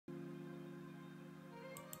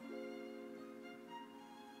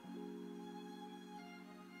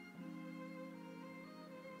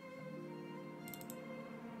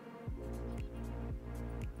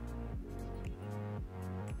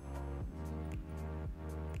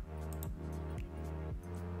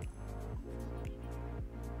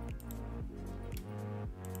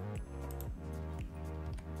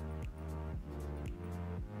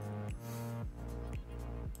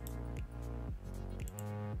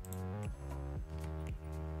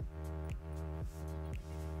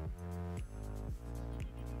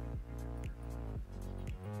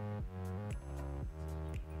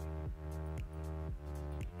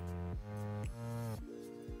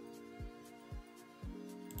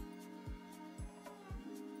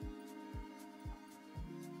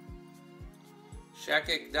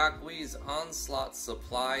Shakik Dakweez, Onslaught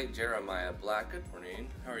Supply, Jeremiah Black. Good morning.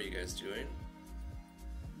 How are you guys doing?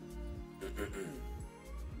 Dun,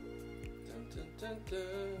 dun, dun,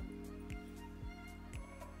 dun.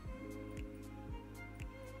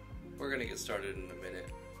 We're gonna get started in a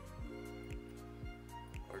minute.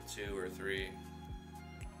 Or 2 or 3.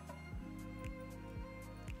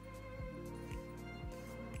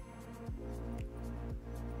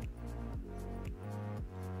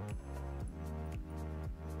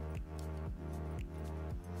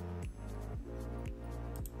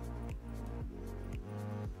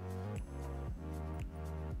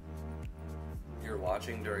 You're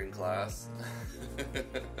watching during class?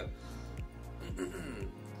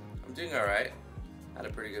 I'm doing alright. Had a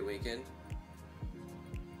pretty good weekend.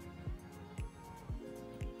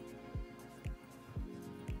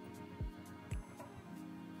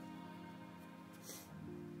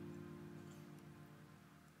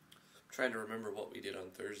 I'm trying to remember what we did on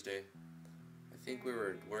Thursday. I think we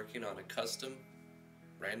were working on a custom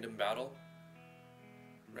random battle,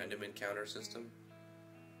 random encounter system.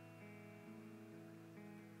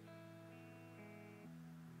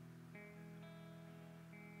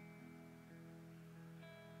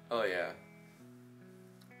 Oh yeah,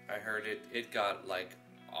 I heard it got like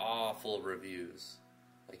awful reviews.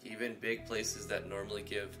 Like even big places that normally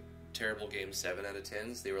give terrible games 7 out of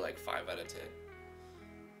 10s, they were like 5 out of 10.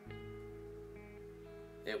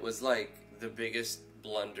 It was like the biggest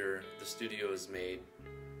blunder the studio has made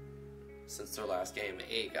since their last game.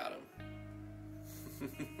 8 got them.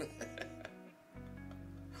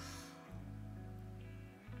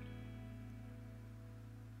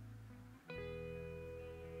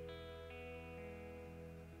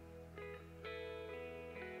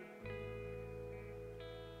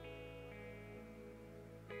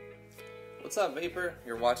 What's up, Vapor?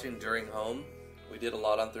 You're watching during home. We did a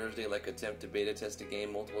lot on Thursday, like attempt to beta test a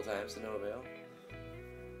game multiple times to no avail.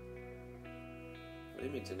 What do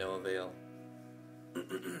you mean to no avail?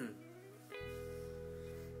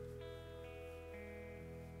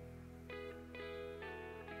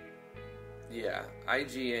 Yeah,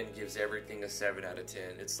 IGN gives everything a 7 out of 10.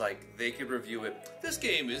 It's like they could review it. This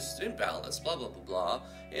game is imbalanced, blah blah blah blah,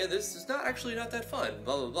 and this is not that fun,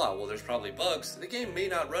 blah blah blah. Well, there's probably bugs. The game may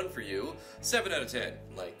not run for you. 7 out of 10.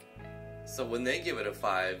 Like, so when they give it a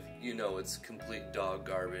 5, you know it's complete dog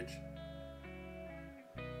garbage.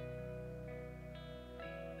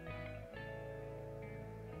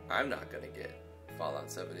 I'm not gonna get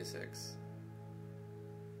Fallout 76.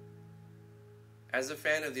 As a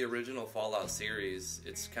fan of the original Fallout series,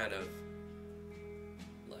 it's kind of,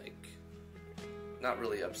 like, not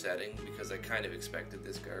really upsetting, because I kind of expected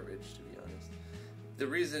this garbage, to be honest. The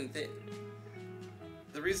reason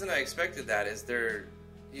I expected that is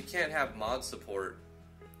you can't have mod support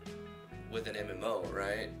with an MMO,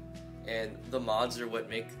 right? And the mods are what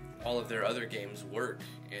make all of their other games work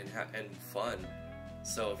and fun.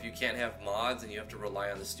 So if you can't have mods and you have to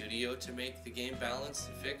rely on the studio to make the game balanced,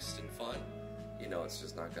 fixed, and fun, you know it's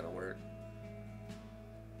just not gonna work.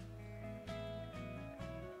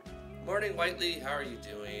 Morning, Whiteley. How are you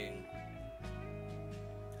doing?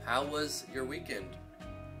 How was your weekend?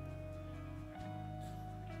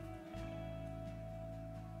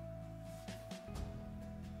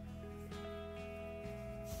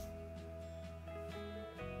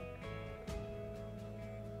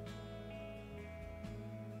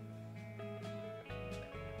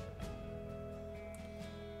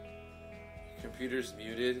 Computer's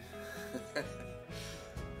muted.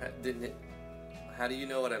 How do you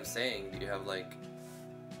know what I'm saying? Do you have like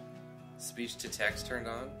speech to text turned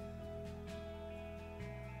on?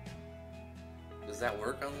 Does that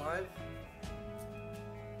work on live?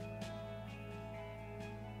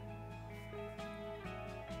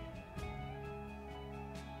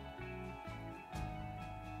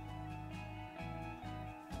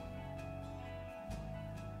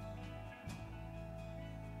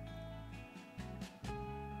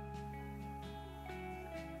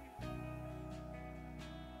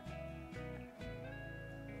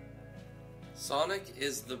 Sonic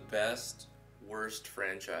is the best, worst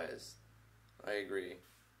franchise. I agree.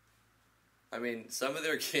 I mean, some of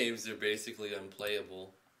their games are basically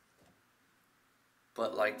unplayable.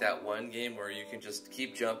 But like that one game where you can just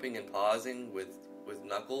keep jumping and pausing with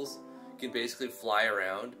Knuckles, you can basically fly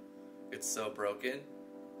around. It's so broken.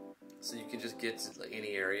 So you can just get to like any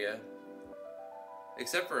area.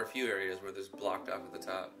 Except for a few areas where there's blocked off at the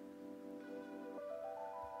top.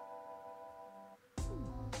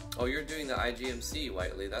 Oh, you're doing the IGMC,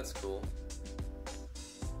 Whiteley. That's cool.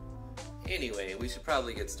 Anyway, we should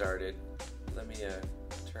probably get started. Let me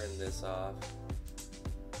turn this off.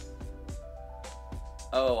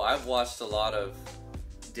 Oh, I've watched a lot of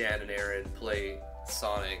Dan and Aaron play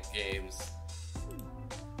Sonic games.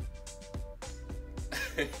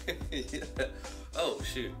 Yeah. Oh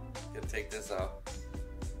shoot, gotta take this off.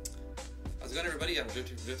 How's it going, everybody? I'm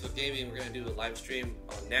KPLabsGaming. We're gonna do a live stream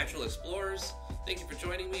on Natural Explorers. Thank you for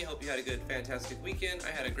joining me. Hope you had a good, fantastic weekend.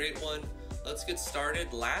 I had a great one. Let's get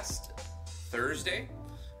started. Last Thursday,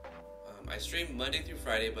 I stream Monday through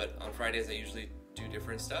Friday, but on Fridays I usually do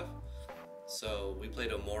different stuff. So we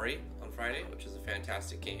played Omori on Friday, which is a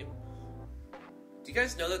fantastic game. Do you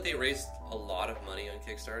guys know that they raised a lot of money on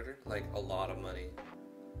Kickstarter? Like a lot of money.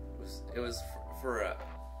 It was for an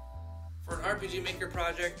RPG Maker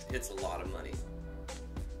project. It's a lot of money.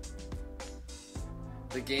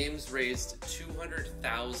 The game's raised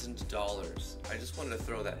 $200,000. I just wanted to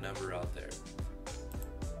throw that number out there.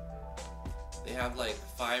 They have like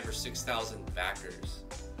 5,000 or 6,000 backers.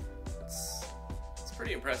 It's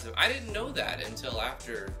pretty impressive. I didn't know that until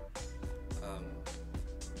after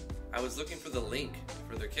I was looking for the link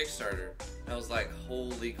for their Kickstarter. And I was like,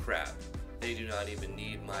 holy crap. They do not even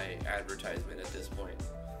need my advertisement at this point.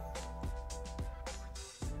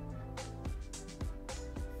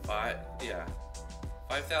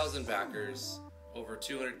 5,000 backers, over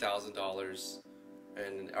 $200,000,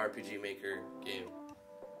 and an RPG Maker game.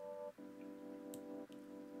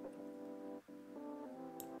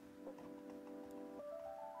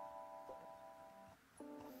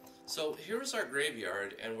 So here's our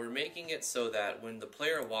graveyard, and we're making it so that when the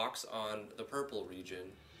player walks on the purple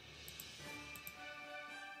region,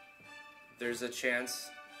 there's a chance,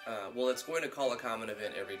 well, it's going to call a common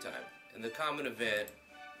event every time. And the common event,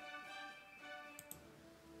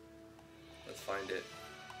 let's find it.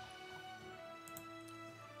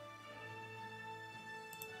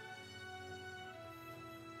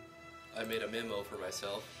 I made a memo for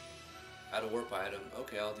myself. Add a warp item.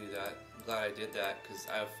 Okay, I'll do that. I'm glad I did that because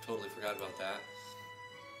I've totally forgot about that.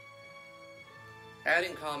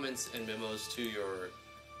 Adding comments and memos to your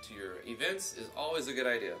events is always a good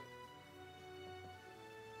idea.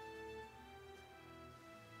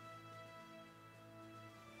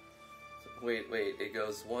 Wait, it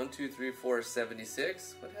goes 1, 2, 3, 4,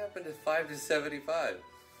 76? What happened to 5 to 75?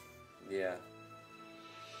 Yeah.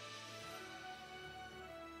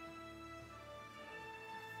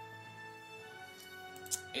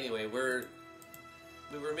 Anyway,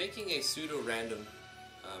 we were making a pseudo-random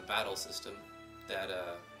battle system, that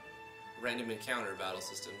random encounter battle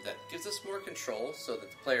system that gives us more control so that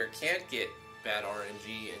the player can't get bad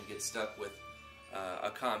RNG and get stuck with a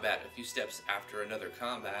combat a few steps after another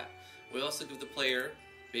combat. We also give the player,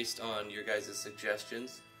 based on your guys'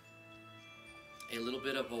 suggestions, a little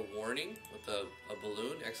bit of a warning with a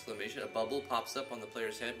balloon, exclamation. A bubble pops up on the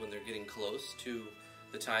player's head when they're getting close to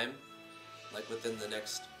the time. Like within the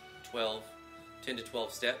next 10 to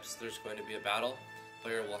 12 steps, there's going to be a battle. The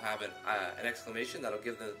player will have an exclamation that'll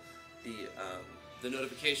give the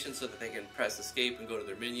notification so that they can press escape and go to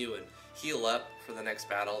their menu and heal up for the next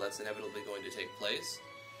battle that's inevitably going to take place.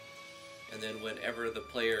 And then whenever the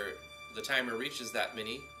timer reaches that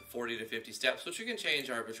many, 40 to 50 steps, which you can change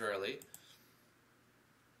arbitrarily.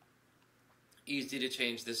 Easy to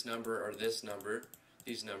change this number or this number,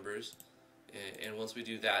 these numbers. And once we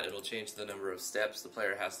do that, it'll change the number of steps the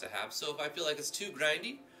player has to have. So if I feel like it's too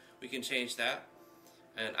grindy, we can change that.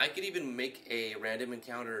 And I could even make a random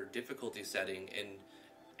encounter difficulty setting and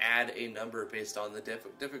add a number based on the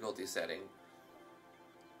difficulty setting.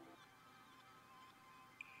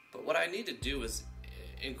 But what I need to do is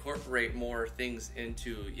incorporate more things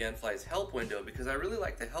into Yanfly's help window, because I really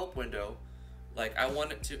like the help window. Like I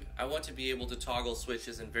want to be able to toggle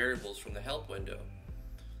switches and variables from the help window.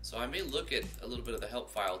 So I may look at a little bit of the help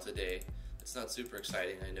file today. It's not super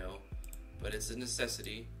exciting, I know, but it's a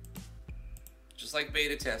necessity. Just like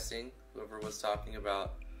beta testing, whoever was talking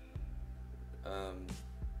about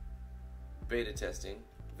beta testing,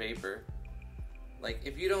 Vapor. Like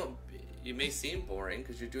if you don't, you may seem boring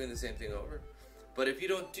because you're doing the same thing over. But if you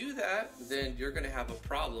don't do that, then you're going to have a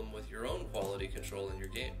problem with your own quality control in your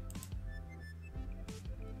game.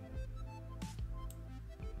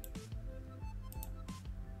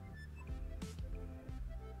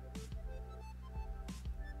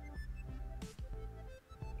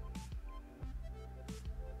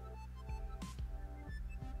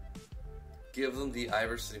 Give them the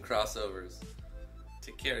Iverson crossovers.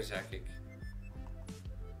 Take care, Jackie.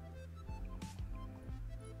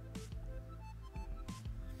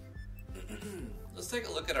 Let's take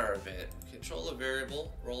a look at our event. Control a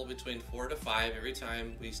variable, roll between 4 to 5 every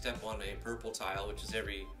time we step on a purple tile, which is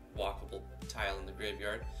every walkable tile in the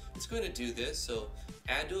graveyard. It's going to do this, so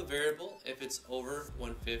add to a variable if it's over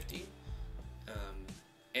 150.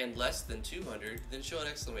 and less than 200, then show an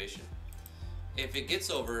exclamation. If it gets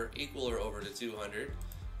equal or over to 200,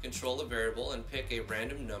 control a variable and pick a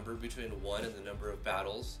random number between 1 and the number of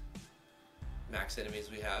battles, max enemies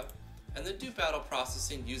we have, and then do battle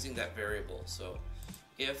processing using that variable. So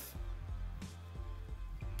if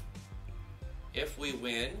we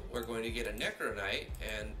win, we're going to get a Necro Knight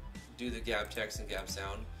and do the gab text and gab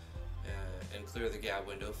sound and clear the gab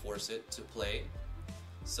window, force it to play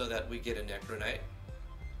so that we get a Necro Knight.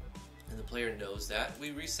 And the player knows that.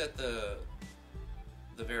 We reset the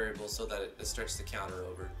variable so that it starts the counter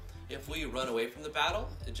over. If we run away from the battle,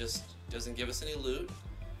 it just doesn't give us any loot,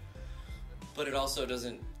 but it also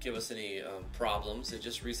doesn't give us any problems. It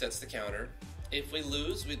just resets the counter. If we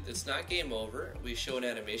lose, it's not game over. We show an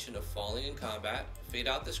animation of falling in combat, fade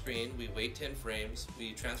out the screen, we wait 10 frames,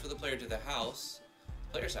 we transfer the player to the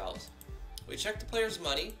player's house. We check the player's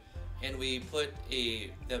money, and we put the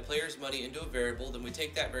player's money into a variable, then we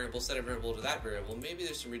take that variable, set a variable to that variable. Maybe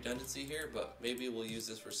there's some redundancy here, but maybe we'll use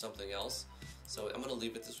this for something else. So I'm going to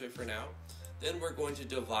leave it this way for now. Then we're going to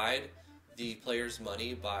divide the player's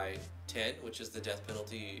money by 10, which is the death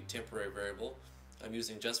penalty temporary variable I'm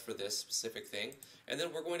using just for this specific thing. And then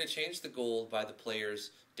we're going to change the gold by the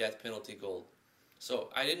player's death penalty gold. So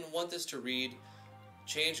I didn't want this to read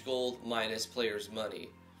change gold minus player's money,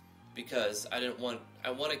 because I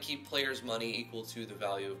want to keep players' money equal to the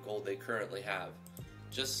value of gold they currently have,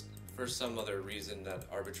 just for some other reason that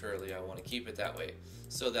arbitrarily I want to keep it that way,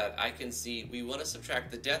 so that I can see we want to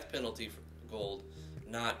subtract the death penalty from gold,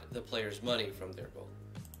 not the player's money from their gold.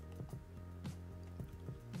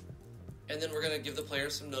 And then we're going to give the player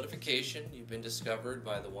some notification, you've been discovered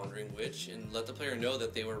by the Wandering Witch, and let the player know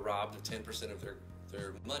that they were robbed of 10% of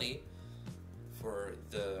their money for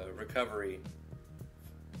the recovery.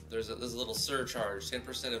 There's a little surcharge,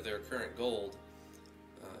 10% of their current gold,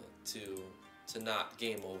 to not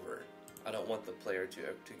game over. I don't want the player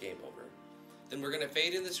to game over. Then we're going to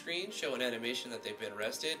fade in the screen, show an animation that they've been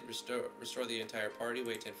arrested, restore the entire party,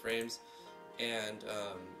 wait 10 frames, and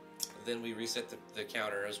then we reset the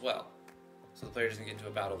counter as well. So the player doesn't get into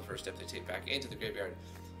a battle the first step they take back into the graveyard.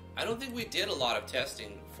 I don't think we did a lot of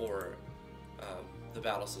testing for the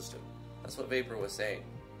battle system. That's what Vapor was saying.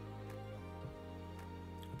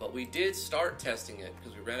 But we did start testing it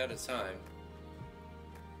because we ran out of time.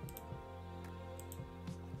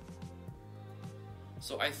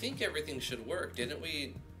 So I think everything should work. Didn't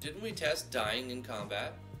we test dying in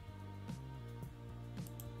combat?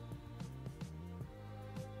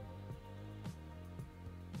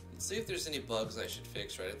 Let's see if there's any bugs I should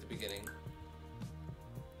fix right at the beginning.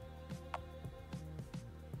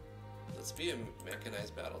 Let's be a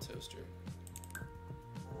mechanized battle toaster.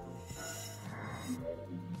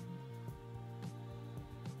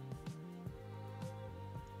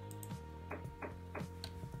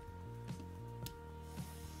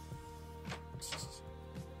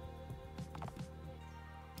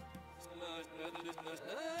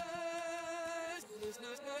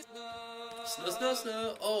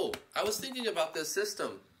 Snow. Oh, I was thinking about this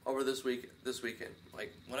system over this weekend.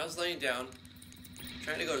 Like when I was laying down,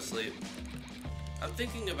 trying to go to sleep, I'm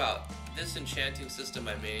thinking about this enchanting system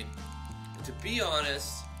I made. And to be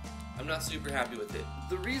honest, I'm not super happy with it.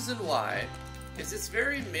 The reason why is it's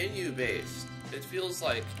very menu based. It feels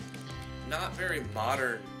like not very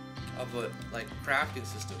modern of a crafting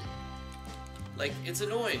system. Like, it's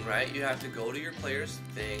annoying, right? You have to go to your player's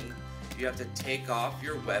thing, you have to take off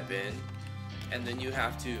your weapon, and then you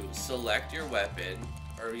have to select your weapon,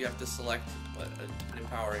 or you have to select an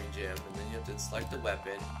empowering gem, and then you have to select the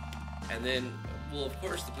weapon, and then, well, of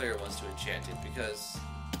course the player wants to enchant it, because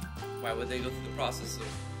why would they go through the process of,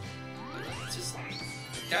 it's just,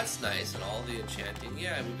 that's nice and all the enchanting,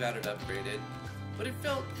 yeah, we got it upgraded, but it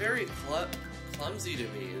felt very clumsy to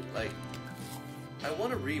me. Like, I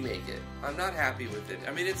want to remake it. I'm not happy with it.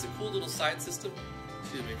 I mean, it's a cool little side system,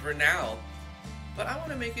 excuse me, for now, but I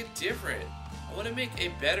want to make it different. I want to make a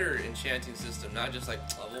better enchanting system, not just like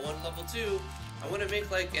level 1, level 2. I want to make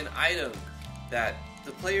like an item that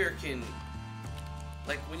the player can,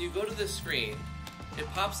 like when you go to the screen, it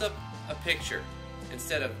pops up a picture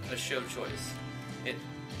instead of a show choice,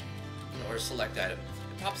 or select item.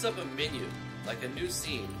 It pops up a menu, like a new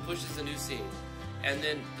scene, pushes a new scene. And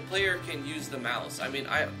then the player can use the mouse. I mean,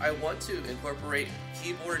 I want to incorporate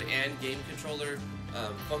keyboard and game controller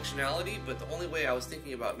functionality, but the only way I was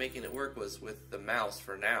thinking about making it work was with the mouse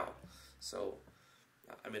for now. So,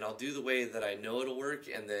 I mean, I'll do the way that I know it'll work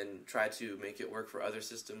and then try to make it work for other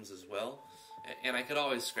systems as well. And I could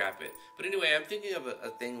always scrap it. But anyway, I'm thinking of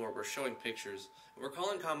a thing where we're showing pictures. We're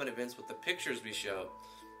calling common events with the pictures we show.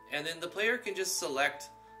 And then the player can just select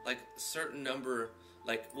like a certain number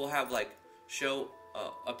like we'll have like show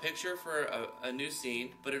a picture for a new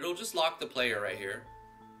scene, but it'll just lock the player right here,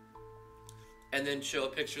 and then show a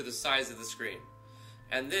picture the size of the screen,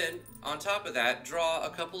 and then on top of that draw a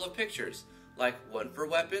couple of pictures, like one for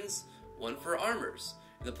weapons, one for armors.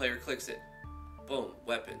 And the player clicks it, boom,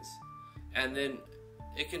 weapons, and then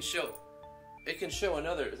it can show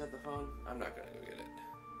another. Is that the phone? I'm not gonna go get it.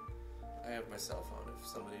 I have my cell phone if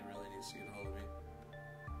somebody really needs to get a hold of me.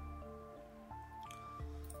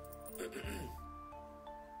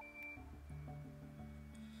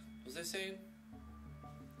 What was I saying?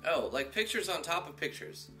 Oh, like pictures on top of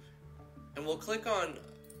pictures. And we'll click on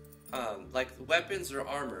like weapons or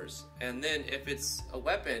armors, and then if it's a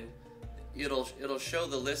weapon, it'll show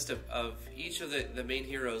the list of each of the main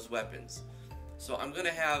hero's weapons. So I'm gonna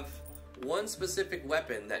have one specific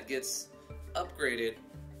weapon that gets upgraded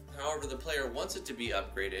however the player wants it to be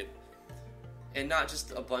upgraded, and not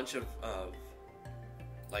just a bunch of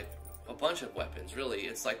like a bunch of weapons. Really,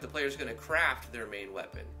 it's like the player's gonna craft their main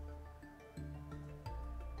weapon.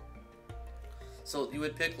 So you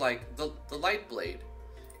would pick like the light blade,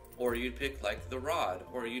 or you'd pick like the rod,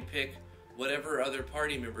 or you'd pick whatever other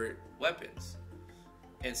party member weapons.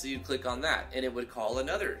 And so you'd click on that, and it would call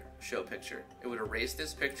another show picture. It would erase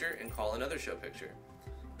this picture and call another show picture.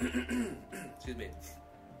 Excuse me.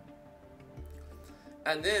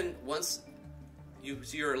 And then once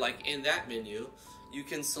you're like in that menu, you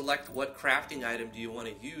can select what crafting item do you want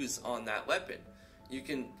to use on that weapon. You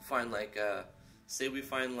can find like say we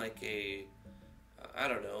find like a I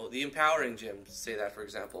don't know, the empowering gem, say that for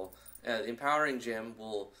example. The empowering gem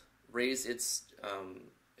will raise its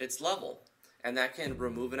level, and that can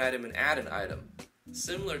remove an item and add an item.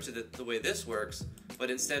 Similar to the way this works, but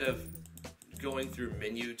instead of going through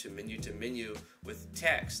menu to menu to menu with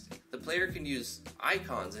text, the player can use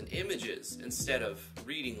icons and images instead of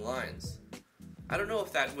reading lines. I don't know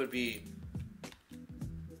if that would be...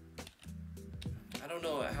 I don't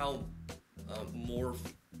know how more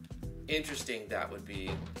interesting that would be.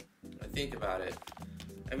 I think about it.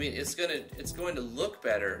 I mean, it's going to look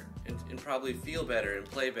better and probably feel better and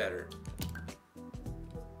play better.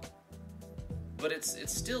 But it's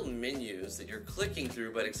still menus that you're clicking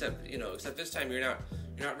through, but except this time you're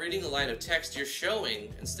not reading a line of text, you're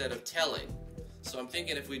showing instead of telling. So I'm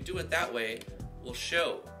thinking if we do it that way, we'll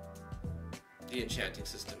show the enchanting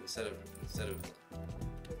system instead of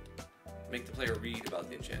make the player read about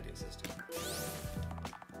the enchanting system.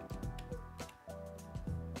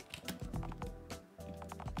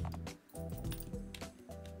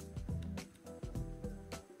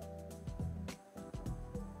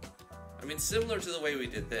 I mean, similar to the way we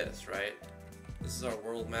did this, right? This is our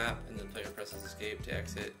world map, and then player presses escape to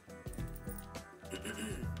exit.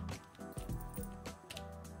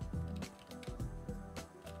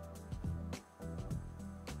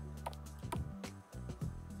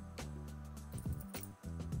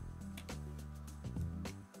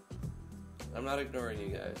 I'm not ignoring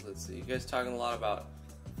you guys. Let's see. You guys talking a lot about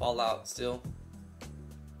Fallout still?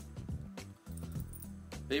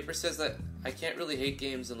 Vapor says that I can't really hate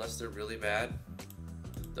games unless they're really bad.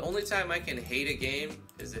 The only time I can hate a game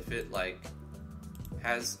is if it like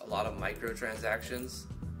has a lot of microtransactions,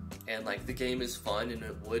 and like the game is fun and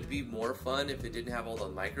it would be more fun if it didn't have all the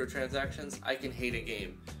microtransactions. I can hate a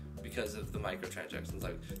game because of the microtransactions.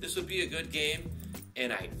 Like, this would be a good game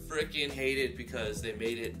and I freaking hate it because they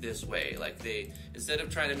made it this way. Like, they, instead of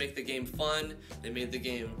trying to make the game fun,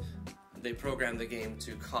 they programmed the game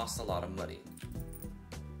to cost a lot of money.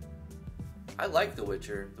 I like The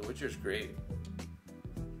Witcher. The Witcher's great.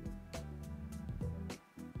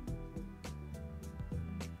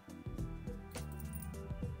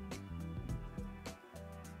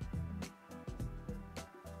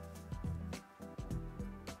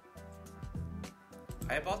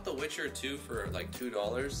 I bought The Witcher 2 for like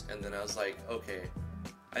 $2, and then I was like, okay,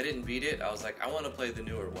 I didn't beat it. I was like, I want to play the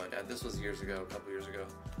newer one. And this was years ago, a couple years ago.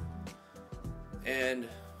 And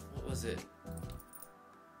what was it?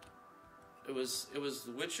 It was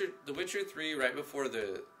The Witcher 3 right before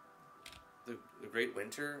the Great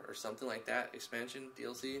Winter or something like that expansion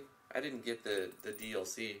DLC. I didn't get the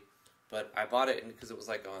DLC, but I bought it because it was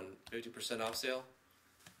like on 50% off sale.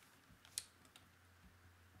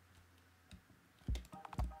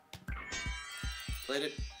 Played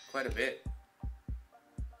it quite a bit.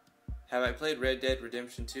 Have I played Red Dead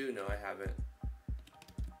Redemption 2? No, I haven't.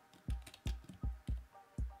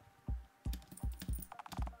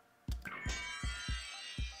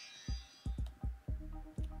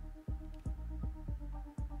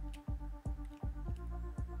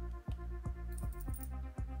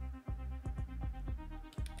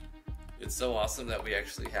 It's so awesome that we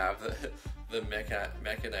actually have The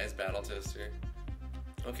mechanized battle toaster.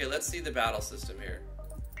 Okay, let's see the battle system here.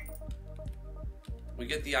 We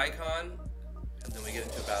get the icon, and then we get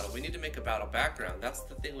into a battle. We need to make a battle background. That's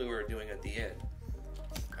the thing we were doing at the end.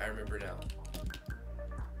 I remember now.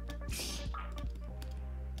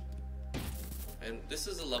 And this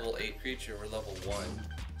is a level 8 creature, we're level 1.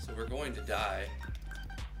 So we're going to die.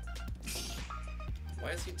 Why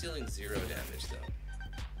is he dealing 0 damage though?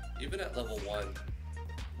 Even at level 1,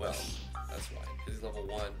 well, that's why, because he's level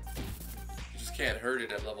 1. You just can't hurt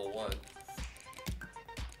it at level 1.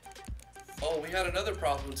 Oh, we had another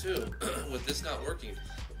problem too, with this not working.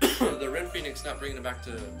 The Red Phoenix not bringing it back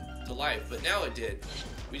to life, but now it did.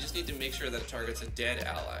 We just need to make sure that it targets a dead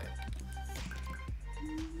ally.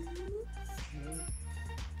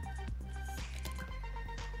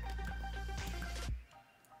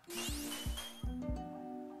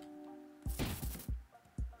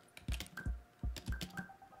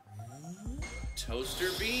 Toaster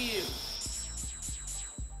beam.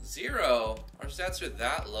 0. Our stats are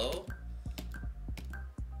that low.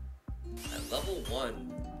 At level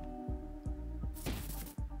 1.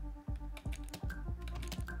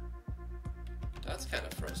 That's kind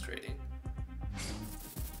of frustrating.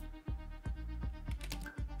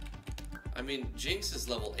 I mean, Jinx is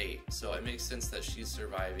level 8, so it makes sense that she's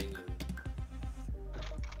surviving.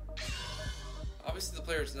 Obviously the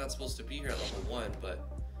player is not supposed to be here at level 1, but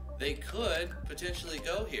they could potentially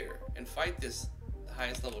go here and fight this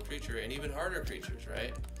highest level creature and even harder creatures,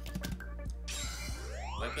 right?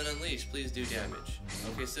 Weapon Unleash, please do damage.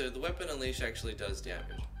 Okay, so the Weapon Unleash actually does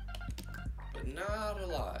damage. But not a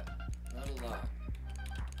lot. Not a lot.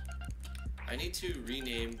 I need to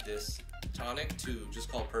rename this tonic to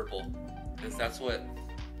just call purple, because that's what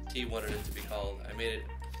T wanted it to be called. I made it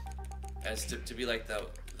as to be like the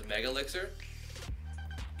Mega Elixir.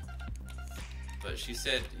 But she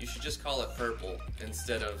said you should just call it purple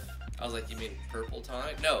instead of... I was like, you mean purple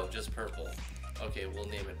tonic? No, just purple. Okay, we'll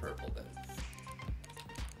name it purple then.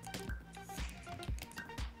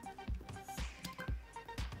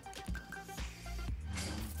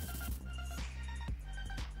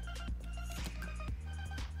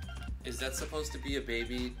 Is that supposed to be a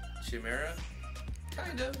baby chimera?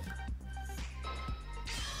 Kind of.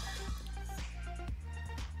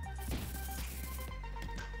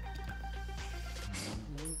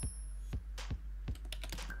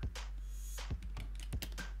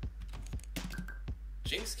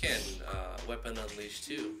 Jinx can Weapon Unleash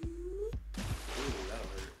too. Ooh, that'll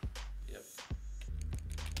hurt. Yep.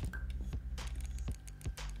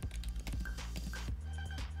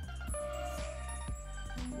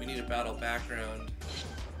 We need a battle background.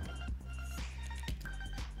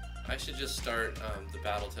 I should just start the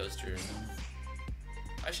battle toaster.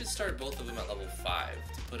 I should start both of them at level 5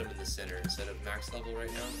 to put them in the center instead of max level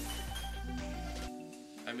right now.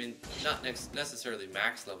 I mean, not necessarily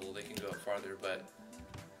max level, they can go farther, but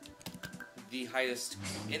the highest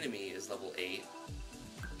enemy is level 8.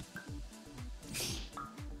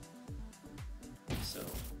 So,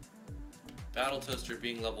 Battle Toaster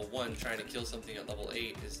being level 1, trying to kill something at level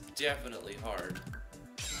 8 is definitely hard.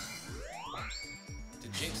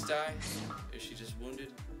 Did Jinx die? Is she just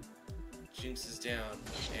wounded? Jinx is down,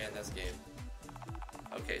 and that's game.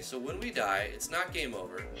 Okay, so when we die, it's not game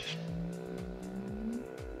over.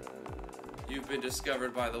 You've been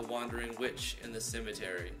discovered by the wandering witch in the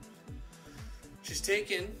cemetery. She's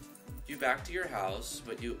taken you back to your house,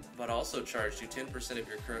 but also charged you 10% of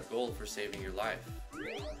your current gold for saving your life.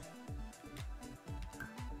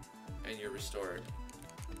 And you're restored.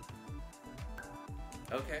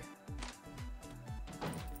 Okay.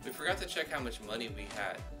 We forgot to check how much money we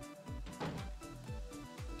had.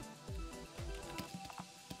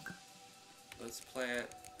 Let's plant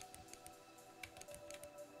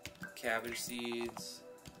cabbage seeds.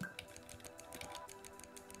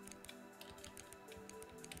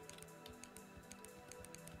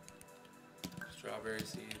 Strawberry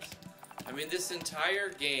seeds. I mean, this entire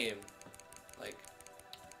game, like,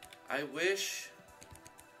 I wish,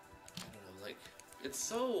 I don't know, like, it's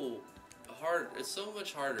so hard, it's so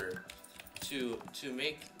much harder to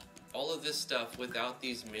make all of this stuff without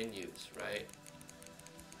these menus, right?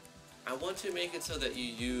 I want to make it so that you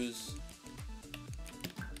use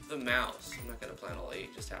the mouse. I'm not going to plant all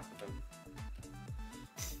 8, just half of them.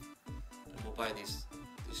 And we'll buy these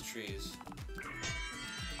trees.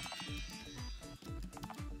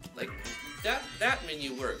 Like, that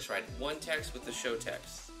menu works, right? One text with the show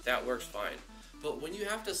text. That works fine. But when you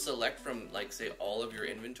have to select from, like, say, all of your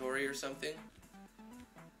inventory or something,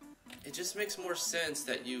 it just makes more sense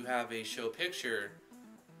that you have a show picture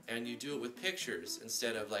and you do it with pictures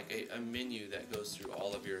instead of, like, a menu that goes through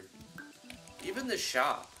all of your Even the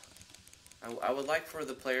shop. I would like for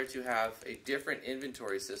the player to have a different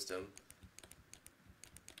inventory system.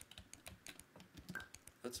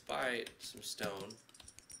 Let's buy some stone.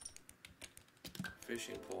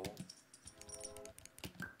 Fishing pole.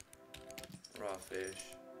 Raw fish.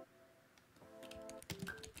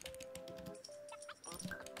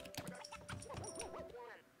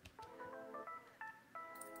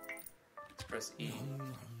 Let's press E.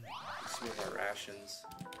 Some of our rations.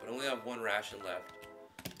 But only have one ration left.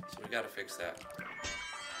 So we gotta fix that.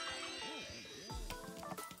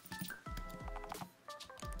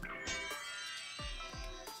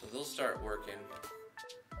 So they'll start working.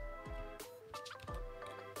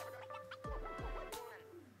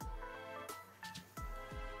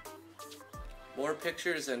 More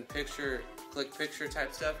pictures and click picture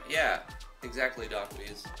type stuff? Yeah, exactly,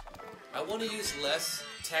 Docweez. I want to use less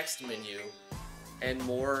text menu and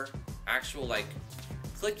more actual, like,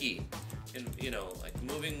 clicky. And, you know, like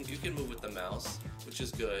moving, you can move with the mouse, which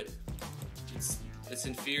is good. It's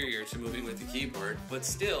inferior to moving with the keyboard, but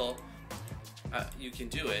still, you can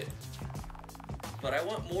do it. But I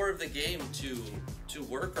want more of the game to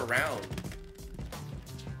work around.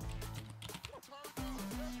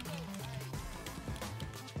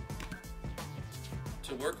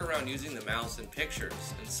 To work around using the mouse and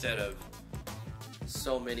pictures instead of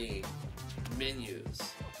so many menus.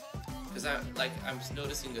 Because I'm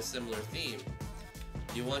noticing a similar theme.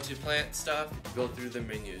 You want to plant stuff, go through the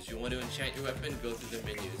menus. You want to enchant your weapon, go through the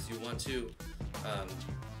menus. You want to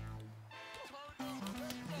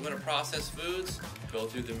process foods, go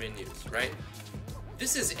through the menus, right?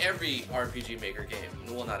 This is every RPG Maker game.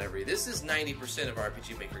 Well, not every. This is 90% of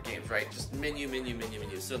RPG Maker games, right? Just menu, menu, menu,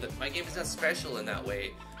 menu. So that my game is not special in that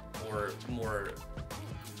way, or more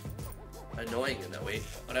annoying in that way.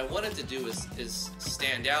 What I wanted to do is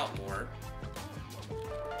stand out more.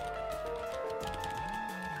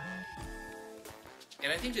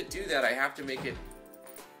 And I think to do that, I have to make it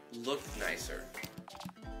look nicer.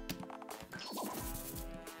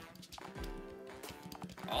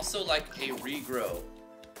 Also, like a regrow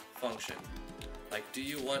function. Like, do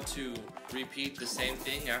you want to repeat the same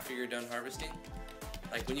thing after you're done harvesting?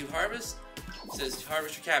 Like, when you harvest, it says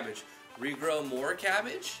harvest your cabbage. Regrow more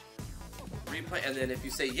cabbage? Replant, and then if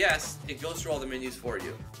you say yes, it goes through all the menus for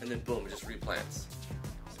you. And then boom, it just replants.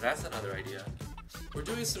 So that's another idea. We're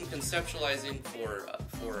doing some conceptualizing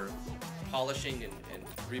for polishing and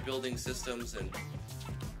rebuilding systems and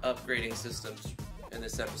upgrading systems in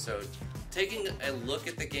this episode. Taking a look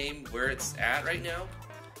at the game, where it's at right now,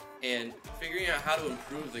 and figuring out how to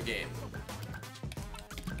improve the game.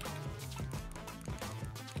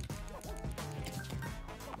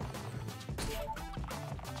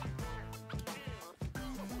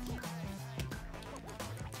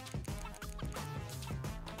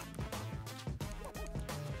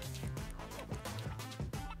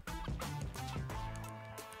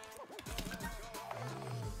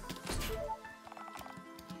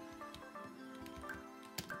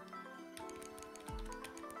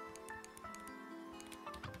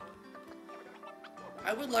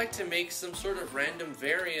 I would like to make some sort of random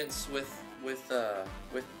variance with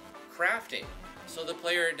crafting, so the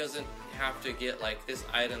player doesn't have to get like this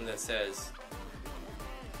item that says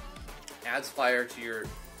adds fire to your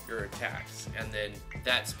attacks, and then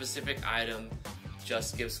that specific item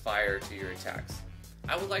just gives fire to your attacks.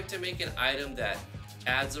 I would like to make an item that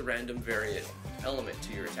adds a random variant element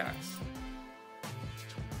to your attacks,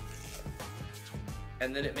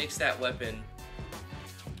 and then it makes that weapon,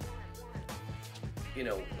 you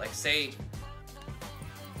know, like say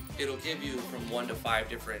it'll give you from 1 to 5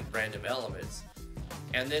 different random elements,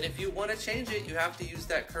 and then if you want to change it, you have to use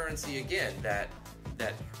that currency again, that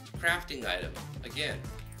crafting item again.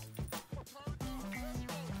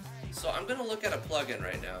 So I'm gonna look at a plugin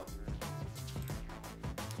right now.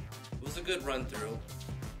 It was a good run through.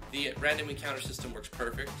 The random encounter system works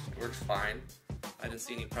perfect. It works fine. I didn't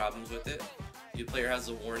see any problems with it. The player has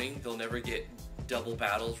a warning. They'll never get double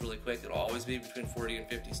battles really quick. It'll always be between 40 and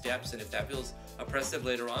 50 steps, and if that feels oppressive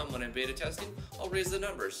later on when I'm beta testing, I'll raise the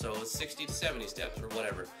numbers, so it's 60 to 70 steps or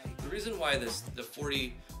whatever. The reason why the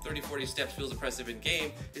 30-40 steps feels oppressive in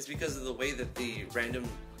game is because of the way that the random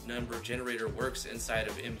number generator works inside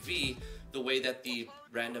of MV, the way that the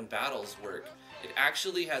random battles work. It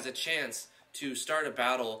actually has a chance to start a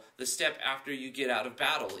battle the step after you get out of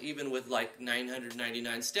battle, even with like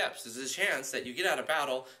 999 steps. There's a chance that you get out of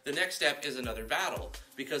battle, the next step is another battle,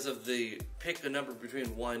 because of the pick a number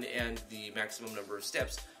between 1 and the maximum number of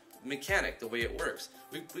steps mechanic, the way it works.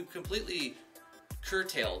 We've completely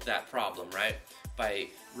curtailed that problem, right? By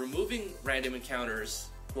removing random encounters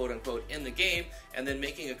quote-unquote, in the game, and then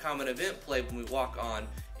making a common event play when we walk on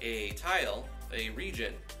a tile, a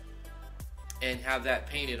region, and have that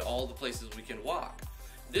painted all the places we can walk.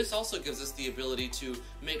 This also gives us the ability to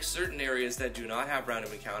make certain areas that do not have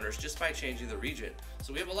random encounters just by changing the region.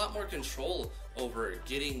 So we have a lot more control over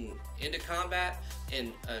getting into combat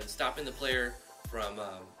and stopping the player from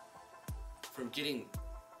getting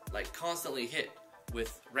like constantly hit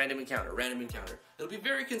with random encounter. It'll be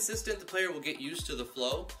very consistent. The player will get used to the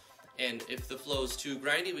flow, and if the flow is too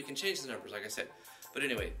grindy, we can change the numbers, like I said. But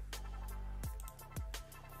anyway,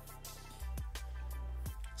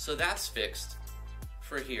 so that's fixed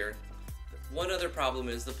for here. One other problem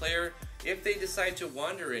is the player, if they decide to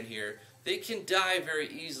wander in here, they can die very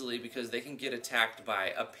easily because they can get attacked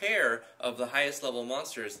by a pair of the highest level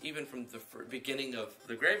monsters, even from the beginning of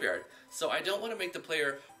the graveyard. So I don't want to make the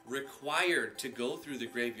player required to go through the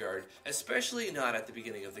graveyard, especially not at the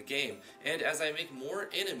beginning of the game. And as I make more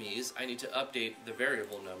enemies, I need to update the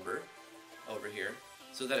variable number over here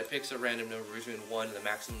so that it picks a random number between 1 and the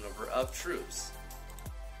maximum number of troops.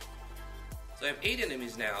 So I have 8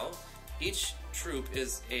 enemies now. Each troop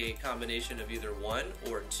is a combination of either 1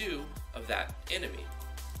 or 2 of that enemy.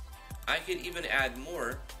 I could even add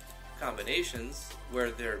more combinations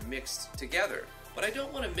where they're mixed together. But I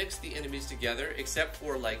don't want to mix the enemies together except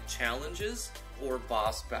for like challenges or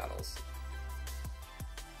boss battles.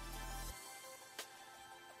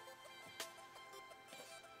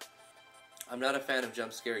 I'm not a fan of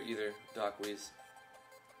jump scare either, Doc Weeze.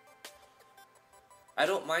 I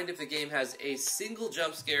don't mind if the game has a single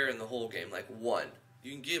jump scare in the whole game, like one.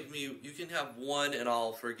 You can have one and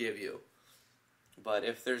I'll forgive you. But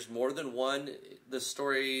if there's more than one, the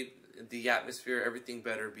story, the atmosphere, everything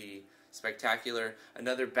better be spectacular.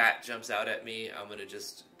 Another bat jumps out at me, I'm going to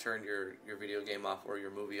just turn your video game off or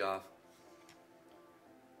your movie off.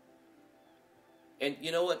 And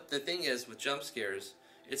you know what the thing is with jump scares?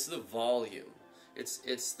 It's the volume.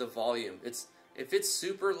 It's the volume. If it's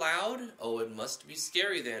super loud, oh, it must be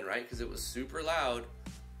scary then, right? Because it was super loud.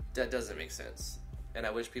 That doesn't make sense. And I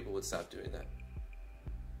wish people would stop doing that.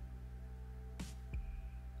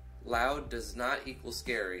 Loud does not equal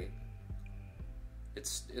scary. It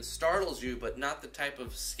startles you, but not the type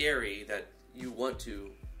of scary that you want to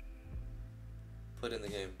put in the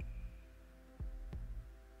game.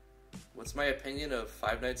 What's my opinion of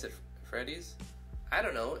Five Nights at Freddy's? I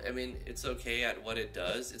don't know. I mean, it's okay at what it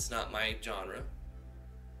does. It's not my genre.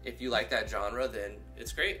 If you like that genre, then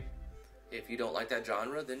it's great. If you don't like that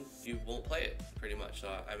genre, then you won't play it, pretty much. So,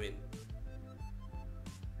 I mean,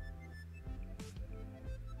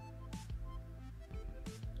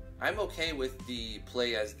 I'm okay with the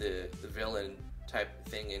play as the villain type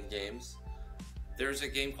thing in games. There's a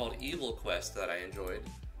game called Evil Quest that I enjoyed.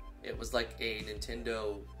 It was like a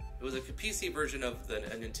Nintendo... It was a PC version of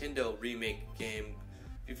a Nintendo remake game.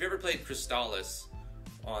 If you've ever played Crystalis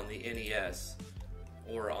on the NES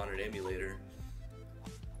or on an emulator,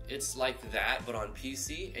 it's like that, but on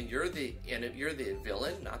PC, and you're the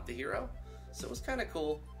villain, not the hero. So it was kind of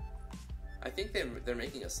cool. I think they're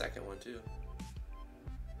making a second one too.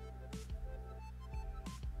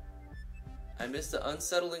 I miss the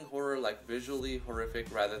unsettling horror, like visually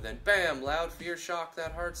horrific, rather than bam, loud fear, shock,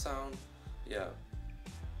 that hard sound. Yeah.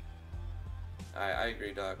 I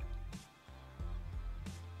agree, Doc.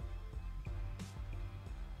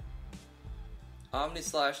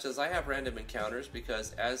 Omnislash says, I have random encounters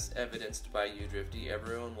because, as evidenced by you, Drifty,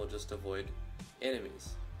 everyone will just avoid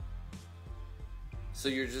enemies. So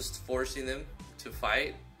you're just forcing them to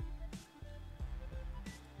fight?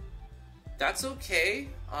 That's okay,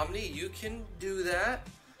 Omni, you can do that.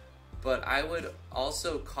 But I would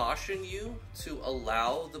also caution you to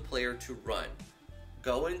allow the player to run.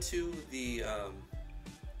 Go into the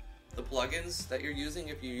plugins that you're using,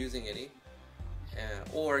 if you're using any,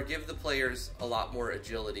 or give the players a lot more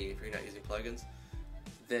agility if you're not using plugins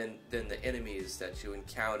than the enemies that you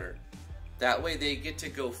encounter. That way they get to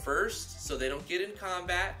go first, so they don't get in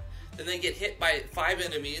combat, then they get hit by 5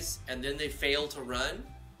 enemies, and then they fail to run.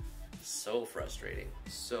 So frustrating.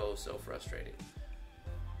 So frustrating.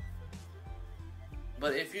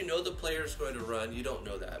 But if you know the player's going to run, you don't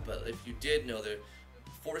know that. But if you did know they're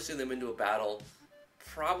forcing them into a battle,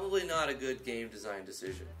 probably not a good game design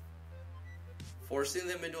decision. Forcing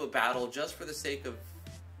them into a battle just for the sake of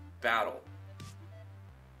battle.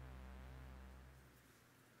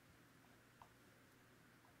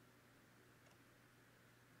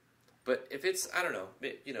 But if it's, I don't know,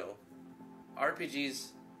 you know, RPGs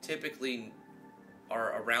typically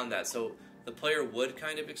are around that, so the player would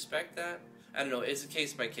kind of expect that. I don't know, it's a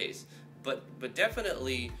case by case. But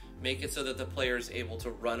definitely make it so that the player is able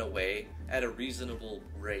to run away at a reasonable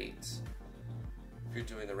rate if you're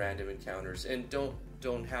doing the random encounters, and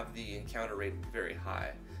don't have the encounter rate very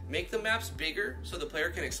high. Make the maps bigger so the player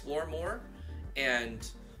can explore more, and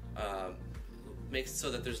make it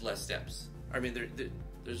so that there's less steps. I mean,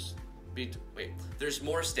 there's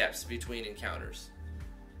more steps between encounters,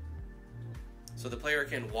 so the player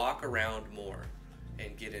can walk around more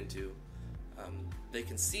and get into. They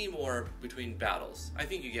can see more between battles. I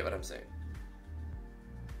think you get what I'm saying.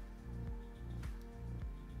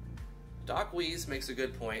 Doc Weeze makes a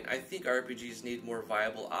good point. I think RPGs need more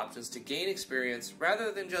viable options to gain experience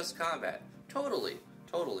rather than just combat. Totally,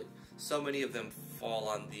 totally. So many of them fall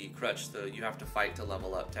on the crutch, you have to fight to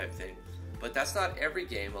level up type thing. But that's not every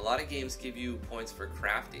game. A lot of games give you points for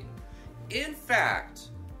crafting. In fact,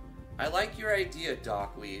 I like your idea,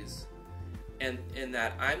 Doc Weeze, and in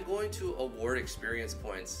that I'm going to award experience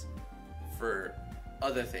points for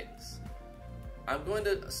other things. I'm going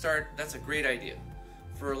to start, that's a great idea.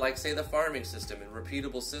 For, like, say, the farming system and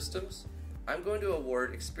repeatable systems, I'm going to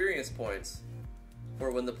award experience points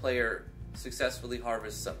for when the player successfully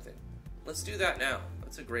harvests something. Let's do that now.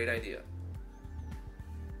 That's a great idea.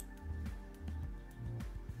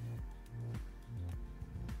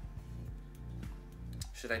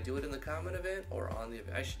 Should I do it in the common event or on the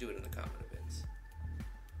event? I should do it in the common events.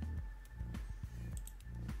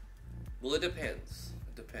 Well, it depends.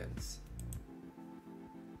 It depends.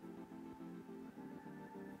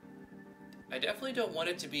 I definitely don't want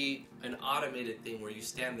it to be an automated thing where you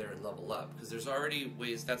stand there and level up, because there's already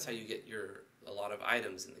ways, that's how you get a lot of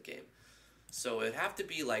items in the game. So it'd have to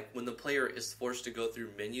be like when the player is forced to go through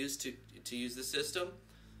menus to use the system,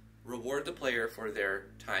 reward the player for their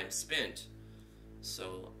time spent.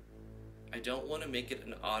 So I don't want to make it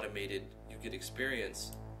an automated, you get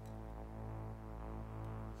experience.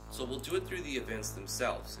 So we'll do it through the events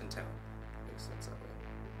themselves in town. Makes sense that way.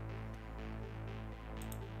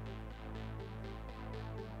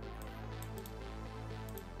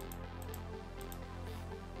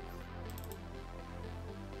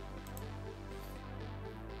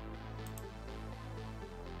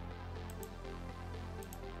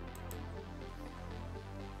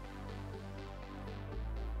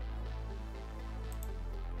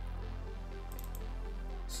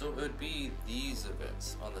 So it would be these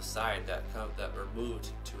events on the side that were moved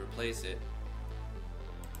to replace it.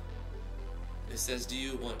 It says, do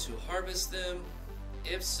you want to harvest them?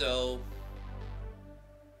 If so,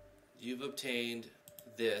 you've obtained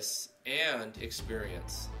this and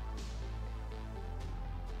experience.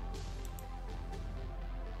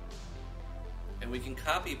 And we can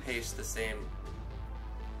copy paste the same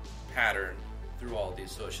pattern through all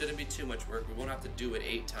these, so it shouldn't be too much work. We won't have to do it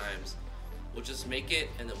 8 times. We'll just make it,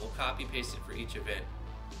 and then we'll copy paste it for each event.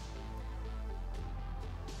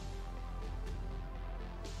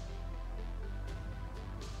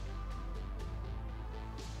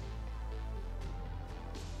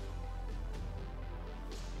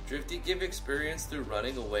 Drifty, give experience through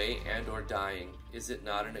running away and or dying. Is it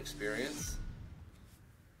not an experience?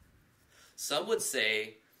 Some would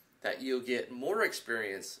say that you'll get more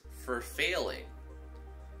experience for failing.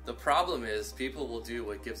 The problem is people will do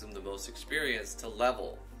what gives them the most experience to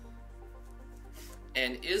level.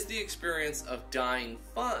 And is the experience of dying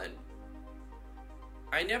fun?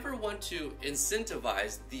 I never want to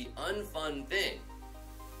incentivize the unfun thing.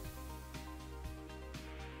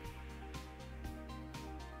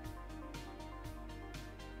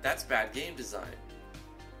 That's bad game design.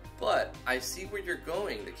 But I see where you're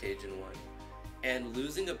going, the Cajun one. And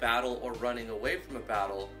losing a battle or running away from a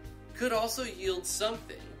battle could also yield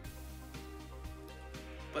something.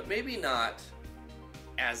 But maybe not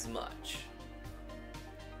as much.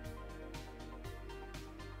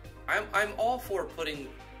 I'm all for putting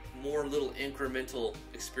more little incremental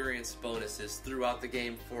experience bonuses throughout the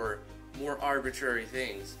game for more arbitrary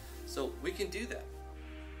things. So we can do that.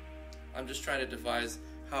 I'm just trying to devise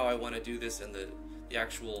how I want to do this and the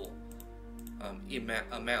actual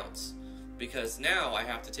amounts. Because now I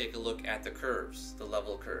have to take a look at the curves, the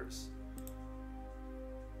level curves.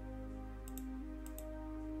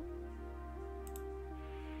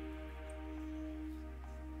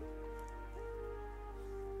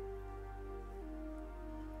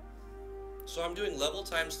 So I'm doing level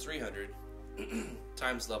times 300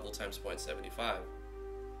 times level times 0.75.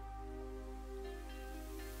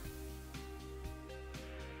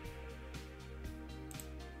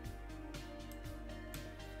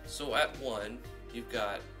 So at 1, you've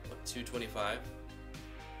got, what, 225?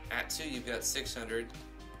 At 2, you've got 600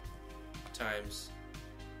 times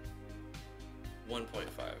 1.5.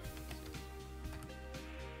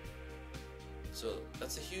 So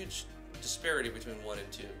that's a huge disparity between 1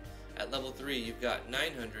 and 2. At level 3, you've got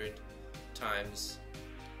 900 times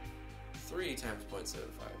 3 times 0.75.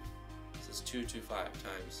 This is 225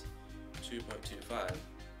 times 2.25,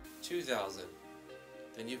 2,000.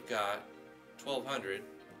 Then you've got 1,200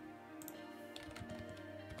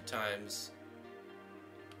 times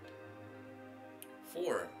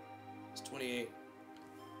 4. It's 28.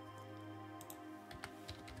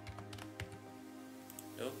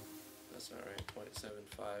 Nope, that's not right.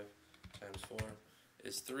 0.75 times 4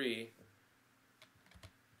 is 3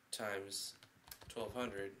 times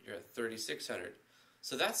 1,200. You're at 3,600.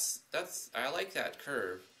 So that's I like that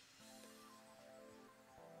curve.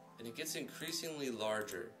 And it gets increasingly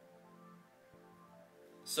larger.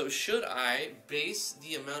 So should I base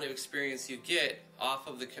the amount of experience you get off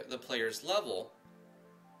of the player's level?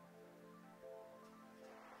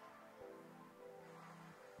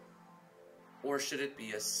 Or should it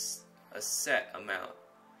be a set amount?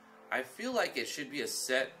 I feel like it should be a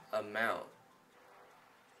set amount.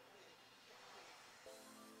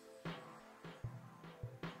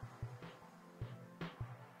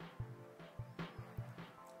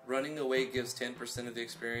 Running away gives 10% of the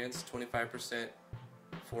experience, 25%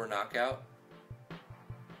 for knockout.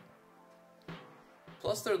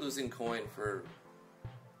 Plus they're losing coin for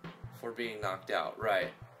being knocked out, right?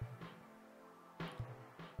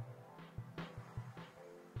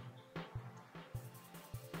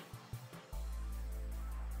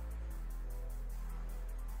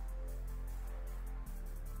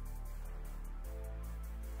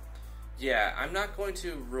 Yeah, I'm not going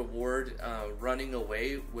to reward running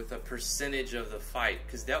away with a percentage of the fight,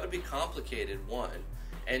 because that would be complicated, 1.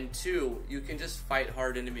 And 2, you can just fight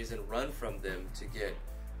hard enemies and run from them to get,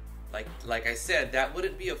 like I said, that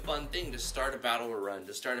wouldn't be a fun thing to start a battle or run,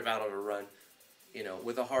 you know,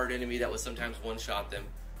 with a hard enemy that would sometimes one-shot them.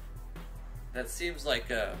 That seems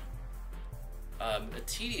like a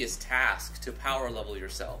tedious task to power level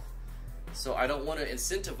yourself. So I don't want to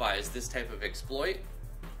incentivize this type of exploit,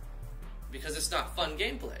 because it's not fun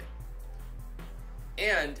gameplay.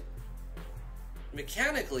 And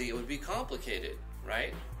mechanically it would be complicated,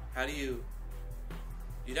 right? How do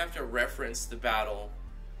you'd have to reference the battle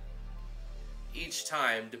each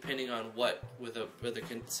time depending on what, with a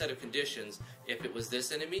set of conditions. If it was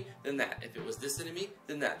this enemy, then that. If it was this enemy,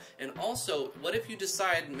 then that. And also, what if you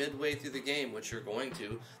decide midway through the game, which you're going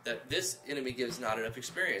to, that this enemy gives not enough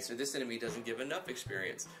experience, or this enemy doesn't give enough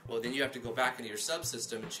experience? Well, then you have to go back into your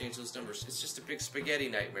subsystem and change those numbers. It's just a big spaghetti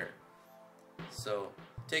nightmare. So,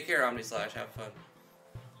 take care, OmniSlash. Have fun.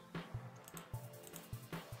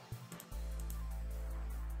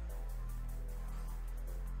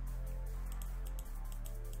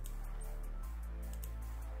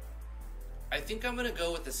 I think I'm gonna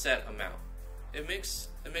go with the set amount. It makes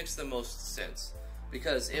the most sense,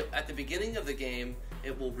 because at the beginning of the game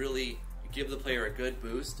it will really give the player a good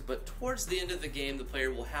boost, but towards the end of the game the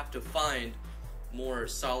player will have to find more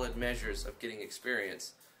solid measures of getting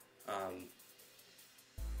experience.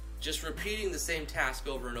 Just repeating the same task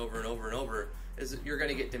over and over and over and over is you're going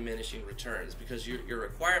to get diminishing returns, because your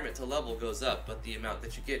requirement to level goes up, but the amount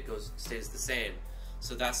that you get stays the same.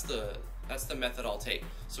 So that's the method I'll take.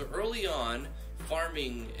 So early on,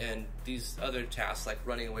 farming and these other tasks like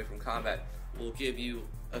running away from combat will give you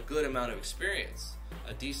a good amount of experience,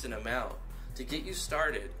 a decent amount to get you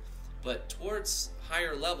started. But towards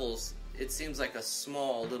higher levels, it seems like a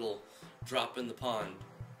small little drop in the pond.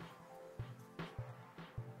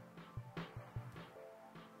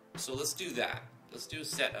 So let's do that. Let's do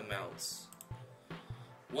set amounts.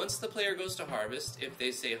 Once the player goes to harvest, if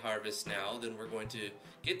they say harvest now, then we're going to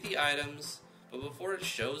get the items, but before it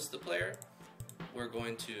shows the player, we're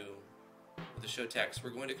going to, with the show text,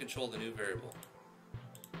 we're going to control the new variable.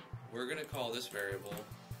 We're going to call this variable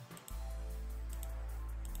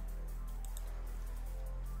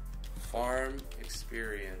farm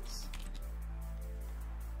experience.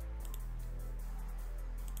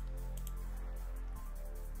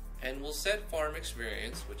 And we'll set farm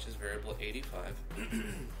experience, which is variable 85,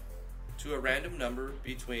 to a random number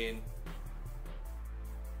between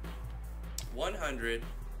 100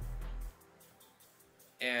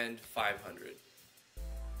 and 500.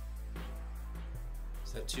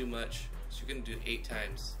 Is that too much? So you're going to do 8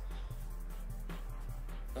 times.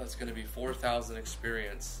 That's going to be 4,000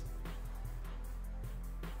 experience.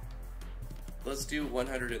 Let's do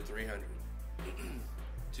 100 and 300.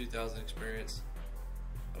 2,000 experience.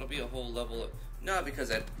 It'll be a whole level of... No, because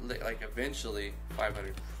like eventually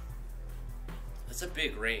 500. That's a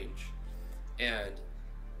big range. And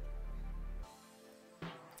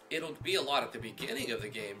it'll be a lot at the beginning of the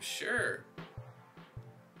game, sure.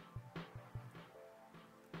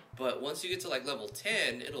 But once you get to like level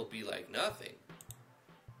 10, it'll be like nothing.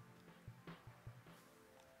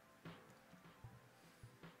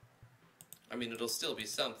 I mean, it'll still be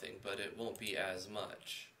something, but it won't be as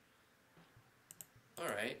much.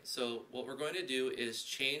 Alright, so what we're going to do is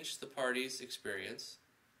change the party's experience.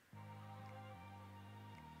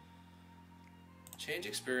 Change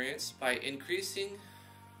experience by increasing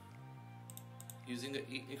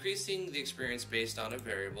the experience based on a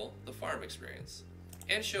variable, the farm experience,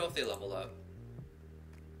 and show if they level up.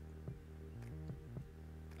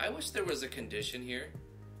 I wish there was a condition here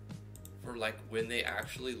for like when they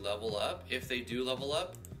actually level up. If they do level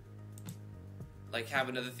up, like have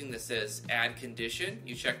another thing that says add condition,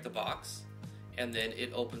 you check the box, and then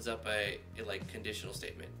it opens up a like conditional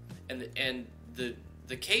statement. And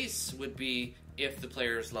the case would be if the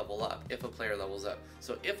players level up, if a player levels up.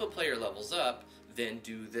 So if a player levels up, then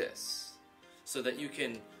do this, so that you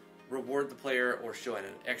can reward the player or show an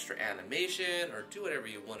extra animation or do whatever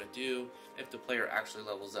you want to do if the player actually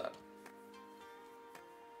levels up.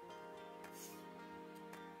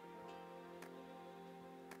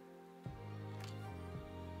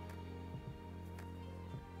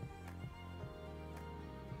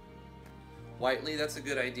 Whiteley, that's a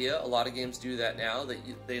good idea. A lot of games do that now.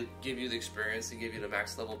 They give you the experience and give you the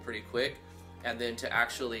max level pretty quick. And then to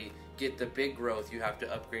actually get the big growth, you have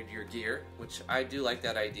to upgrade your gear, which I do like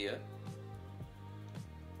that idea.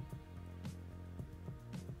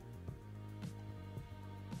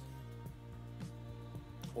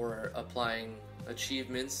 Or applying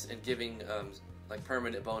achievements and giving like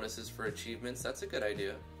permanent bonuses for achievements. That's a good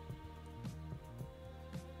idea.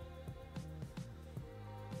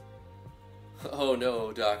 Oh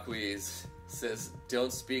no, Doc Weeze says,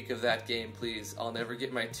 don't speak of that game, please. I'll never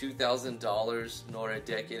get my $2,000 nor a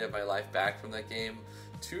decade of my life back from that game.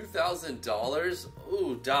 $2,000?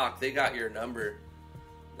 Ooh, Doc, they got your number.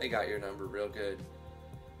 They got your number real good.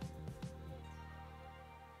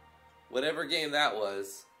 Whatever game that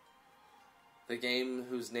was, the game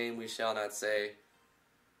whose name we shall not say.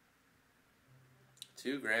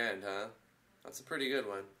 $2,000, huh? That's a pretty good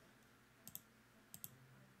one.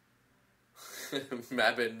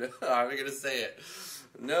 Mabin, how am I gonna say it?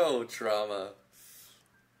 No trauma.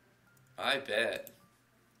 I bet.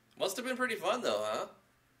 Must have been pretty fun though, huh?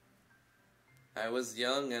 I was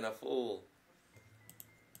young and a fool.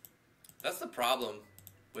 That's the problem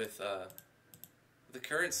with the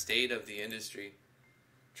current state of the industry.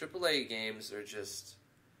 AAA games are just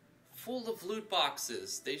full of loot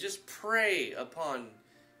boxes. They just prey upon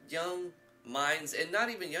young minds, and not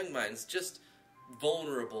even young minds, just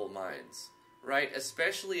vulnerable minds. Right?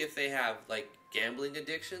 Especially if they have, like, gambling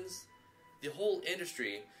addictions. The whole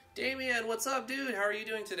industry. Damian, what's up, dude? How are you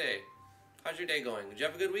doing today? How's your day going? Did you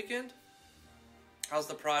have a good weekend? How's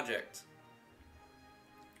the project?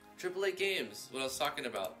 AAA games, what I was talking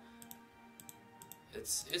about.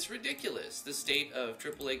 It's ridiculous, the state of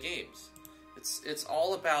AAA games. It's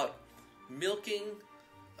all about milking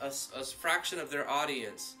a fraction of their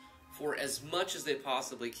audience for as much as they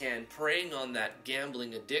possibly can, preying on that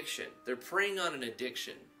gambling addiction. They're preying on an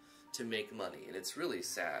addiction to make money, and it's really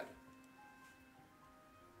sad.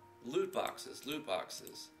 Loot boxes, loot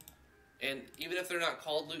boxes. And even if they're not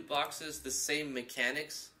called loot boxes, the same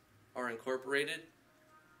mechanics are incorporated.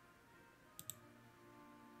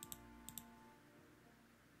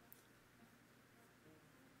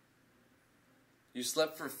 You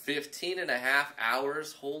slept for 15.5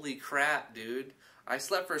 hours? Holy crap, dude. I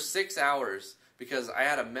slept for 6 hours because I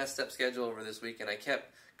had a messed up schedule over this week, and I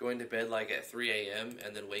kept going to bed like at 3 a.m.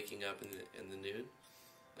 and then waking up in the noon,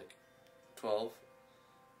 like 12.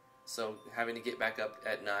 So having to get back up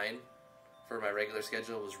at 9 for my regular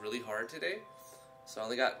schedule was really hard today. So I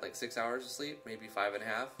only got like 6 hours of sleep, maybe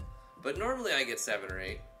 5.5. But normally I get 7 or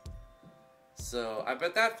 8. So I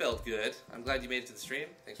bet that felt good. I'm glad you made it to the stream.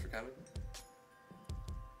 Thanks for coming.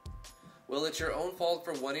 Well, it's your own fault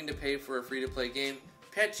for wanting to pay for a free-to-play game.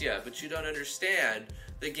 Petya, but you don't understand.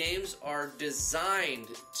 The games are designed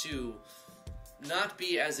to not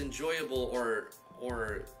be as enjoyable or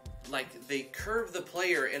like they curve the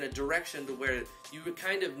player in a direction to where you would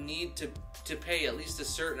kind of need to pay at least a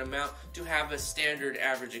certain amount to have a standard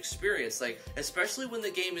average experience. Like, especially when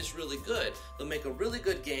the game is really good. They'll make a really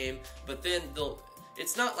good game, but then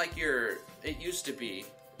it's not like it used to be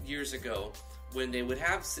years ago, when they would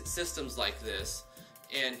have systems like this,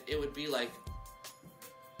 and it would be like,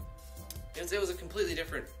 it was a completely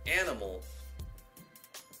different animal.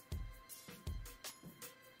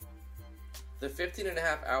 The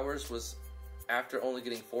 15.5 hours was after only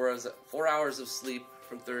getting 4 hours of sleep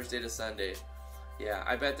from Thursday to Sunday. Yeah,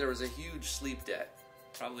 I bet there was a huge sleep debt.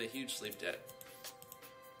 Probably a huge sleep debt.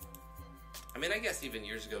 I mean, I guess even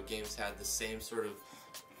years ago, games had the same sort of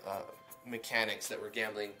mechanics that were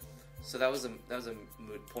gambling, so that was a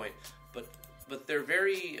moot point. But they're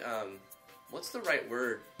very what's the right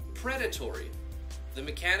word? Predatory. The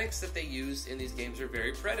mechanics that they use in these games are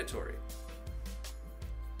very predatory.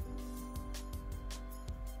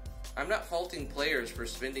 I'm not faulting players for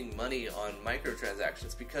spending money on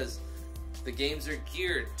microtransactions because the games are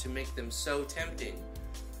geared to make them so tempting.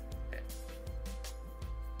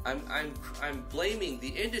 I'm blaming the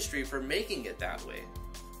industry for making it that way.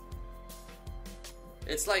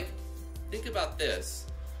 It's like, think about this.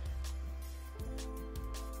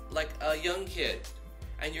 Like a young kid,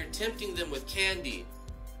 and you're tempting them with candy.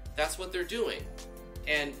 That's what they're doing.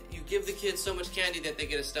 And you give the kids so much candy that they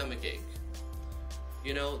get a stomachache.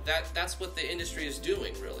 You know, that's what the industry is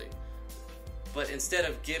doing, really. But instead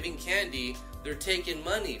of giving candy, they're taking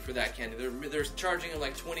money for that candy. They're charging them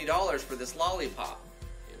like $20 for this lollipop.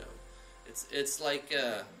 You know, it's like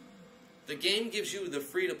the game gives you the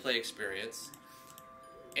free-to-play experience.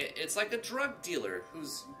 It's like a drug dealer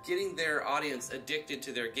who's getting their audience addicted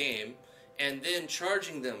to their game and then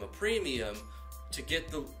charging them a premium to get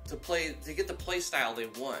the play style they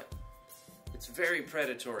want. It's very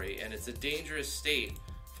predatory, and it's a dangerous state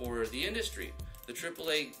for the industry. The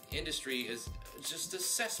AAA industry is just a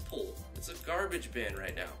cesspool. It's a garbage bin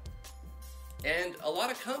right now. And a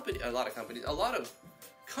lot of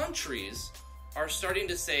countries are starting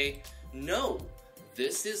to say, no,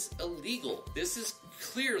 this is illegal. This is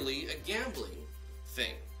clearly a gambling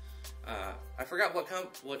thing. I forgot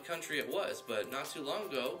what country it was, but not too long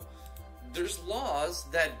ago, there's laws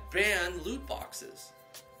that ban loot boxes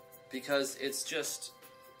because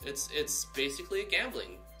it's basically a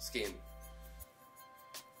gambling scheme.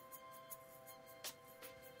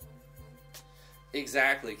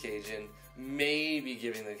 Exactly, Cajun. Maybe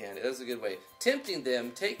giving them candy. That's a good way. Tempting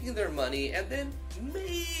them, taking their money, and then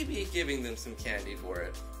maybe giving them some candy for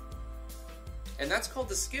it. And that's called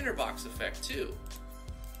the Skinner box effect, too.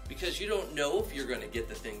 Because you don't know if you're going to get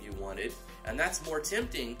the thing you wanted, and that's more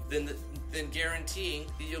tempting than guaranteeing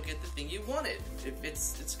that you'll get the thing you wanted.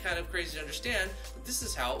 It's kind of crazy to understand, but this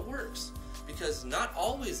is how it works. Because not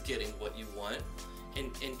always getting what you want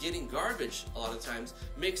and getting garbage a lot of times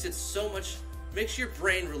makes your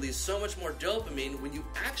brain release so much more dopamine when you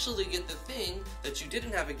actually get the thing that you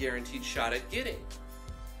didn't have a guaranteed shot at getting.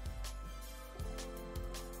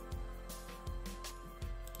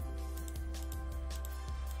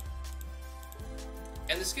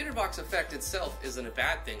 And the Skinner box effect itself isn't a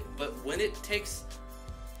bad thing, but when it takes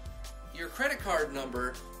your credit card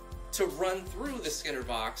number to run through the Skinner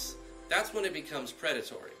box, that's when it becomes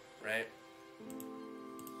predatory, right?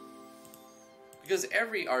 Because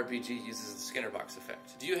every RPG uses the Skinner box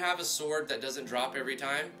effect. Do you have a sword that doesn't drop every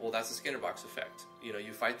time? Well, that's the Skinner box effect. You know,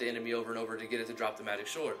 you fight the enemy over and over to get it to drop the magic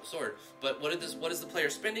sword. But what is the player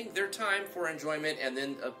spending? Their time for enjoyment and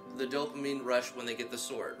then the dopamine rush when they get the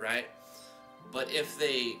sword, right? But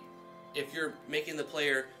if you're making the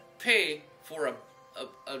player pay for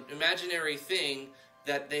an imaginary thing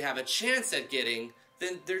that they have a chance at getting,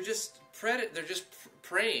 then they're just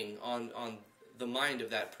preying on the mind of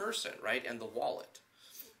that person, right? And the wallet.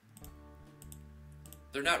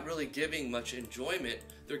 They're not really giving much enjoyment.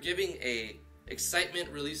 They're giving a excitement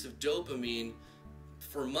release of dopamine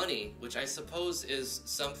for money, which I suppose is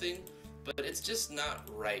something, but it's just not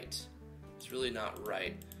right. It's really not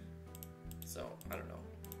right. So, I don't know.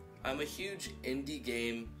 I'm a huge indie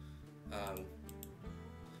game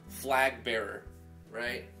flag bearer,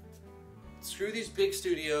 right? Screw these big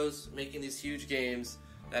studios making these huge games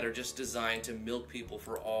that are just designed to milk people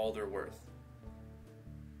for all they're worth.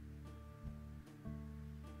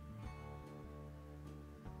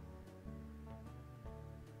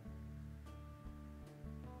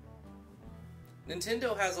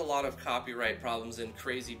 Nintendo has a lot of copyright problems and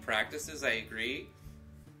crazy practices, I agree.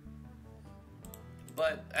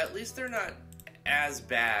 But at least they're not as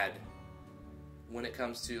bad when it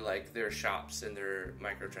comes to like their shops and their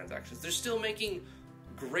microtransactions. They're still making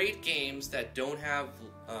great games that don't have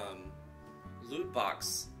loot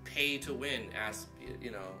box pay to win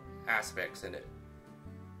aspects in it.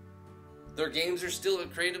 Their games are still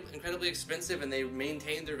incredibly expensive and they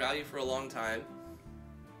maintain their value for a long time.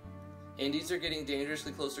 Indies are getting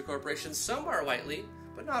dangerously close to corporations. Some are lightly,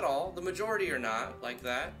 but not all. The majority are not like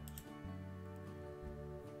that.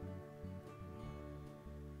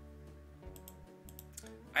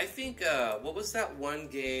 I think, what was that one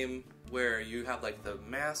game where you have like the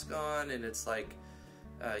mask on and it's like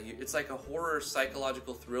a horror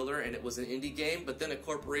psychological thriller and it was an indie game, but then a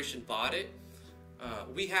corporation bought it?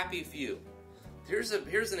 We Happy Few. Here's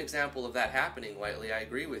an example of that happening, Whiteley. I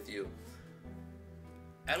agree with you.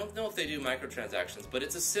 I don't know if they do microtransactions, but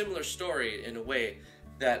it's a similar story in a way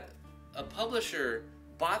that a publisher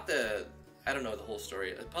bought I don't know the whole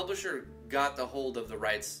story. A publisher got the hold of the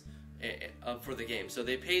rights for the game. So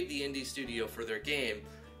they paid the indie studio for their game,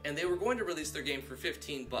 and they were going to release their game for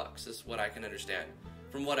 $15, is what I can understand.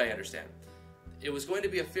 From what I understand. It was going to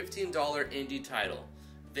be a $15 indie title.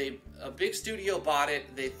 A big studio bought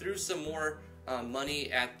it, they threw some more money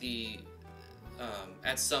at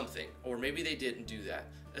at something, or maybe they didn't do that.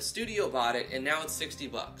 A studio bought it, and now it's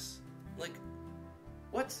 $60. Like,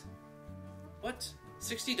 what? What?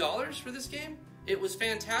 $60 for this game? It was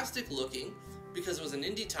fantastic looking because it was an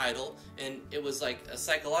indie title and it was like a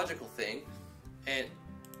psychological thing.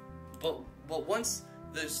 But once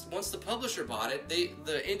the publisher bought it, the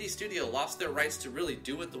indie studio lost their rights to really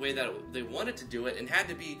do it the way that they wanted to do it, and had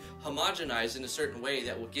to be homogenized in a certain way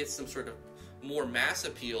that would get some sort of more mass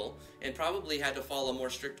appeal, and probably had to follow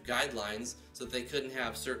more strict guidelines so that they couldn't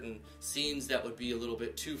have certain scenes that would be a little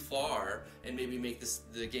bit too far and maybe make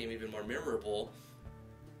the game even more memorable.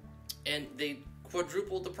 And they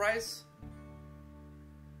quadrupled the price.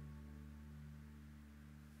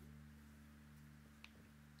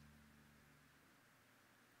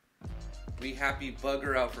 We happy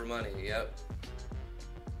bugger out for money, yep.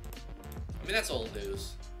 I mean, that's old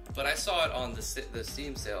news, but I saw it on the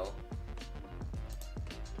Steam sale.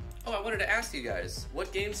 Oh, I wanted to ask you guys,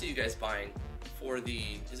 what games are you guys buying for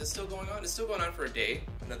is it still going on? It's still going on for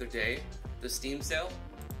another day, the Steam sale.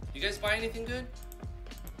 You guys buy anything good?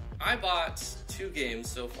 I bought 2 games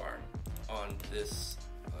so far on this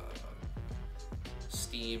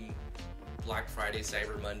Steam Black Friday,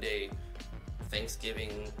 Cyber Monday,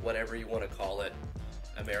 Thanksgiving, whatever you want to call it,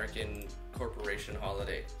 American corporation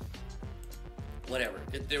holiday. Whatever.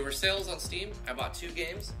 There were sales on Steam. I bought 2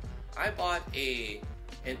 games. I bought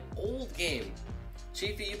an old game.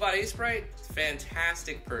 Chiefy, you bought Ace Bright?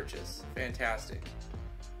 Fantastic purchase. Fantastic.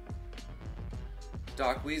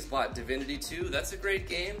 Doc Weeze bought Divinity 2. That's a great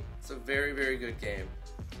game. It's a very, very good game.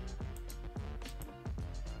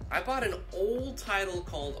 I bought an old title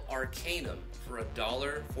called R.A.M for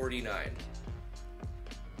 $1.49.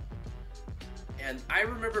 And I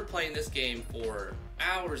remember playing this game for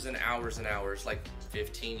hours and hours and hours, like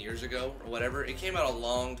 15 years ago or whatever. It came out a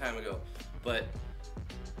long time ago,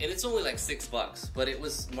 and it's only like $6, but it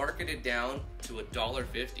was marketed down to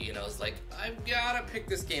 $1.50, and I was like, I've gotta pick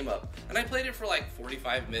this game up. And I played it for like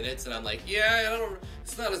 45 minutes, and I'm like, yeah,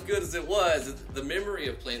 it's not as good as it was. The memory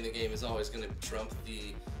of playing the game is always gonna trump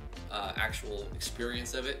the actual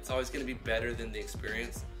experience of it. It's always gonna be better than the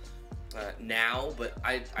experience now, but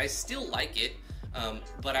I still like it.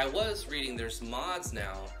 But I was reading there's mods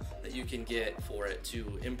now that you can get for it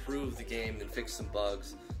to improve the game and fix some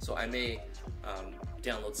bugs. So I may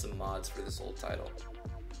download some mods for this old title.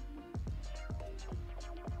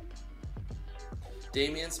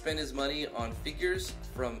 Damian spent his money on figures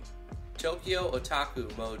from Tokyo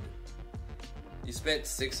Otaku mode. You spent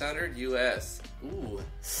 $600 US. Ooh,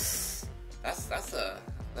 that's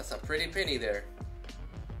a pretty penny there.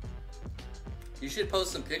 You should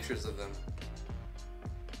post some pictures of them.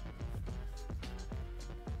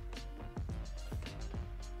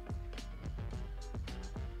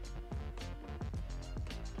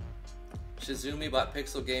 Shizumi bought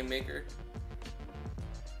Pixel Game Maker.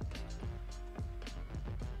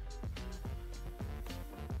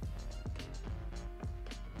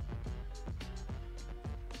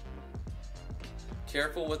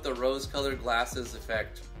 Careful with the rose-colored glasses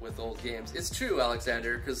effect with old games. It's true,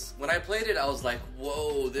 Alexander, because when I played it, I was like,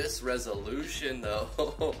 whoa, this resolution,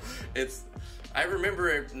 though. I remember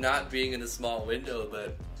it not being in a small window,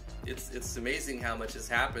 but it's amazing how much has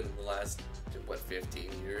happened in the last, what, 15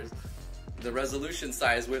 years. The resolution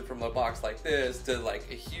size went from a box like this to like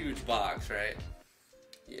a huge box, right?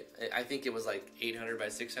 Yeah, I think it was like 800 by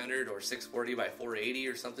 600 or 640 by 480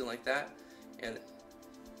 or something like that. And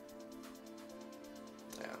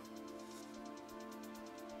yeah,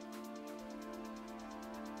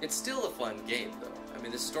 it's still a fun game though. I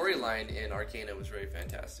mean, the storyline in R.A.M was very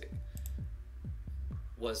fantastic.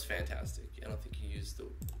 Was fantastic. I don't think you used the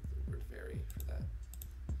word very for that.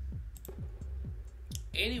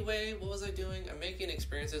 Anyway, what was I doing? I'm making an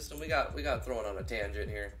experience system. We got thrown on a tangent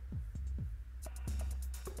here.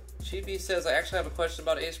 Chibi says, I actually have a question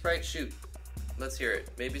about Ace Bright. Shoot. Let's hear it.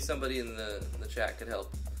 Maybe somebody in the chat could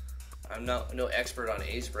help. I'm no expert on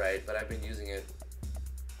Ace Bright, but I've been using it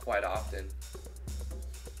quite often.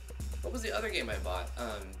 What was the other game I bought?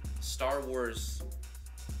 Star Wars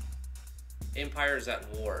Empires at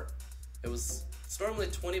War. It's normally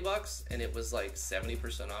 $20 and it was like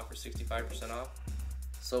 70% off or 65% off.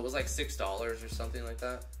 So it was like $6 or something like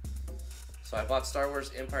that. So I bought Star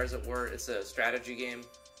Wars Empires at War. It's a strategy game.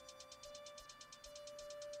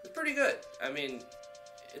 It's pretty good. I mean,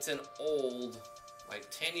 it's an old,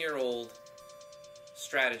 like 10-year-old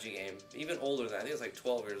strategy game. Even older than that. I think it's like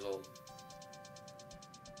 12 years old.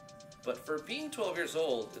 But for being 12 years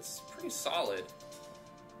old, it's pretty solid.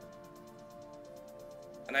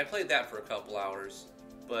 And I played that for a couple hours.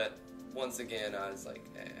 But once again, I was like,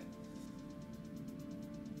 eh.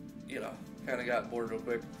 You know, kind of got bored real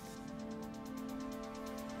quick.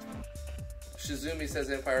 Shizumi says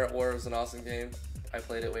Empire at War was an awesome game. I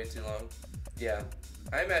played it way too long. Yeah,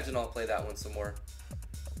 I imagine I'll play that one some more.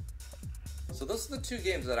 So those are the two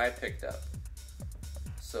games that I picked up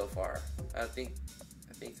so far. I think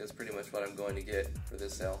that's pretty much what I'm going to get for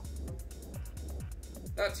this sale.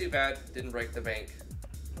 Not too bad. Didn't break the bank.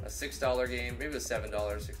 A $6 game, maybe it was $7,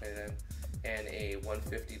 $6.99, and a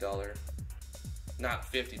 $150,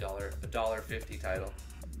 not $50, a $1.50 title,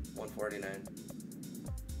 $149.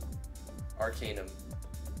 Arcanum.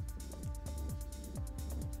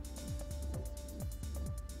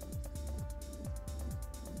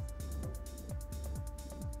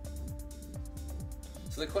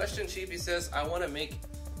 So the question Sheepy says, I want to make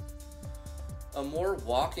a more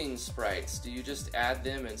walking sprites. Do you just add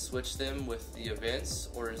them and switch them with the events,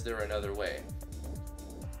 or is there another way?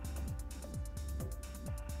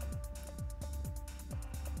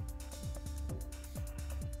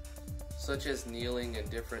 Such as kneeling in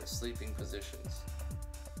different sleeping positions.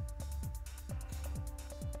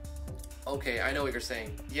 Okay, I know what you're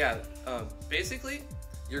saying. Yeah, basically,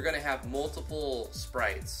 you're gonna have multiple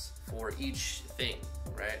sprites for each thing,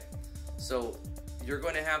 right? So you're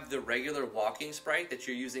going to have the regular walking sprite that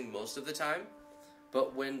you're using most of the time,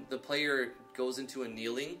 but when the player goes into a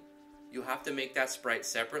kneeling, you have to make that sprite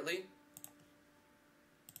separately.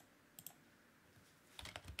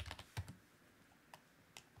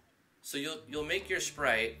 So you'll make your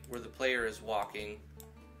sprite where the player is walking.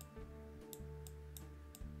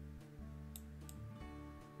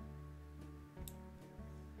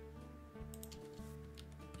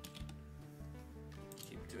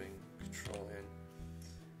 Keep doing Control N.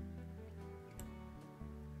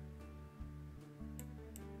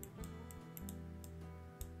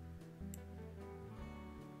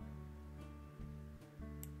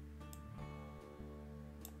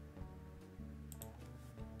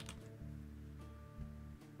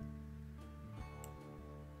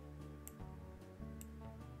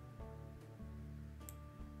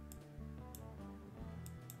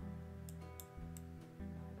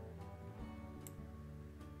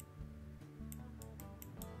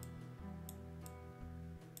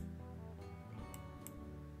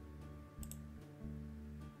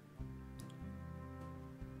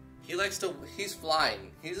 He likes to, he's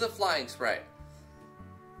flying. He's a flying sprite.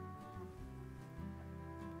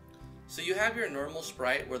 So you have your normal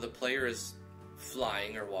sprite where the player is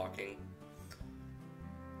flying or walking.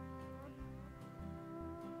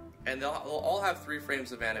 And they'll all have 3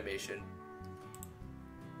 frames of animation.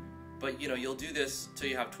 But you know, you'll do this till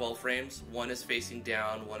you have 12 frames. One is facing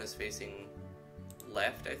down, one is facing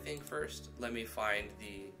left, I think, first. Let me find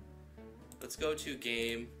the, let's go to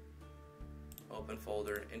game, open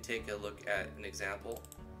folder, and take a look at an example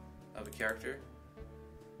of a character.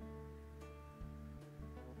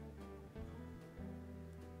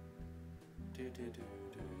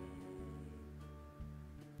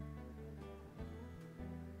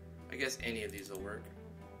 I guess any of these will work.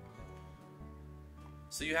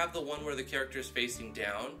 So you have the one where the character is facing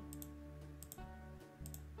down.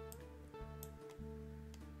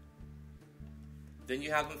 Then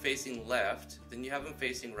you have them facing left, then you have them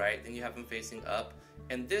facing right, then you have them facing up,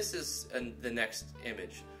 and this is the next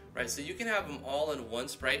image, right? So you can have them all in one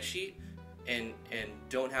sprite sheet and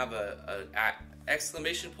don't have a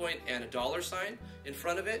exclamation point and a $sign in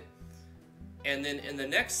front of it. And then in the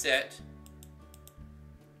next set,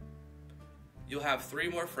 you'll have 3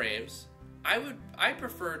 more frames. I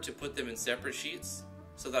prefer to put them in separate sheets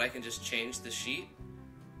so that I can just change the sheet.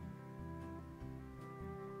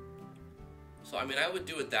 So I mean, I would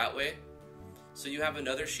do it that way. So you have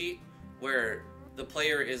another sheet where the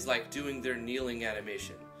player is like doing their kneeling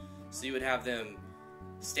animation. So you would have them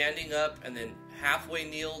standing up and then halfway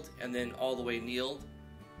kneeled and then all the way kneeled.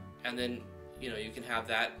 And then, you know, you can have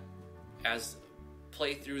that as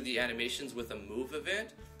play through the animations with a move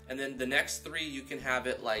event. And then the next 3, you can have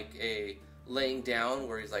it like a laying down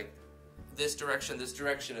where he's like this direction,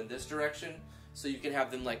 and this direction. So you can have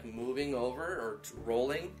them like moving over or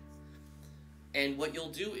rolling. And what you'll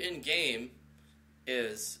do in game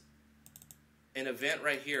is an event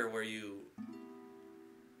right here where you,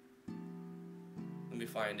 let me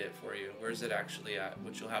find it for you. Where's it actually at?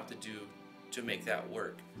 What you'll have to do to make that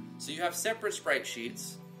work. So you have separate sprite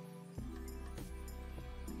sheets.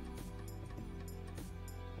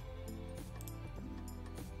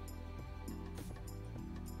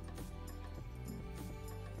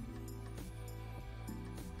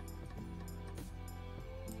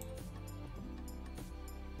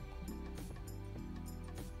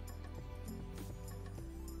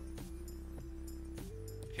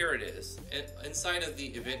 Here it is. Inside of the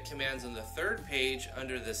event commands on the third page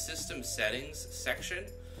under the system settings section,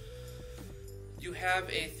 you have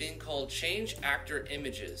a thing called change actor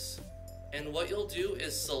images. And what you'll do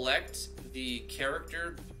is select the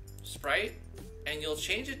character sprite and you'll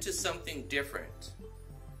change it to something different,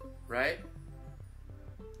 right?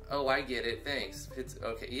 Oh, I get it, thanks. It's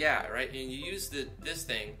okay, yeah, right? And you use this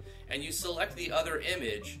thing and you select the other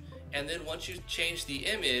image, and then once you change the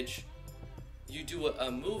image, you do a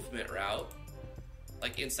movement route,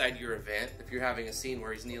 like inside your event. If you're having a scene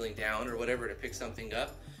where he's kneeling down or whatever to pick something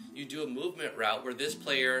up, you do a movement route where this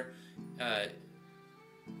player,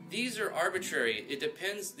 these are arbitrary. It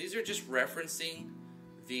depends. These are just referencing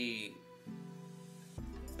the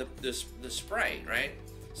sprite, right?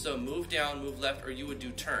 So move down, move left, or you would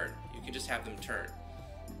do turn. You can just have them turn.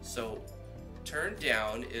 So turn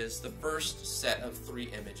down is the first set of 3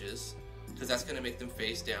 images, because that's going to make them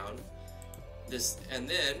face down. And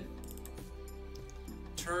then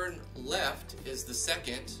turn left is the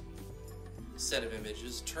second set of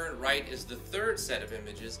images, turn right is the third set of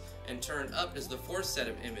images, and turn up is the fourth set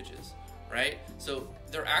of images, right? So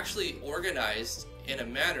they're actually organized in a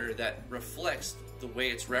manner that reflects the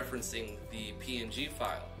way it's referencing the PNG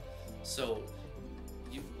file. So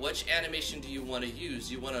which animation do you want to use?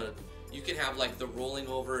 You can have like the rolling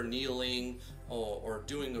over, kneeling, or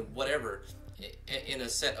doing whatever in a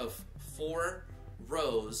set of 4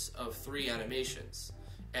 rows of 3 animations,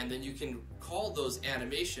 and then you can call those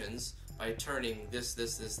animations by turning this.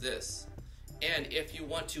 And if you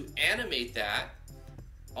want to animate that,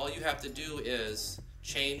 all you have to do is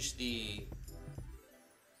change the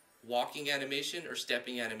walking animation or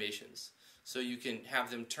stepping animations. So you can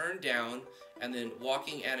have them turn down and then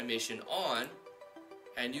walking animation on,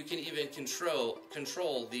 and you can even control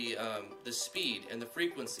the speed and the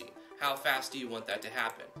frequency. How fast do you want that to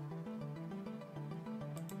happen?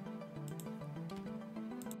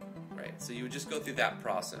 Right, so you would just go through that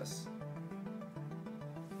process.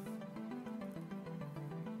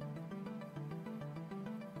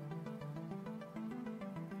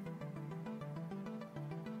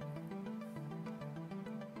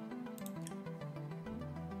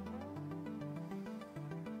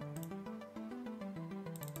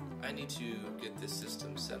 I need to get this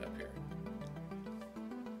system set up here.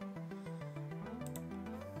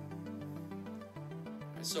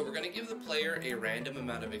 So we're going to give the player a random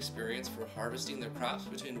amount of experience for harvesting their crops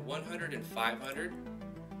between 100 and 500,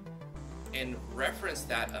 and reference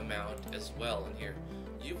that amount as well in here.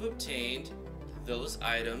 You've obtained those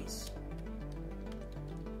items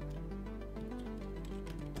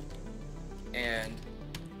and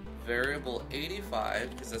variable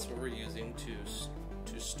 85, because that's what we're using to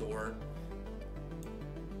store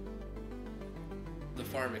the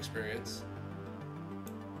farm experience.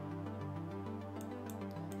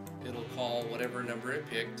 It'll call whatever number it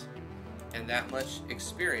picked, and that much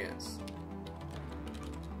experience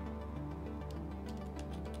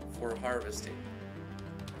for harvesting.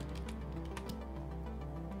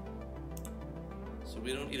 So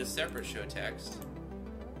we don't need a separate show text.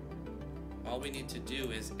 All we need to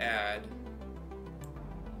do is add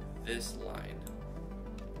this line.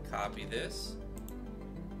 Copy this.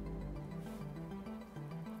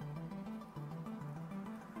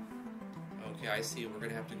 Okay, I see. We're going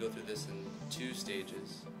to have to go through this in 2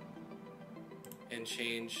 stages and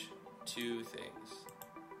change 2 things.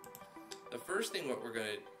 The first thing that we're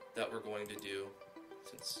going to do,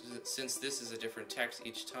 since this is a different text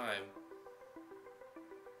each time,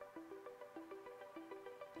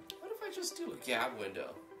 what if I just do a gab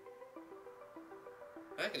window?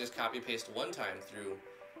 I can just copy paste one time through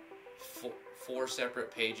 4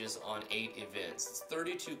 separate pages on 8 events. It's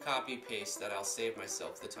 32 copy paste that I'll save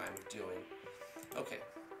myself the time of doing. Okay.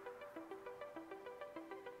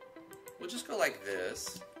 We'll just go like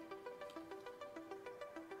this.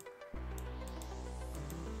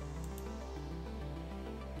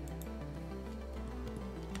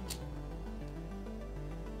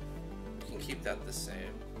 We can keep that the same.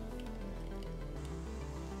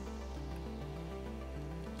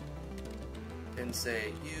 And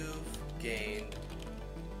say you've gained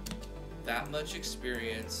that much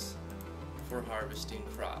experience for harvesting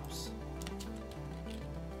crops.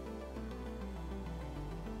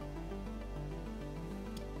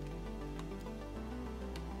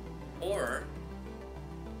 Or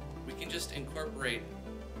we can just incorporate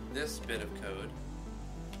this bit of code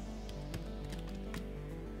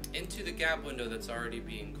into the gap window that's already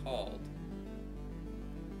being called.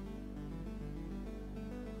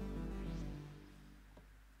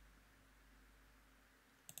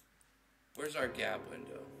 Where's our gap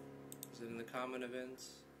window? Is it in the common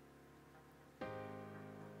events?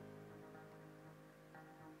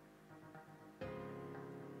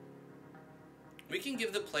 We can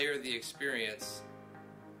give the player the experience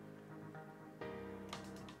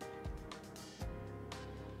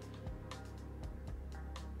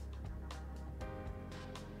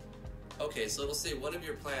okay, so it'll say one of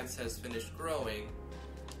your plants has finished growing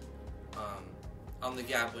on the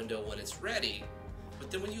gap window when it's ready,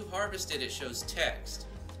 but then when you harvest it, it shows text.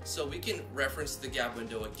 So we can reference the gap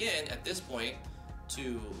window again at this point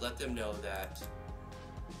to let them know that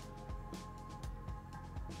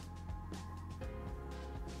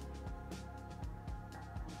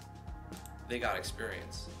they got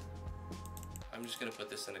experience. I'm just gonna put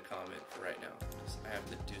this in a comment for right now because I have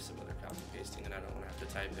to do some other copy pasting and I don't want to have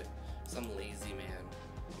to type it. I'm a lazy man.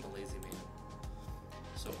 I'm a lazy man.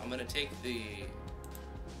 So I'm gonna take the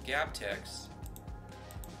gap text,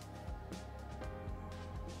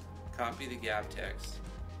 copy the gap text,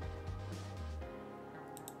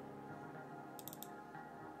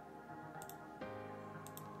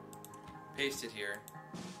 paste it here,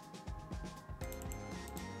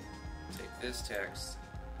 take this text,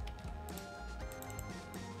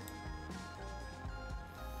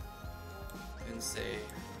 and say,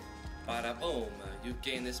 bada boom, you've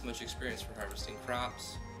gained this much experience for harvesting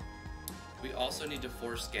crops. We also need to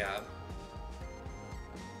force gab.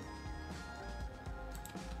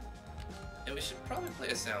 And we should probably play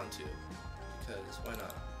a sound too, because why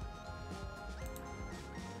not?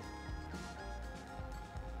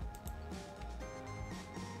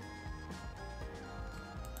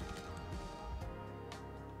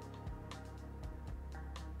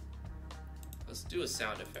 Let's do a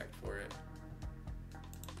sound effect for it.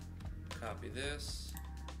 Copy this.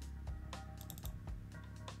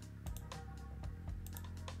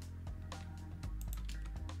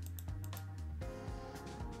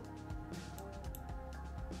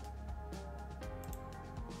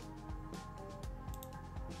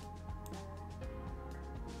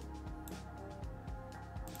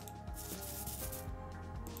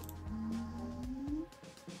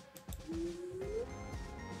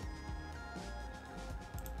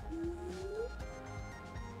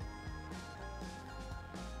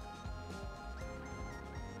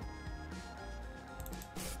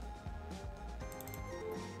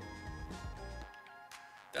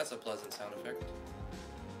 That's a pleasant sound effect.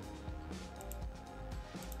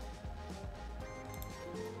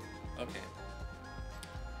 Okay.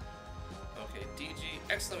 Okay, DG,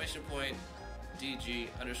 exclamation point, DG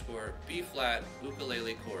underscore B flat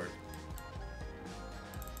ukulele chord.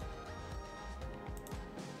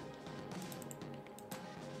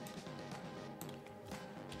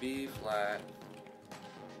 B flat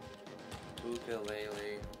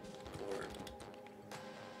ukulele chord.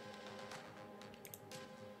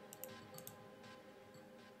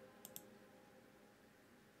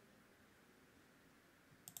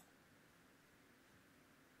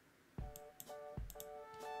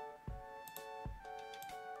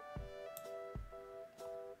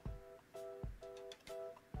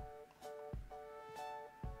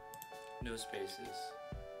 No spaces.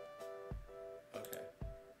 Okay.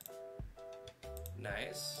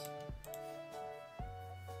 Nice.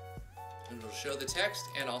 And it'll show the text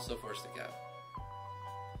and also force the gap.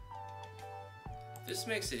 This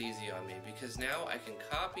makes it easy on me because now I can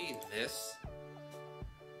copy this.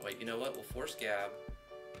 Wait, you know what? We'll force gab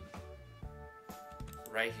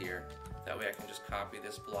right here. That way I can just copy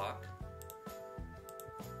this block.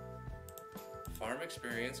 Farm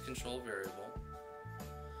experience control variable.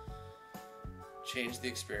 Change the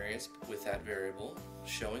experience with that variable,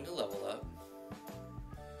 showing a level up.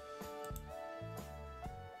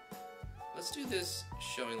 Let's do this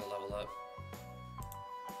showing the level up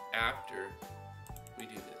after we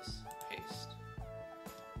do this. Paste.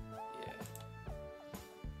 Yeah.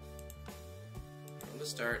 From the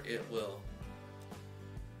start, it will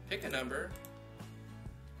pick a number.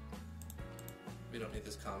 We don't need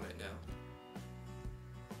this comment now.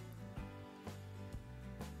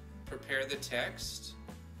 Prepare the text.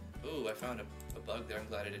 Ooh, I found a bug there. I'm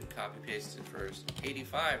glad I didn't copy paste it first.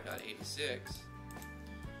 85, not 86.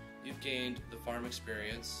 You've gained the farm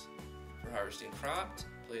experience for harvesting cropped.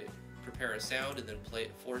 Prepare a sound and then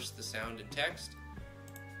force the sound in text.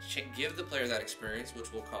 Give the player that experience,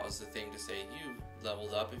 which will cause the thing to say you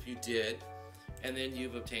leveled up if you did. and then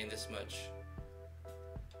you've obtained this much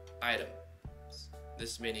item,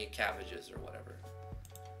 this many cabbages or whatever.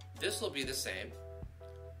 This will be the same,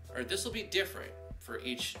 or this will be different for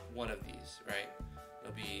each one of these, right?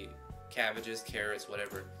 It'll be cabbages, carrots,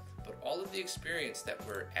 whatever. But all of the experience that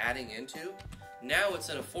we're adding into, now it's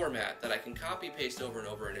in a format that I can copy paste over and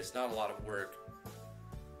over, and it's not a lot of work.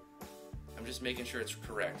 I'm just making sure it's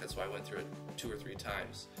correct. That's why I went through it 2 or 3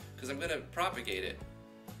 times, because I'm going to propagate it,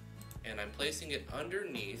 and I'm placing it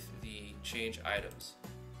underneath the change items.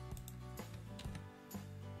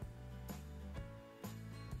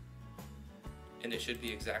 And it should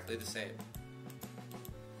be exactly the same.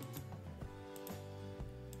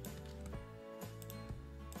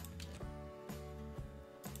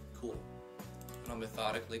 Cool. And I'll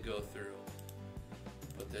methodically go through,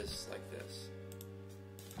 put this like this.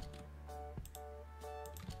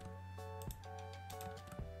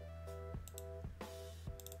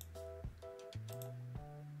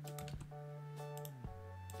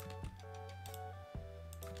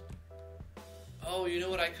 Oh, you know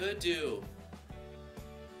what I could do?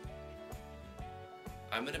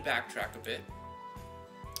 I'm going to backtrack a bit.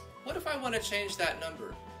 What if I want to change that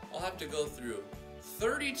number? I'll have to go through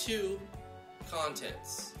 32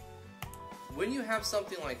 contents. When you have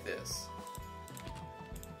something like this,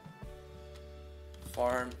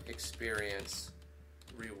 farm experience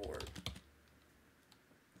reward,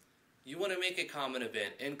 you want to make a common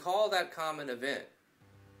event and call that common event.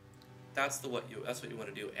 That's what you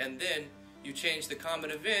want to do. And then you change the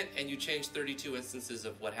common event and you change 32 instances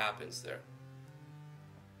of what happens there.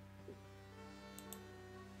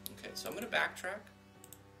 Okay, so I'm going to backtrack,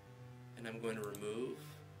 and I'm going to remove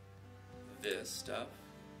this stuff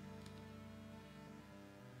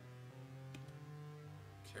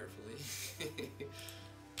carefully.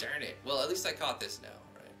 Darn it. Well, at least I caught this now,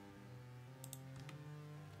 right?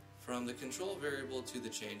 From the control variable to the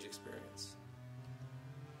change experience.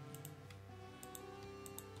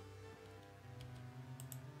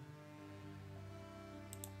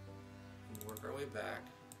 And work our way back.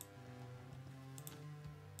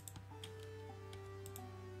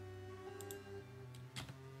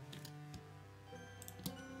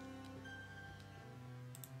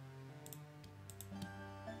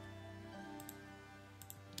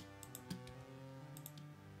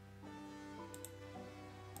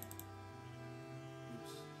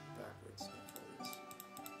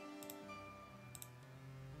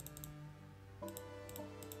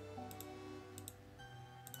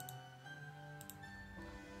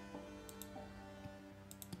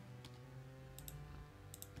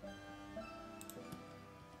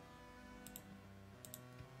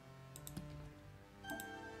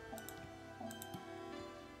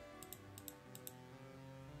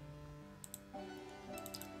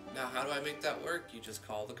 Now, how do I make that work? You just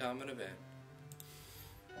call the common event.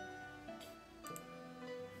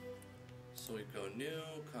 So we go new,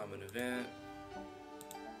 common event.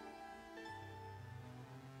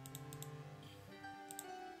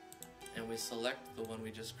 And we select the one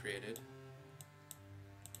we just created.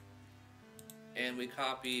 And we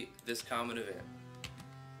copy this common event.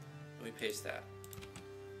 And we paste that.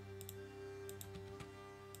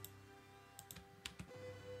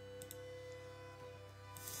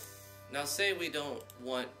 Now say we don't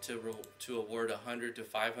want to award 100 to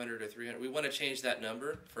 500 or 300. We want to change that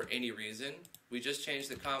number for any reason. We just change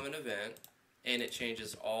the common event and it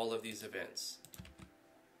changes all of these events.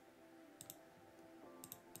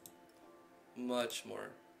 Much more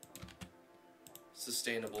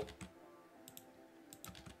sustainable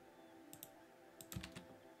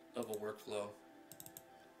of a workflow.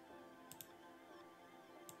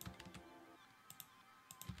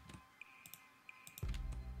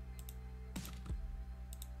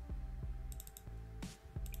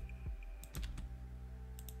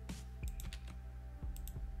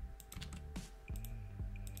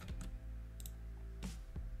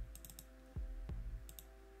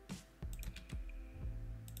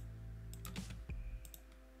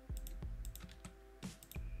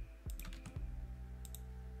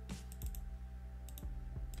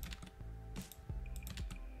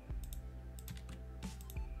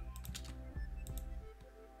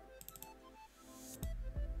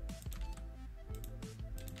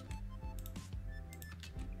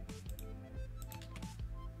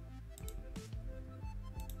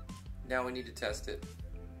 Now we need to test it.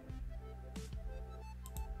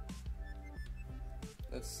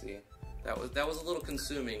 Let's see. That was a little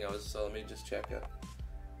consuming. So let me just check it.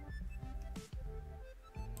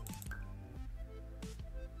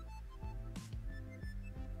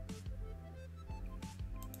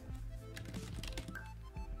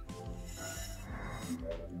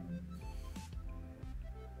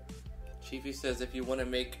 Chiefy says, if you want to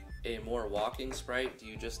make a more walking sprite, do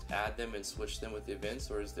you just add them and switch them with the events,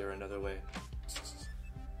 or is there another way?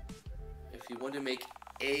 If you want to make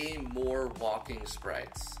a more walking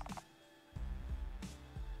sprites.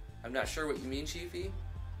 I'm not sure what you mean, Chiefy.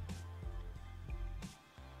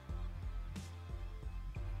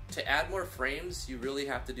 To add more frames, you really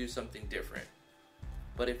have to do something different.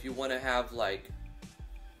 But if you want to have like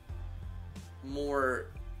more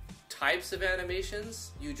types of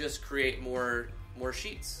animations, you just create more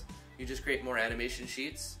sheets. You just create more animation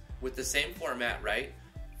sheets with the same format, right?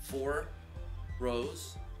 4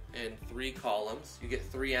 rows and 3 columns. You get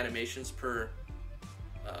 3 animations per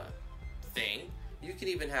thing. You can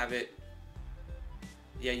even have it,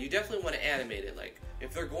 yeah, you definitely want to animate it. Like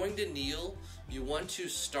if they're going to kneel, you want to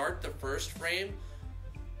start the first frame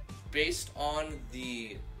based on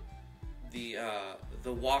the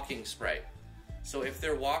walking sprite. So if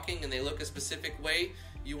they're walking and they look a specific way,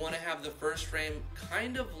 you want to have the first frame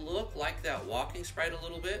kind of look like that walking sprite a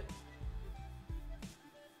little bit.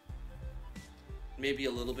 Maybe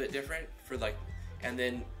a little bit different for like, and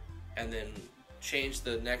then change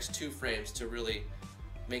the next 2 frames to really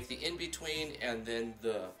make the in-between and then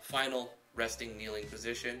the final resting kneeling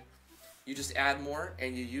position. You just add more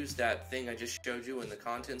and you use that thing I just showed you in the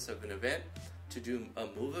contents of an event to do a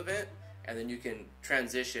move event, and then you can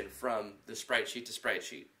transition from the sprite sheet to sprite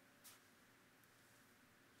sheet.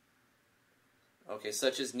 Okay,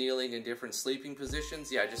 such as kneeling in different sleeping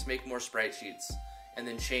positions. Yeah, just make more sprite sheets and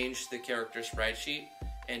then change the character sprite sheet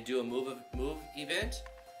and do a move event,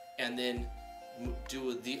 and then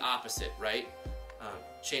do the opposite, right?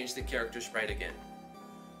 Change the character sprite again.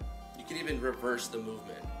 You can even reverse the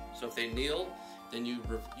movement. So if they kneel, then you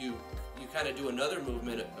kind of do another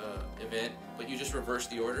movement event, but you just reverse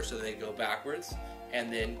the order so they go backwards,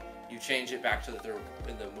 and then you change it back to the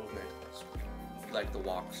movement, like the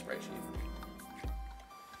walk sprite sheet.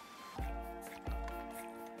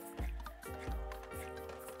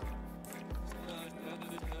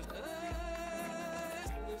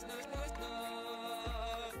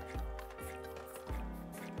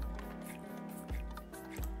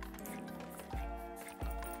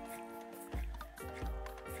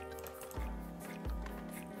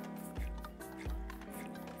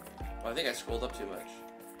 I think I scrolled up too much.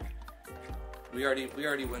 We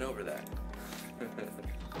already went over that.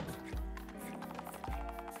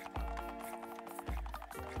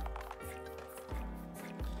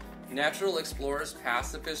 Natural Explorer's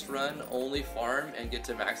pacifist run, only farm and get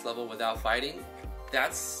to max level without fighting.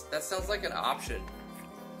 That sounds like an option.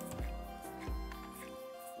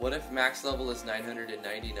 What if max level is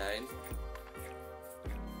 999?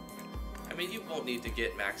 I mean, you won't need to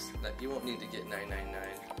get 999.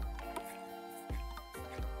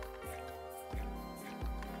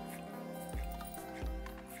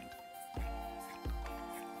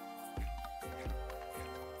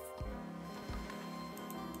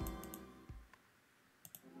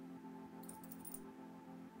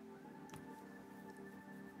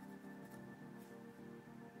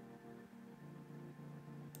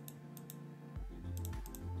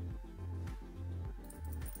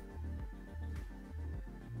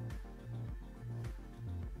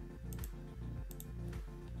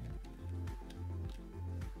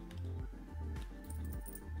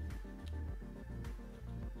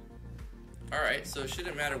 Alright, so it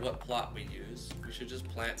shouldn't matter what plot we use. We should just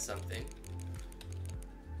plant something.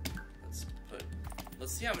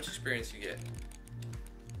 Let's see how much experience you get.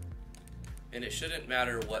 And it shouldn't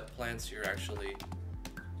matter what plants you're actually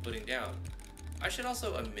putting down. I should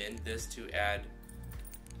also amend this to add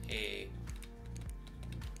an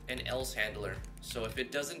else handler. So if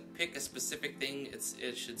it doesn't pick a specific thing,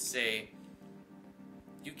 it should say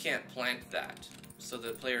you can't plant that. So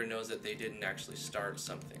the player knows that they didn't actually start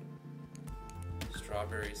something.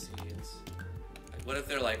 Strawberry seeds. Like, what if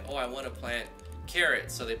they're like, oh, I want to plant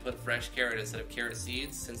carrots, so they put fresh carrot instead of carrot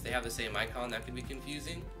seeds? Since they have the same icon, that could be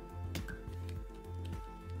confusing.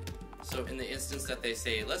 So in the instance that they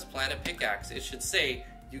say, let's plant a pickaxe, it should say,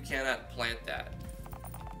 you cannot plant that.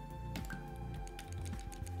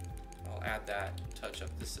 I'll add that and touch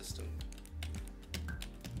up the system.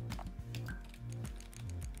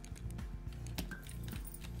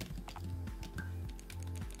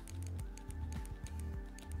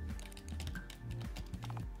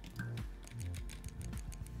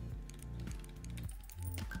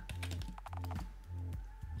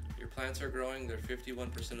 Plants are growing, they're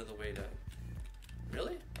 51% of the way done.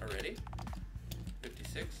 Really? Already?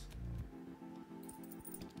 56?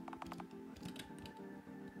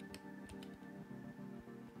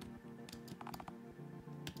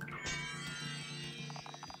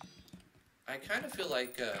 I kind of feel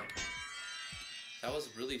like That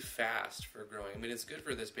was really fast for growing. I mean, it's good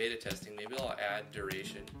for this beta testing. Maybe I'll add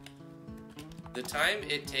duration. The time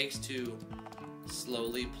it takes to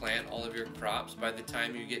slowly plant all of your crops, by the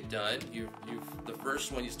time you get done, the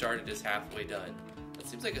first one you started is halfway done. That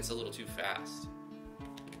seems like it's a little too fast.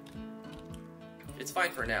 It's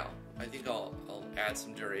fine for now. I think I'll add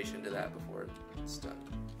some duration to that before it's done.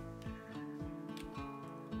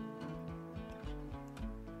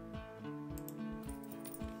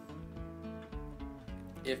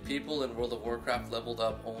 If people in World of Warcraft leveled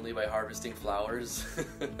up only by harvesting flowers,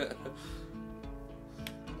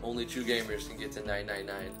 only true gamers can get to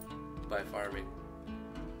 999 by farming.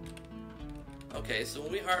 Okay, so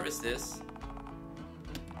when we harvest this,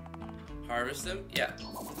 harvest them, yeah.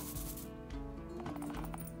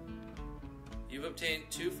 You've obtained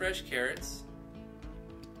 2 fresh carrots.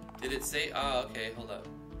 Did it say, okay, hold up.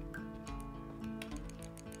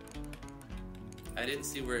 I didn't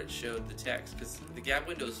see where it showed the text, because the gap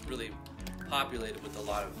window is really populated with a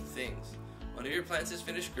lot of things. One of your plants is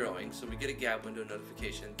finished growing, so we get a gap window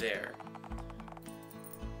notification there.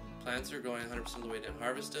 Plants are growing 100% of the way down.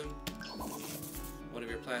 Harvest them. One of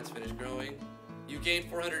your plants finished growing. You gain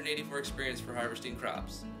 484 experience for harvesting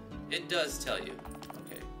crops. It does tell you.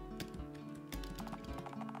 Okay.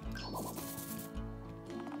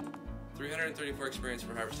 334 experience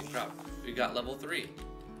for harvesting crop. We got level 3.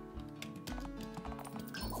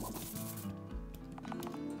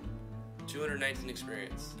 $219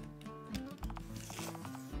 experience.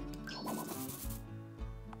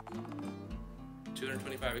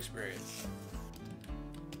 $225 experience.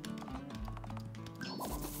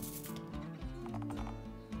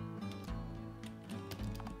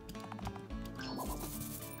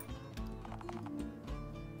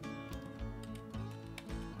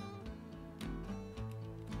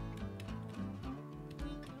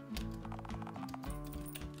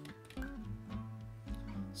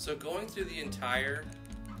 So going through the entire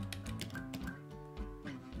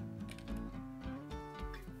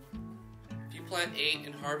if you plant 8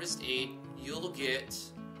 and harvest 8, you'll get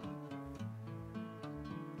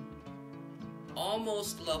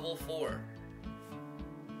almost level 4.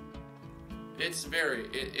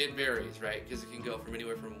 It varies, right? Because it can go from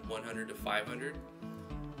anywhere from 100 to 500.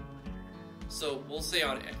 So we'll say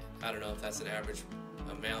on, I don't know if that's an average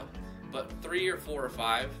amount, but 3 or 4 or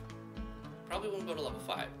 5 probably won't go to level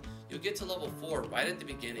 5. You'll get to level 4 right at the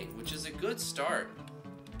beginning, which is a good start.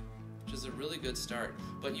 Which is a really good start.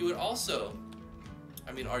 But you would also,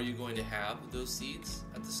 I mean, are you going to have those seeds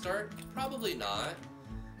at the start? Probably not.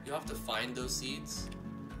 You'll have to find those seeds.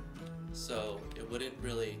 So it wouldn't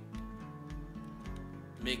really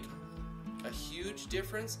make a huge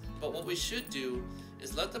difference. But what we should do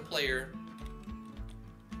is let the player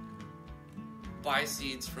buy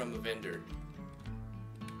seeds from a vendor.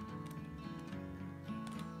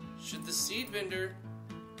 Should the seed vendor,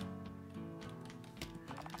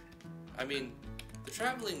 I mean, the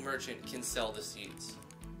traveling merchant can sell the seeds,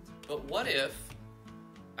 but what if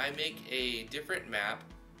I make a different map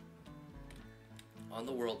on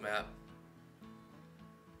the world map,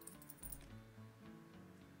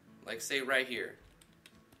 like say right here,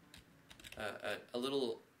 a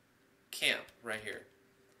little camp right here.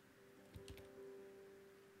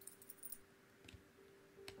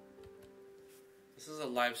 This is a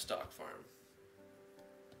livestock farm,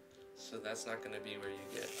 so that's not going to be where you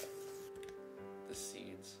get the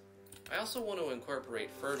seeds. I also want to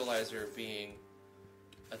incorporate fertilizer being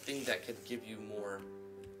a thing that could give you more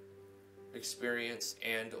experience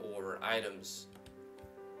and or items.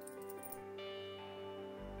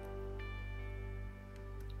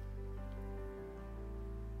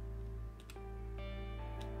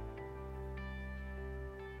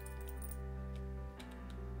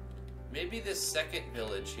 Maybe this second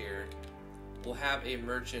village here will have a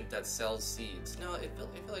merchant that sells seeds. No, I feel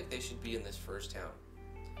like they should be in this first town.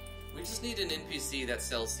 We just need an NPC that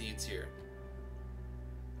sells seeds here.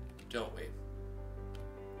 Don't we?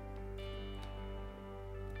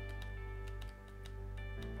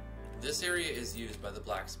 This area is used by the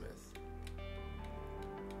blacksmith.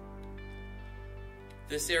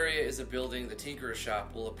 This area is a building. The tinkerer's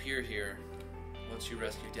shop will appear here once you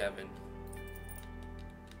rescue Devin.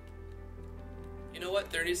 You know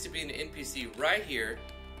what? There needs to be an NPC right here,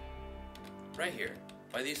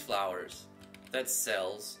 by these flowers, that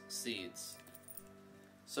sells seeds.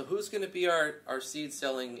 So who's going to be our seed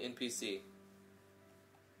selling NPC?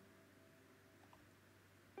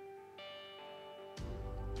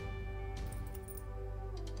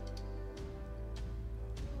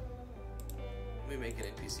 Let me make an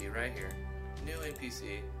NPC right here. New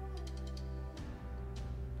NPC.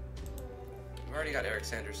 We've already got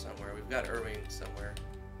Alexander somewhere. We've got Irving somewhere.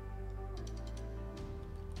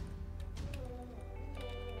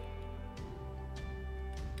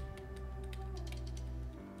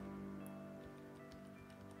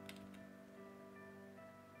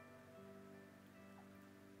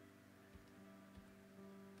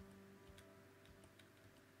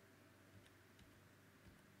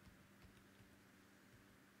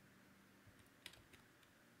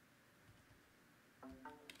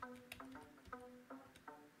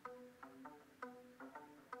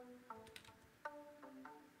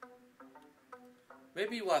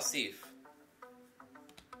 Maybe Wasif.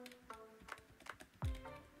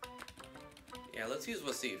 Yeah, let's use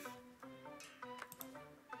Wasif.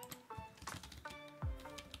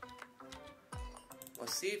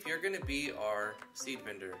 Wasif, you're gonna be our seed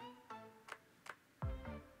vendor.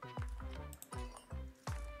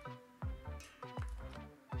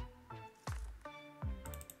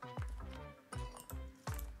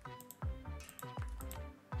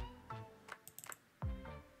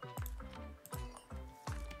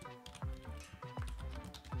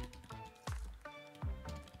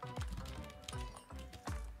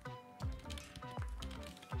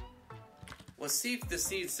 Wasif the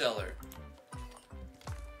seed seller.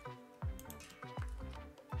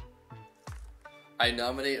 I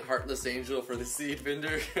nominate Heartless Angel for the seed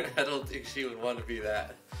vendor. I don't think she would want to be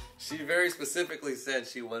that. She very specifically said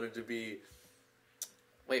she wanted to be...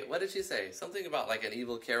 Wait, what did she say? Something about like an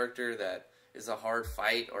evil character that is a hard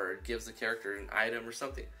fight or gives the character an item or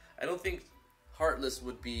something. I don't think Heartless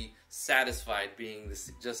would be satisfied being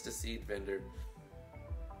just a seed vendor.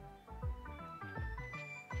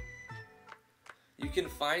 You can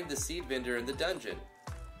find the seed vendor in the dungeon.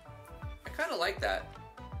 I kind of like that.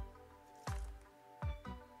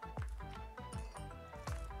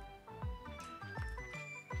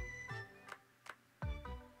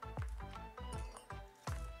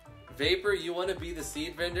 Vapor, you want to be the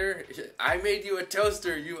seed vendor? I made you a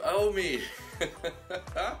toaster, you owe me.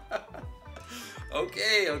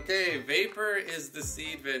 Okay, Vapor is the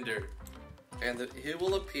seed vendor. And he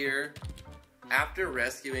will appear after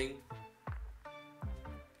rescuing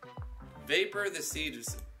Vapor the seed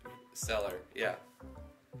seller, yeah.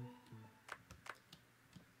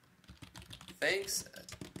 Thanks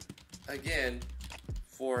again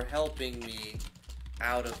for helping me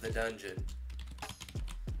out of the dungeon.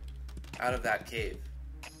 Out of that cave.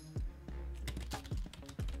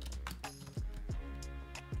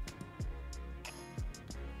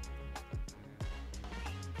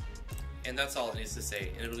 And that's all it needs to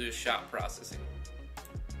say, and it'll do shop processing.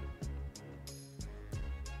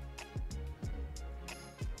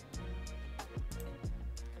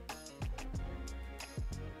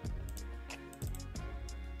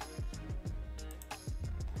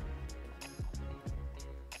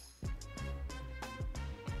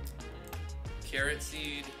 Carrot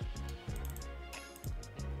seed.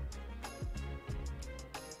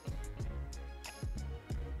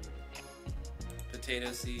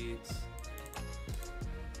 Potato seeds.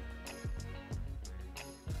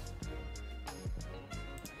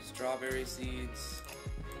 Strawberry seeds.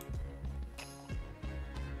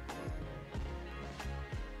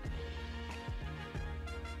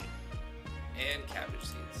 And cabbage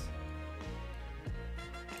seeds.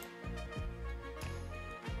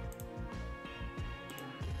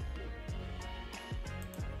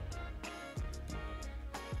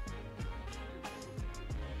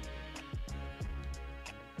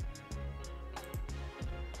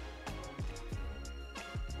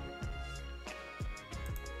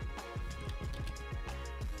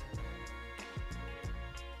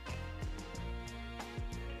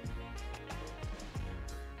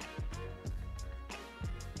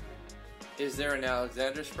 Is there an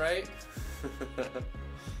Alexander Sprite?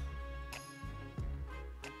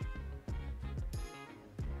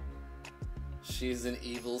 She's an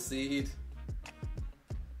evil seed.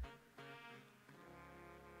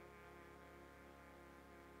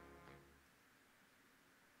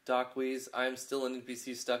 Docweez, I'm still an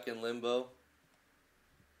NPC stuck in limbo.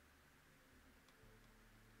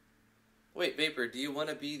 Wait, Vapor, do you want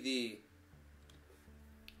to be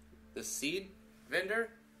the seed vendor?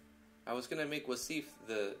 I was gonna make Wasif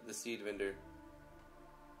the seed vendor.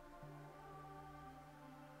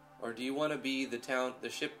 Or do you want to be the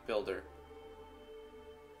shipbuilder?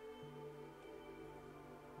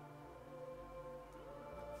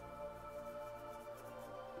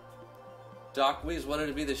 Docweez wanted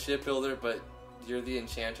to be the shipbuilder, but you're the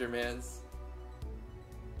enchanter mans.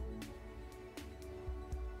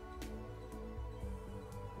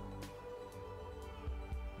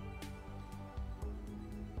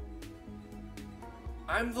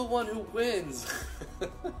 I'm the one who wins.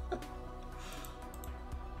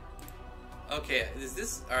 Okay, is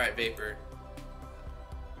this... Alright, Vapor.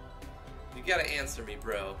 You gotta answer me,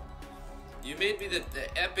 bro. You made me the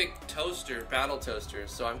epic toaster, battle toaster,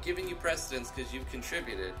 so I'm giving you precedence because you've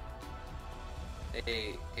contributed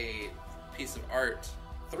a piece of art.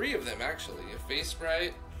 3 of them, actually. A face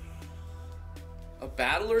sprite, a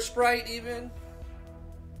battler sprite, even.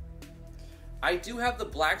 I do have the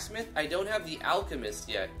blacksmith. I don't have the alchemist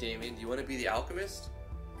yet, Damian. Do you want to be the alchemist?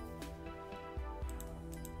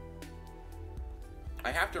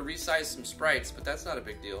 I have to resize some sprites, but that's not a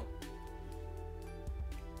big deal.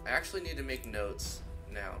 I actually need to make notes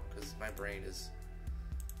now, because my brain is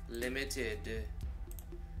limited.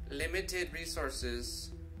 Limited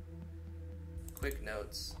resources. Quick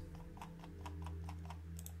notes.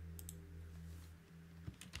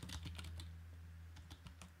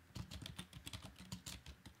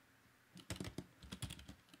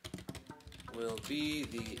 Will be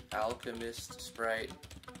the alchemist sprite.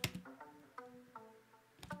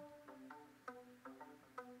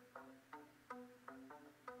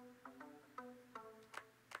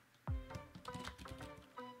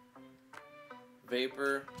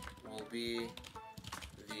 Vapor will be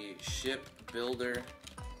the ship builder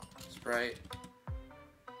sprite.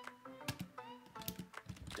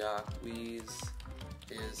 Doc Wheeze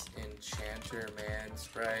is Enchanter Man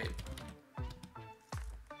sprite.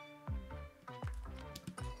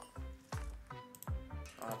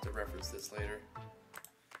 I'll have to reference this later.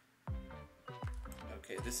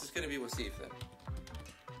 Okay, this is going to be Wasif then.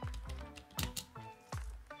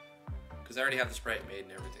 Because I already have the sprite made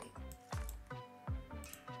and everything.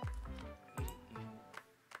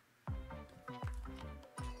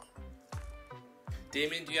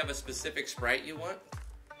 Damian, do you have a specific sprite you want?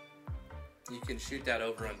 You can shoot that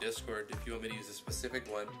over on Discord if you want me to use a specific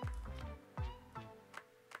one.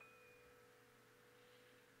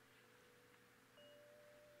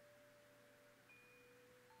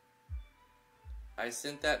 I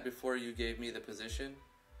sent that before you gave me the position.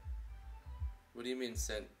 What do you mean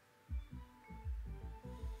sent?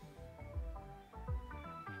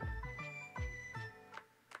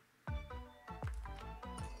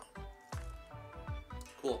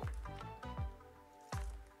 Cool.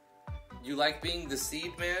 You like being the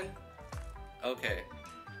seed man? Okay.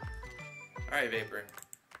 Alright, Vapor.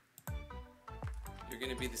 You're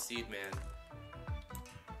gonna be the seed man.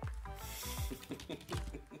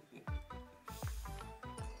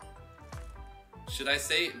 Should I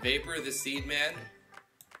say Vapor the seed man?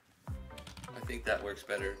 I think that works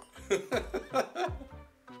better.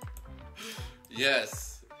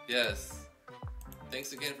 Yes, yes.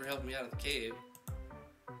 Thanks again for helping me out of the cave.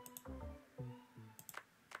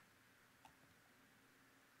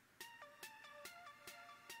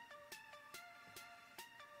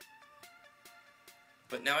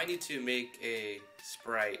 But now I need to make a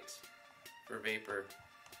sprite for Vapor.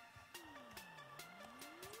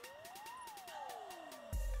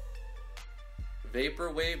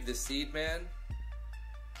 Vaporwave the Seed Man.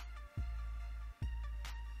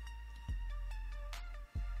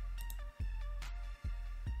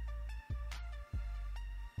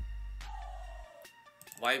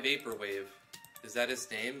 Why Vaporwave? Is that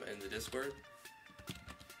his name in the Discord?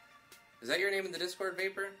 Is that your name in the Discord,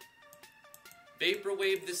 Vapor?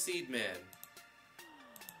 Vaporwave the Seed Man.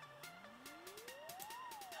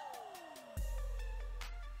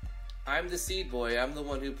 I'm the seed boy. I'm the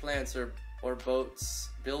one who plants or boats,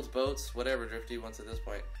 builds boats, whatever Drifty wants at this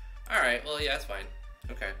point. Alright, well, yeah, that's fine.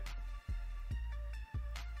 Okay.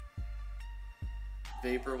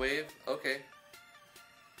 Vaporwave, okay.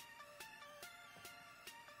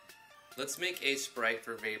 Let's make a sprite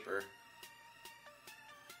for Vapor.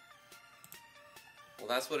 Well,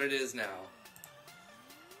 that's what it is now.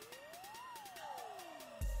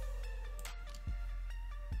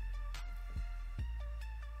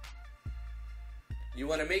 You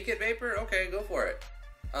want to make it Vapor? Okay, go for it.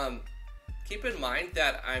 Keep in mind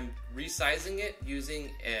that I'm resizing it using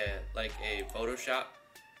a Photoshop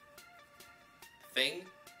thing.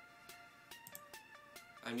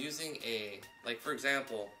 I'm using for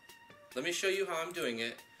example, let me show you how I'm doing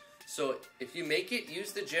it. So if you make it,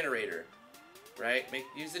 use the generator, right?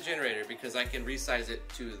 Use the generator because I can resize it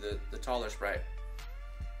to the taller sprite.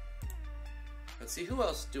 Let's see, who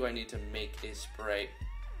else do I need to make a sprite?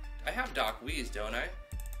 I have Doc Wheeze, don't I?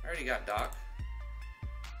 I already got Doc.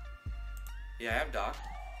 Yeah, I have Doc.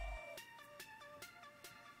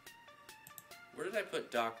 Where did I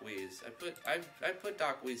put Doc Wheeze? I put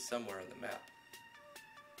Doc Wheeze somewhere on the map.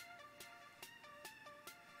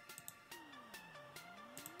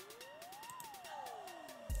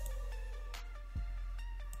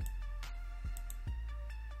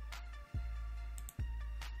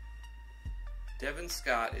 Devin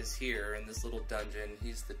Scott is here in this little dungeon.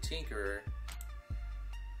 He's the Tinkerer.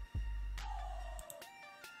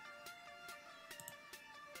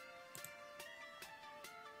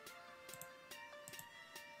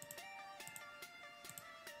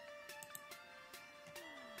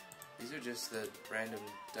 These are just the random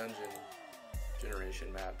dungeon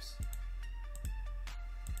generation maps.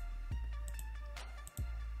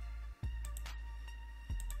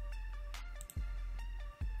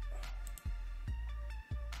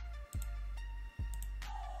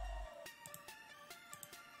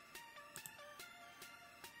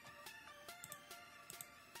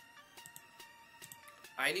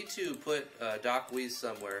 I need to put Doc Weeze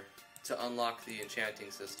somewhere to unlock the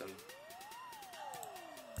enchanting system.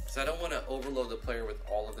 Because I don't want to overload the player with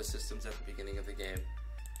all of the systems at the beginning of the game.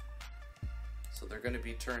 So they're going to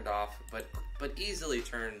be turned off, but easily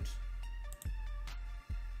turned...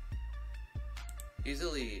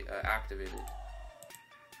 easily activated.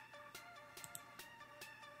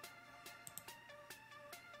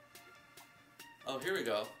 Oh, here we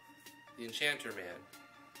go. The Enchanter Man.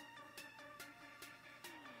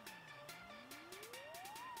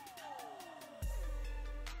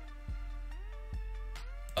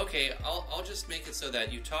 Okay, I'll just make it so that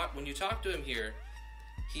when you talk to him here,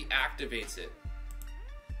 he activates it.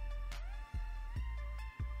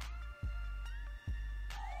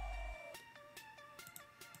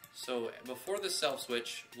 So before the self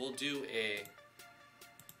switch, we'll do a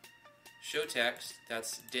show text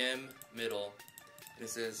that's dim middle, and it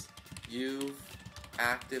says you've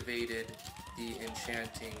activated the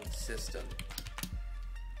enchanting system,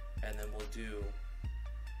 and then we'll do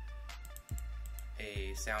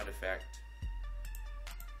a sound effect.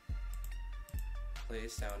 Play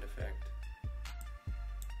sound effect.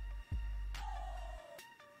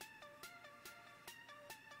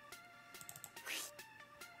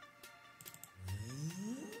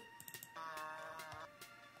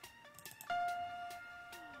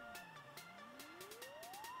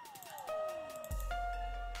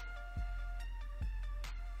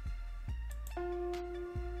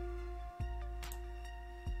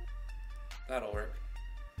 That'll work.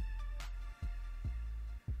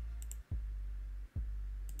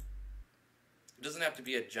 It doesn't have to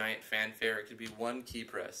be a giant fanfare, it could be one key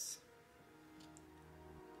press.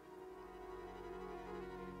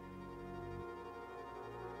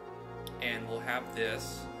 And we'll have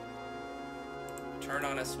this turn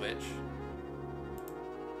on a switch.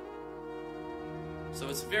 So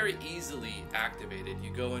it's very easily activated.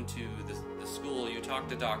 You go into the school, you talk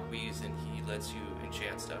to Doc Weeze, and he lets you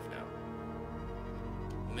enchant stuff now.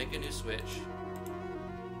 We'll make a new switch,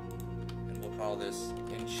 and we'll call this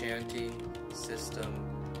Enchanting System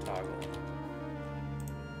Toggle.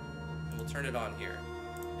 And we'll turn it on here.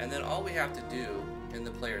 And then all we have to do in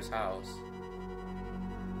the player's house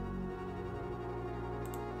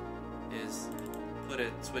is put a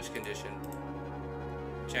switch condition,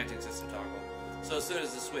 Enchanting System Toggle. So as soon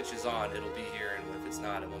as the switch is on, it'll be here, and if it's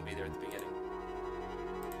not, it won't be there at the beginning.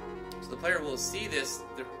 So the player will see this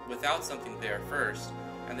without something there first,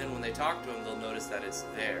 and then when they talk to him, they'll notice that it's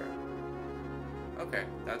there. Okay,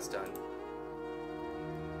 that's done.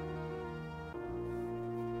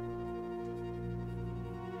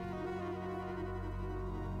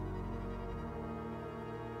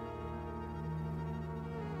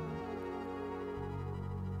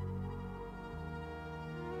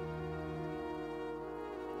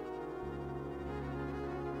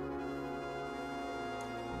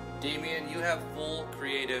 Damian, you have full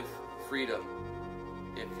creative freedom.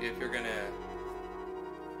 If you're gonna...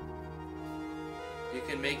 You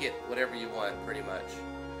can make it whatever you want, pretty much.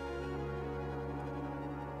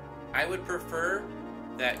 I would prefer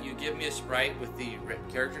that you give me a sprite with the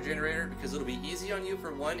character generator, because it'll be easy on you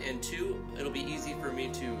for one, and two, it'll be easy for me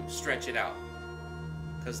to stretch it out.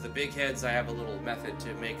 Because the big heads, I have a little method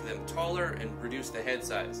to make them taller and reduce the head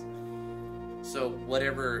size. So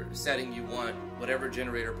whatever setting you want, whatever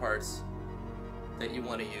generator parts that you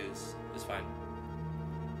want to use is fine.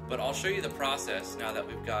 But I'll show you the process now that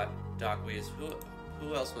we've got Doc Weeze.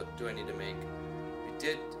 Who else do I need to make? We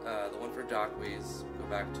did the one for Doc Weeze. Go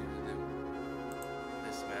back to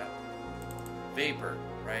this map. Vapor,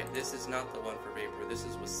 right? This is not the one for Vapor. This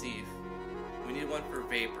is Wasif. We need one for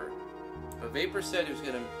Vapor. But Vapor said he was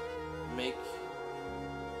going to make...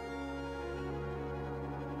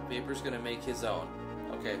 Vapor's gonna make his own.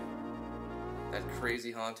 Okay. That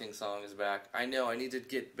crazy haunting song is back. I know, I need to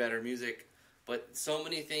get better music, but so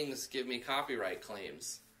many things give me copyright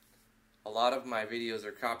claims. A lot of my videos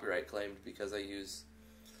are copyright claimed because I use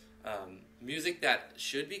music that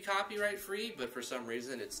should be copyright free, but for some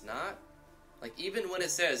reason it's not. Like, even when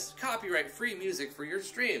it says copyright free music for your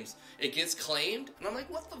streams, it gets claimed, and I'm like,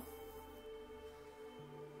 what the?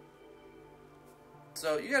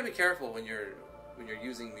 So you gotta be careful when you're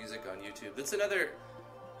using music on YouTube. That's another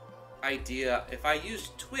idea. If I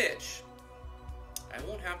use Twitch, I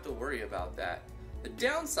won't have to worry about that. The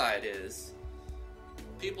downside is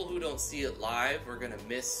people who don't see it live are gonna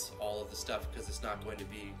miss all of the stuff because it's not going to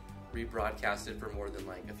be rebroadcasted for more than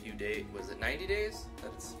like a few days. Was it 90 days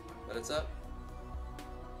that it's up?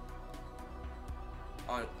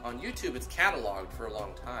 On YouTube, it's cataloged for a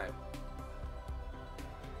long time.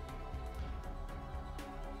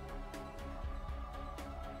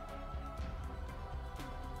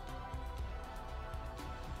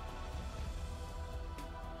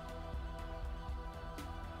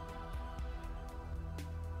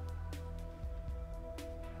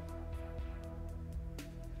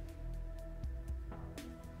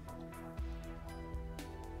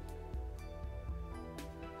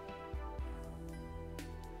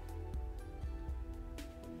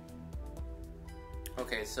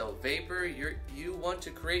 Okay, so Vapor, you want to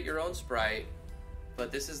create your own sprite,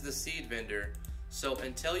 but this is the seed vendor. So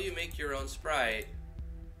until you make your own sprite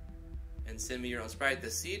and send me your own sprite, the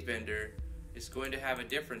seed vendor is going to have a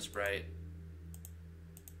different sprite.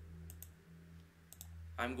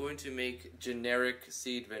 I'm going to make generic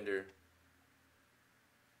seed vendor.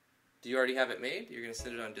 Do you already have it made? You're going to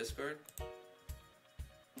send it on Discord?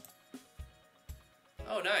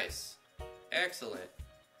 Oh, nice. Excellent.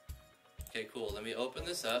 Okay, cool. Let me open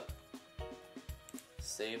this up.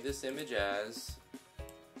 Save this image as,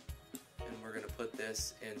 and we're going to put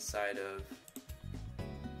this inside of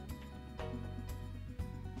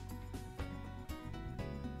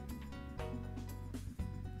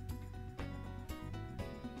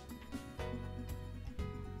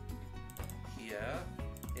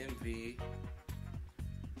MV.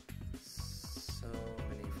 So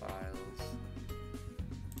many files.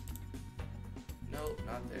 Nope,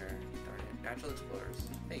 not there. Darn it. Natural Explorers.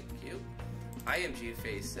 Thank you. IMG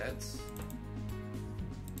face sets.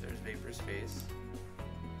 There's Vapor Space.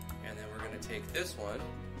 And then we're going to take this one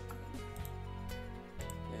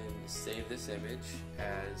and save this image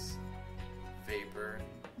as Vapor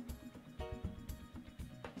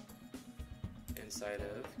inside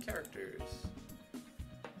of characters.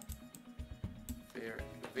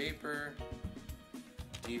 Vapor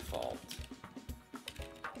default.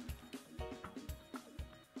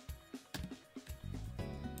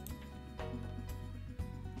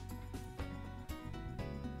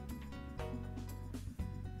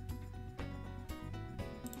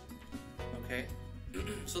 Okay,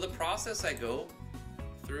 so the process I go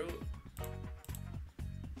through,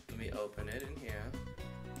 let me open it in here.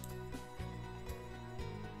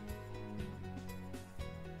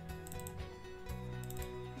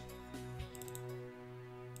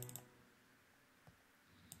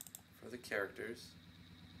 For the characters.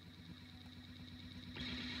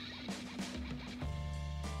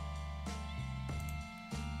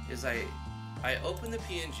 Is I open the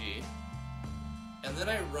PNG and then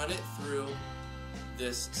I run it through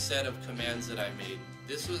this set of commands that I made.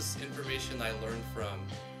 This was information I learned from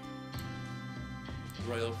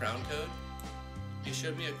Royal Crown Code. He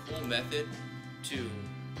showed me a cool method to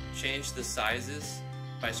change the sizes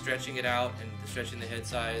by stretching it out and stretching the head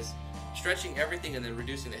size, stretching everything and then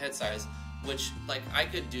reducing the head size, which like I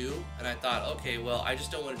could do, and I thought, okay, well, I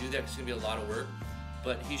just don't want to do that because it's gonna be a lot of work.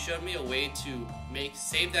 But he showed me a way to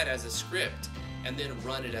save that as a script and then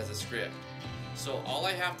run it as a script. So all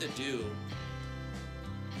I have to do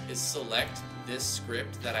is select this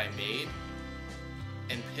script that I made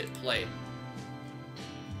and hit play.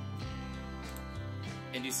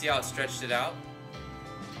 And you see how it stretched it out?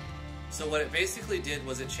 So what it basically did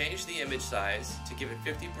was it changed the image size to give it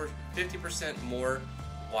 50% more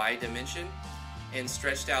Y dimension and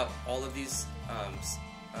stretched out all of these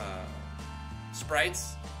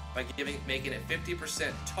sprites by making it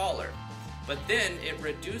 50% taller. But then it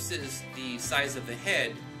reduces the size of the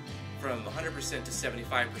head from 100% to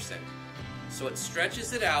 75%. So it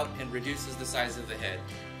stretches it out and reduces the size of the head.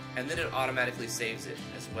 And then it automatically saves it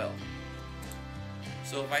as well.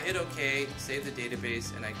 So if I hit OK, save the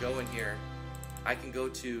database, and I go in here, I can go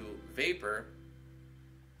to Vapor.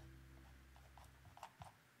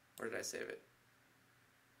 Where did I save it?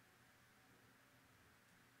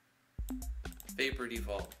 Vapor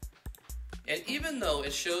default. And even though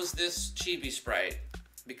it shows this chibi sprite,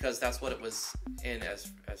 because that's what it was in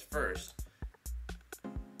as first,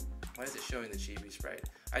 why is it showing the chibi sprite?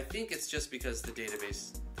 I think it's just because the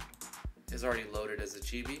database is already loaded as a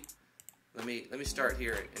chibi. Let me start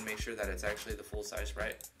here and make sure that it's actually the full size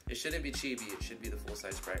sprite. It shouldn't be chibi, it should be the full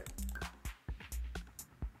size sprite.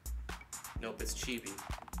 Nope, it's chibi.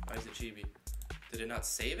 Why is it chibi? Did it not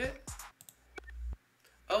save it?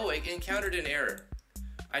 Oh, it encountered an error.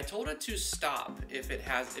 I told it to stop if it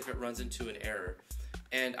runs into an error,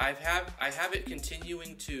 and I have it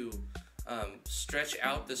continuing to stretch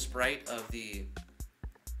out the sprite of the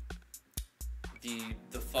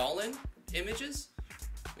fallen images.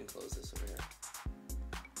 Let me close this over here.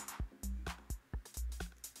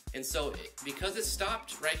 And so, because it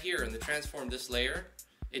stopped right here in the transform this layer,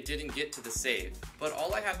 it didn't get to the save. But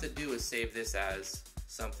all I have to do is save this as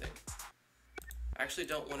something. I actually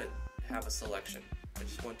don't want to have a selection. I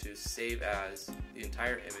just want to save as the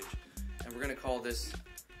entire image. And we're going to call this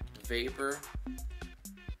Vapor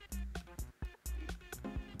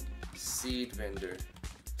Seed Vendor.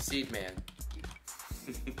 Seed Man.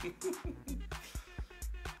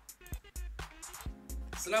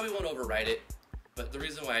 So now we won't overwrite it. But the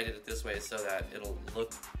reason why I did it this way is so that it'll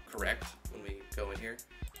look correct when we go in here.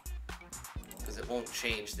 Because it won't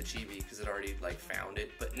change the chibi because it already like found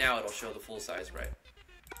it. But now it'll show the full size sprite.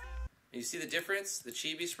 And you see the difference? The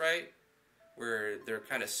chibi sprite, where they're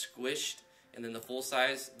kind of squished, and then the full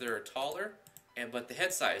size, they're taller, but the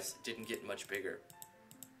head size didn't get much bigger.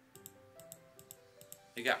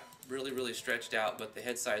 It got really, really stretched out, but the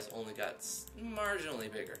head size only got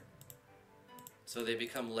marginally bigger. So they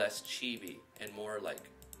become less chibi and more like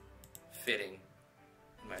fitting,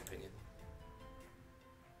 in my opinion.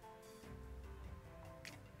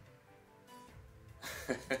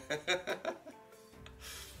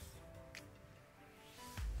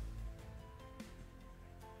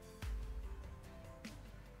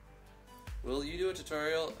 Will you do a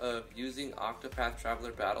tutorial of using Octopath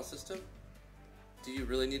Traveler battle system? Do you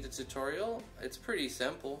really need a tutorial? It's pretty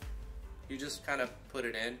simple. You just kind of put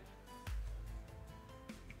it in.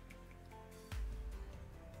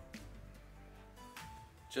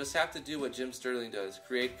 Just have to do what Jim Sterling does.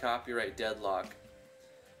 Create copyright deadlock.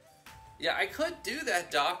 Yeah, I could do that,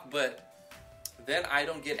 Doc, but then I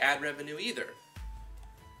don't get ad revenue either.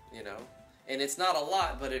 You know? And it's not a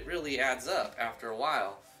lot, but it really adds up after a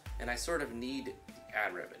while. And I sort of need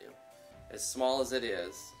ad revenue. As small as it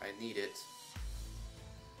is, I need it.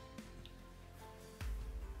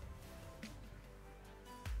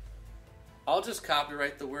 I'll just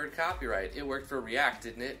copyright the word copyright. It worked for React,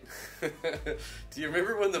 didn't it? Do you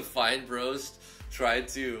remember when the Fine Bros tried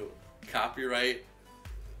to copyright?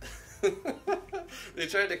 They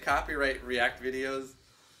tried to copyright React videos.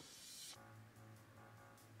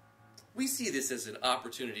 We see this as an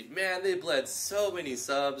opportunity. Man, they bled so many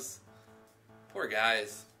subs. Poor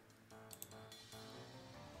guys.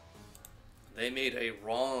 They made a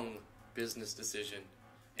wrong business decision.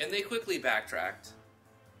 And they quickly backtracked.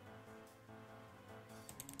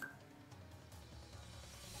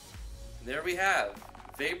 There we have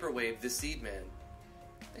Vaporwave the Seed Man.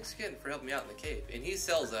 Thanks again for helping me out in the cave. And he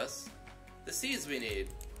sells us the seeds we need.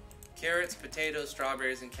 Carrots, potatoes,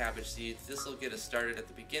 strawberries, and cabbage seeds. This will get us started at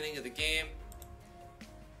the beginning of the game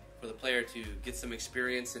for the player to get some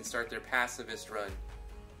experience and start their pacifist run.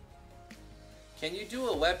 Can you do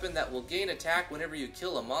a weapon that will gain attack whenever you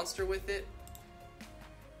kill a monster with it?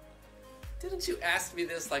 Didn't you ask me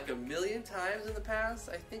this like a million times in the past?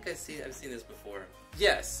 I think I've seen this before.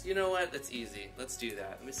 Yes, you know what? That's easy. Let's do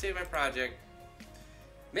that. Let me save my project.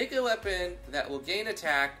 Make a weapon that will gain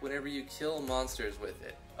attack whenever you kill monsters with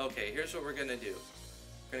it. Okay, here's what we're going to do.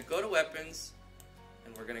 We're going to go to weapons,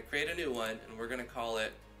 and we're going to create a new one, and we're going to call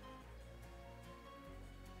it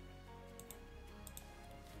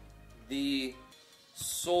the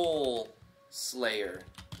Soul Slayer.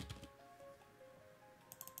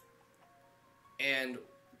 And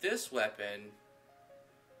this weapon,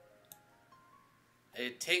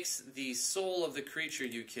 it takes the soul of the creature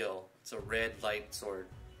you kill. It's a red light sword.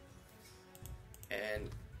 And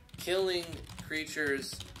killing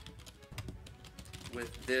creatures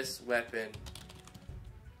with this weapon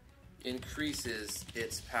increases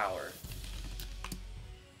its power.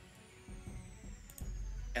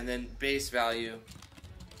 And then base value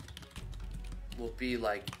will be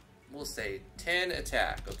like, we'll say 10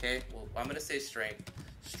 attack, okay? Well, I'm going to say strength.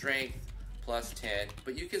 Strength plus 10.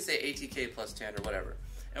 But you can say ATK plus 10 or whatever.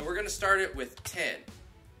 And we're going to start it with 10,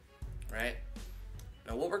 right?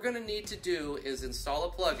 Now what we're going to need to do is install a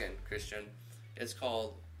plugin, Christian. It's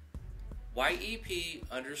called YEP_weapon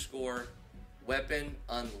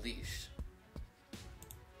unleash.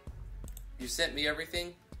 You sent me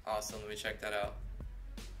everything? Awesome, let me check that out.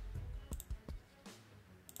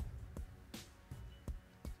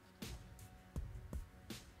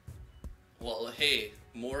 Well, hey,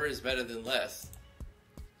 more is better than less.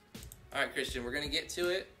 Alright, Christian, we're going to get to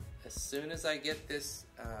it as soon as I get this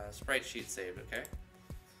sprite sheet saved, okay?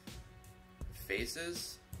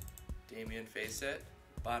 faces. Damian face set.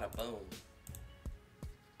 Bada boom.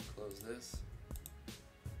 Close this.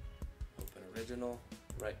 Open original.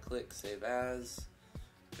 Right click, save as.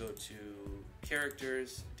 Go to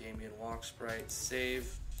characters. Damian walk sprite.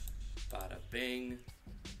 Save. Bada bing.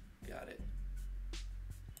 Got it.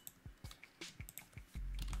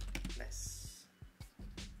 Nice.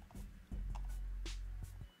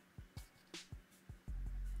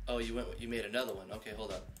 Oh, you made another one. Okay,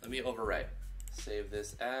 hold up. Let me overwrite. Save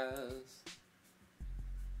this as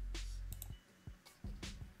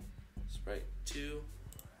Sprite 2.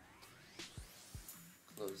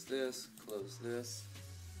 Close this, close this.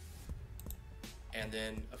 And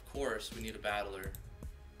then, of course, we need a battler.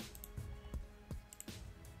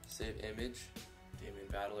 Save image, Damian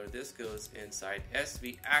Battler. This goes inside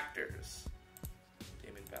SV Actors.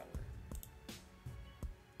 Damian Battler.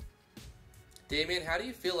 Damian, how do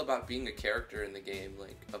you feel about being a character in the game,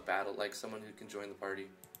 like a battle, like someone who can join the party?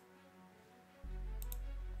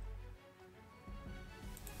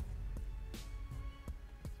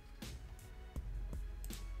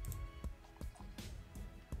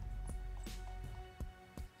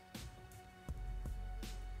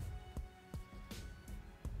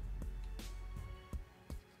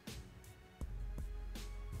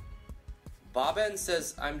 Bowman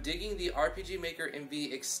says, I'm digging the RPG Maker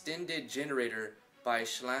MV Extended Generator by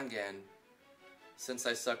Schlangen since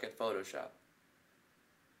I suck at Photoshop.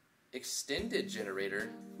 Extended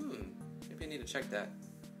Generator? Maybe I need to check that.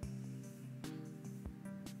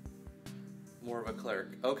 More of a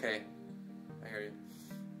clerk. Okay. I hear you.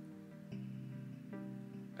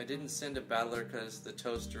 I didn't send a battler because the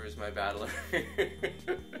toaster is my battler.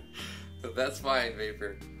 But that's fine,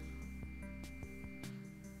 Vapor.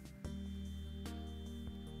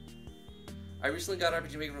 I recently got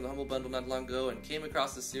RPG Maker from the Humble Bundle not long ago and came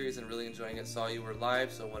across the series and really enjoying it. Saw you were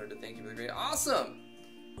live, so I wanted to thank you for the great... Awesome!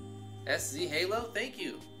 SZ Halo, thank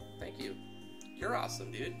you. Thank you. You're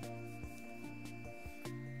awesome, dude.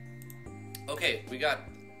 Okay, we got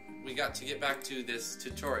to get back to this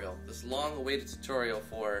tutorial. This long-awaited tutorial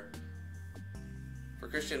for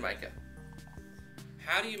Christian Micah.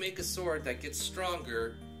 How do you make a sword that gets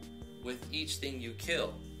stronger with each thing you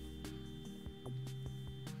kill?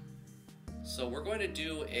 So we're going to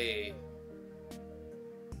do a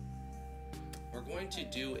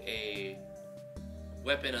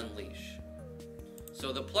weapon unleash.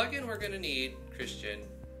 So the plugin we're going to need, Christian,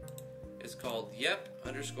 is called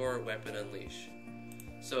yep_weapon unleash.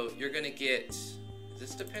 So you're going to get, is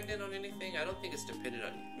this dependent on anything? I don't think it's dependent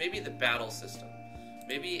on, maybe the battle system,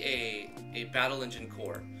 maybe a battle engine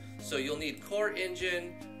core. So you'll need core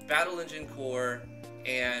engine, battle engine core,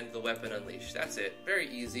 and the weapon unleash. That's it. Very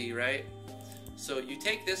easy, right? So you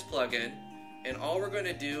take this plugin, and all we're going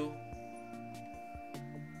to do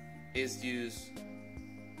is use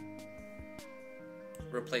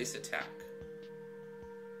replace attack.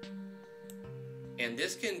 And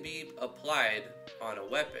this can be applied on a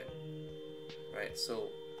weapon, right? So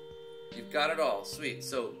you've got it all, sweet.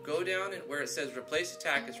 So go down and where it says replace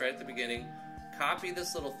attack, it's right at the beginning. Copy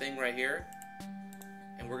this little thing right here,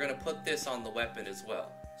 and we're going to put this on the weapon as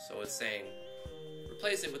well. So it's saying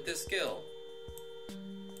replace it with this skill.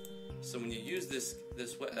 So when you use this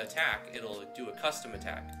attack, it'll do a custom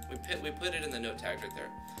attack. We put it in the note tags right there.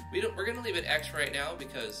 We're going to leave it X right now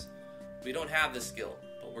because we don't have the skill.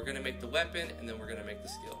 But we're going to make the weapon and then we're going to make the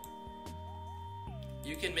skill.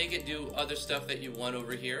 You can make it do other stuff that you want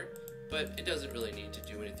over here, but it doesn't really need to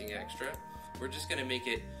do anything extra. We're just going to make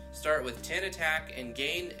it start with 10 attack and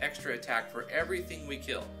gain extra attack for everything we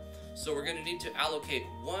kill. So we're going to need to allocate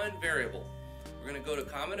one variable. We're going to go to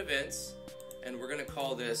common events and we're going to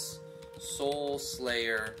call this Soul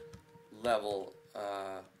Slayer level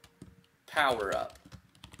power up.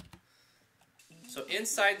 So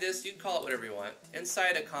inside this, you can call it whatever you want.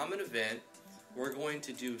 Inside a common event, we're going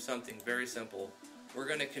to do something very simple. We're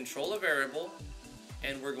going to control a variable,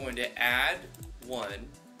 and we're going to add 1.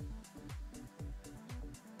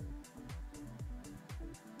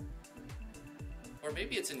 Or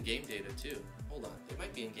maybe it's in game data too. Hold on, it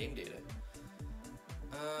might be in game data.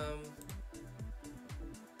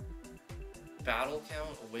 Battle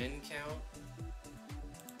count, win count.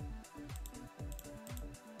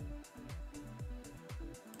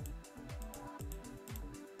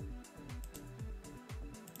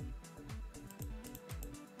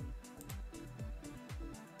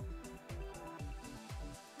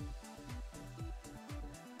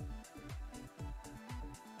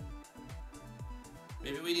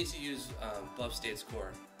 Maybe we need to use buff state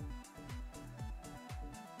score.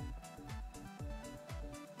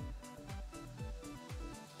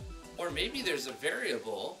 Or maybe there's a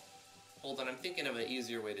variable hold on, I'm thinking of an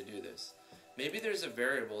easier way to do this. Maybe there's a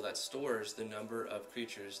variable that stores the number of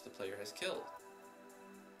creatures the player has killed.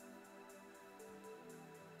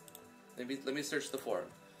 Let me search the forum.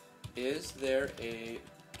 Is there a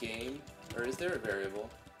game, or is there a variable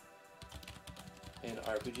in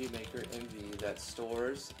RPG Maker MV that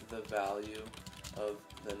stores the value of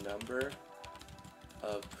the number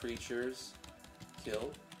of creatures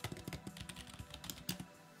killed?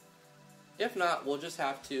 If not, we'll just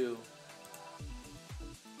have to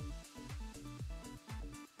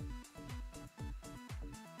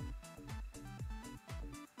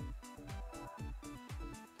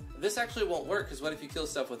this actually won't work, because what if you kill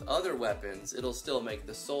stuff with other weapons? It'll still make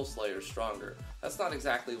the Soul Slayer stronger. That's not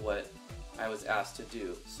exactly what I was asked to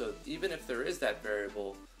do. So even if there is that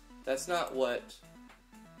variable, that's not what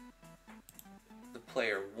the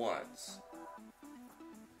player wants.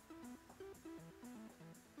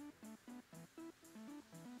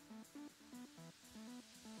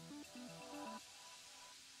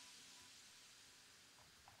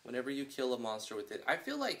 Whenever you kill a monster with it. I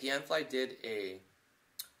feel like Yanfly did a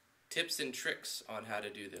tips and tricks on how to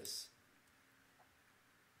do this.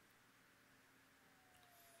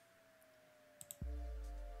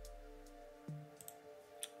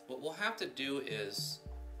 What we'll have to do is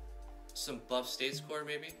some buff state score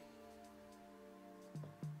maybe.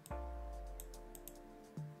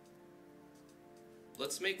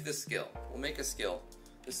 Let's make this skill. We'll make a skill.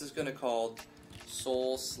 This is going to called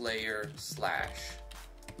Soul Slayer Slash.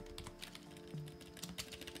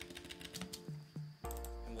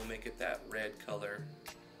 Make it that red color.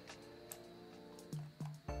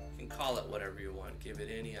 You can call it whatever you want. Give it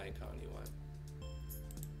any icon you want.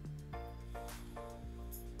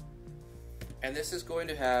 And this is going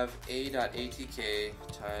to have a.atk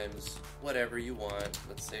times whatever you want.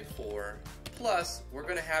 Let's say 4. Plus, we're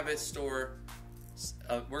going to have it store.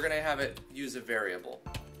 We're going to have it use a variable.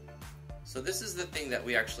 So this is the thing that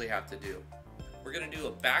we actually have to do. We're going to do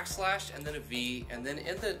a backslash and then a V, and then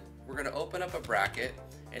we're going to open up a bracket.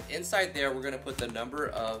 And inside there, we're going to put the number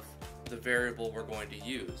of the variable we're going to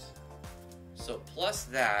use. So plus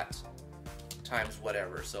that times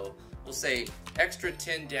whatever. So we'll say extra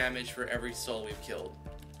 10 damage for every soul we've killed.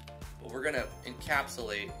 But we're going to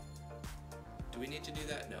encapsulate. Do we need to do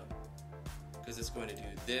that? No. Because it's going to do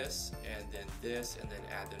this, and then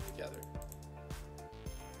add them together.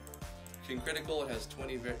 King Critical, it has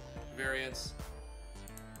 20 variants.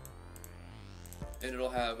 And it'll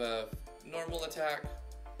have a normal attack.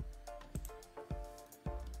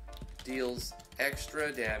 Deals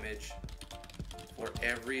extra damage for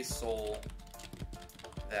every soul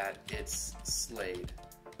that it's slayed.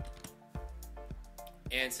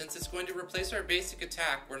 And since it's going to replace our basic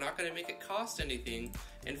attack, we're not going to make it cost anything.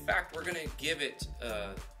 In fact, we're going to give it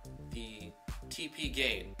the TP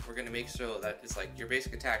gain. We're going to make sure that it's like your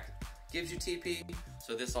basic attack gives you TP,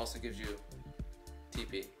 so this also gives you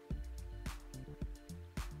TP.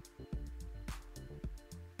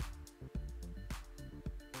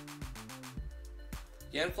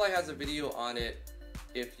 Yanfly has a video on it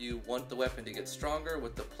if you want the weapon to get stronger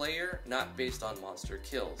with the player, not based on monster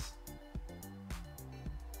kills.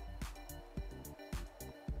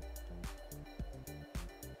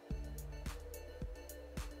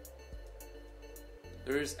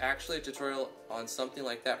 There is actually a tutorial on something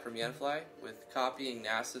like that from Yanfly with copying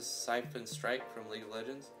NASA's Siphon Strike from League of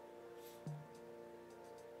Legends.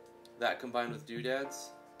 That combined with doodads.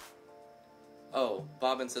 Oh,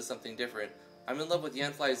 Bowman says something different. I'm in love with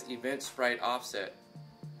Yanfly's event sprite offset.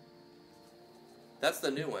 That's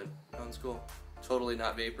the new one. Sounds cool. Totally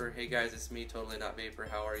Not Vapor. Hey guys, it's me, Totally Not Vapor.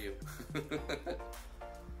 How are you?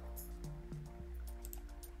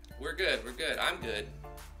 We're good, we're good. I'm good.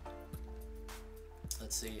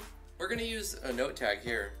 Let's see. We're gonna use a note tag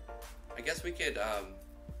here. I guess we could,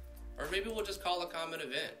 or maybe we'll just call a common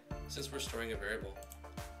event since we're storing a variable.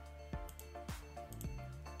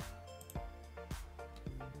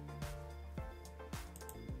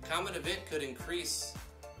 Common event could increase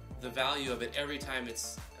the value of it every time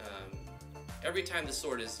it's, every time the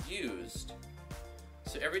sword is used.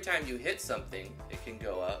 So every time you hit something, it can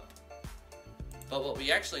go up. But what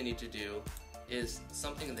we actually need to do is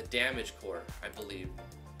something in the damage core, I believe.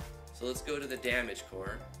 So let's go to the damage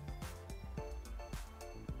core.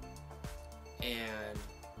 And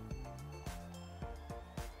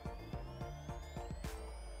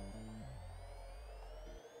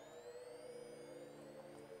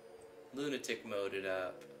lunatic mode it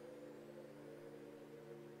up.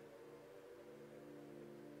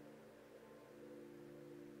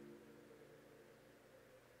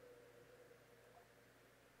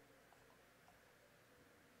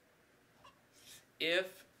 If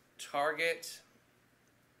target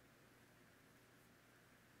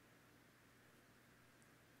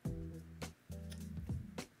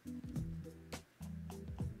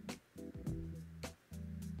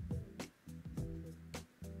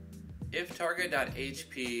if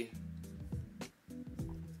target.hp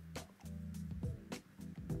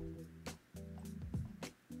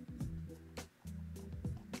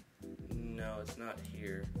no, it's not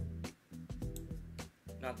here.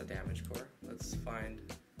 Not the damage core. Let's find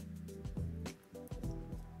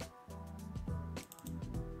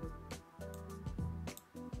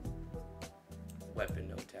weapon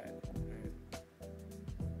node tag.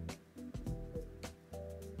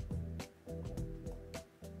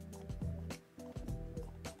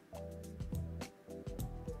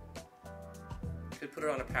 Could put it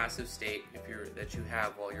on a passive state if that you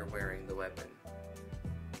have while you're wearing the weapon.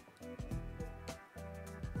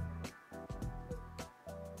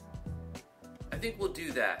 I think we'll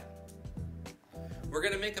do that. We're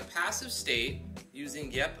going to make a passive state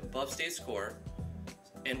using, yep, buff state score.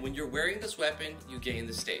 And when you're wearing this weapon, you gain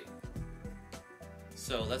the state.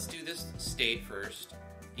 So let's do this state first.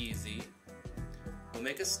 Easy. We'll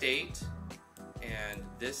make a state, and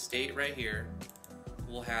this state right here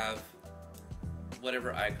will have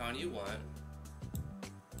whatever icon you want.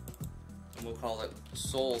 And we'll call it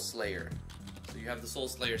Soul Slayer. So you have the Soul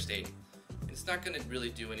Slayer state. It's not going to really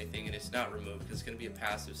do anything, and it's not removed because it's going to be a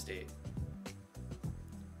passive state.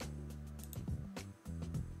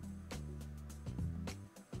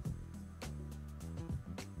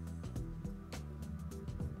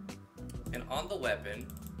 And on the weapon,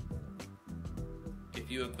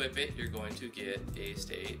 if you equip it, you're going to get a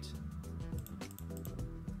state.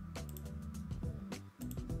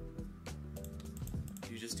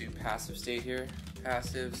 You just do passive state here.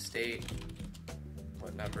 Passive state.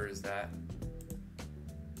 What number is that?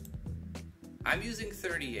 I'm using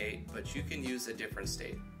 38, but you can use a different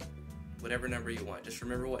state. Whatever number you want. Just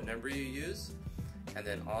remember what number you use, and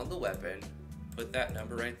then on the weapon, put that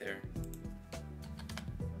number right there.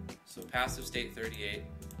 So passive state 38.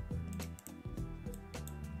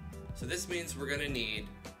 So this means we're gonna need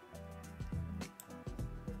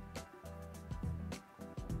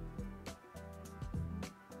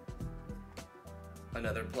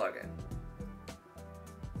another plugin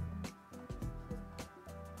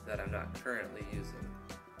that I'm not currently using.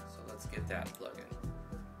 So let's get that plugin.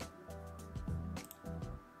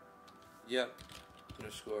 Yep,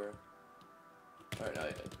 underscore. Alright, now I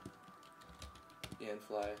did.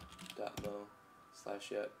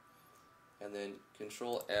 Yanfly.mo/yep. And then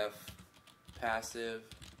Control F, passive.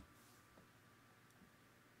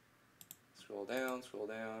 Scroll down, scroll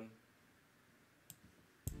down.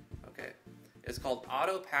 Okay. It's called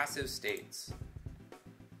Auto Passive States.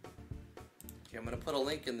 Okay, I'm gonna put a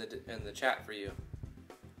link in the chat for you,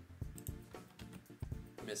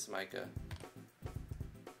 Miss Micah.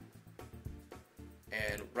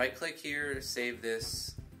 And right click here, save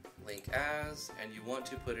this link as, and you want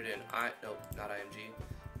to put it in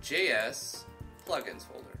JS plugins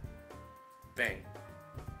folder. Bang.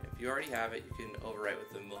 If you already have it, you can overwrite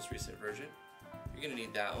with the most recent version. You're gonna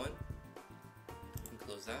need that one. You can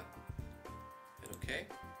close that. Hit OK.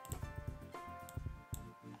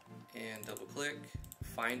 And double click,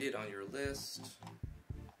 find it on your list.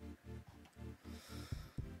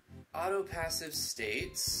 Auto passive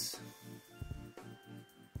states.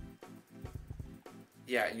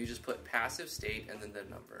 Yeah, and you just put passive state and then the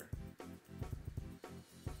number.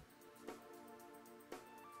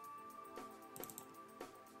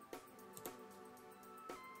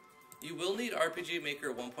 You will need RPG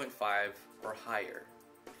Maker 1.5 or higher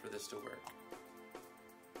for this to work.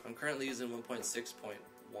 I'm currently using 1.6.1,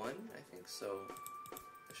 I think, so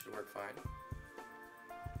it should work fine.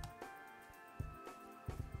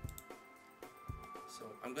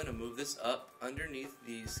 So I'm going to move this up underneath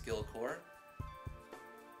the skill core.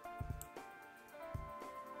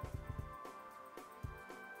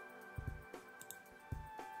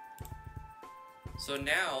 So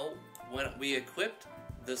now, when we equipped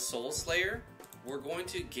the Soul Slayer, we're going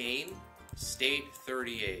to gain state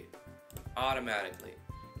 38 automatically.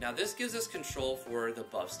 Now this gives us control for the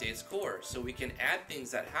buff states core, so we can add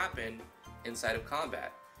things that happen inside of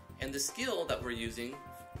combat. And the skill that we're using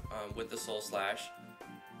with the Soul Slash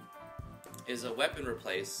is a weapon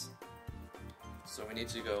replace. So we need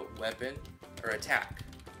to go weapon or attack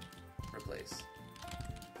replace.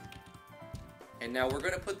 And now we're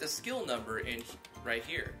going to put the skill number in right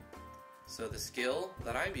here. So the skill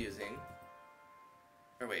that I'm using,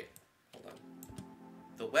 or wait, hold on.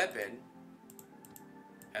 The weapon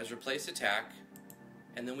has replaced attack,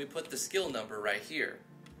 and then we put the skill number right here.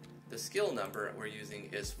 the skill number we're using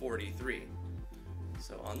is 43.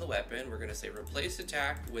 So on the weapon, we're going to say replace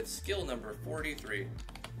attack with skill number 43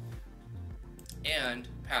 and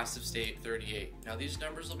passive state 38. Now these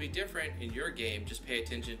numbers will be different in your game. Just pay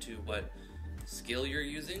attention to what skill you're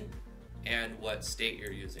using and what state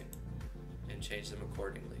you're using and change them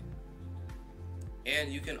accordingly.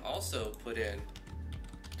 And you can also put in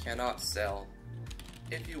cannot sell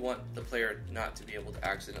if you want the player not to be able to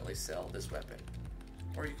accidentally sell this weapon.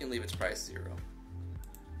 Or you can leave its price 0.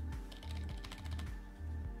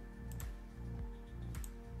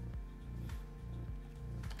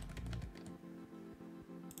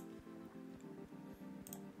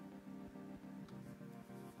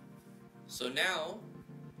 So now,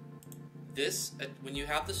 when you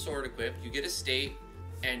have the sword equipped, you get a state,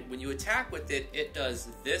 and when you attack with it, it does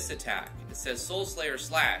this attack. It says Soul Slayer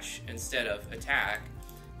slash instead of attack,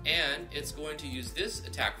 and it's going to use this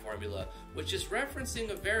attack formula, which is referencing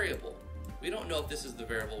a variable. We don't know if this is the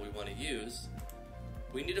variable we want to use.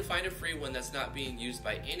 We need to find a free one that's not being used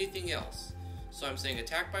by anything else. So I'm saying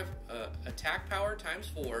attack power times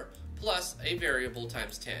 4 plus a variable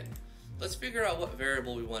times 10. Let's figure out what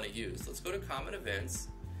variable we want to use. Let's go to common events.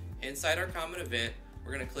 Inside our common event,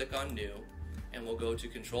 we're going to click on new, and we'll go to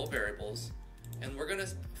control variables, and we're going to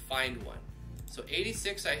find one. So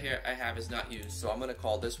 86 I have is not used, so I'm going to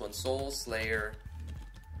call this one Soul Slayer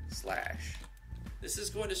slash. This is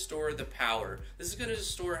going to store the power. This is going to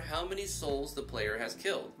store how many souls the player has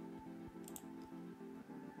killed.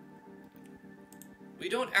 We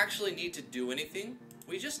don't actually need to do anything.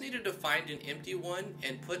 We just needed to find an empty one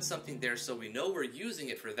and put something there so we know we're using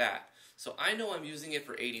it for that. So I know I'm using it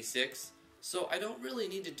for 86, so I don't really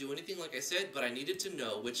need to do anything like I said, but I needed to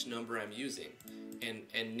know which number I'm using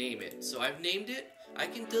and name it. So I've named it. I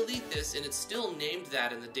can delete this and it's still named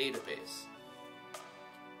that in the database.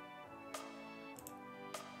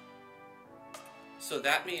 So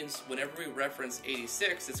that means whenever we reference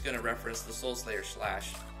 86, it's going to reference the Soul Slayer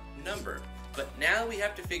slash number. But now we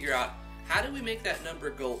have to figure out, how do we make that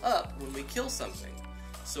number go up when we kill something?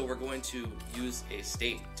 So we're going to use a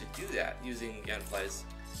state to do that using Yanfly's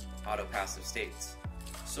auto passive states.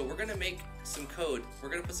 So we're going to make some code. We're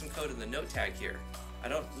going to put some code in the note tag here. I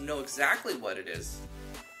don't know exactly what it is,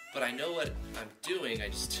 but I know what I'm doing. I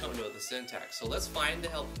just don't know the syntax. So let's find the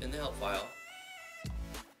help in the help file.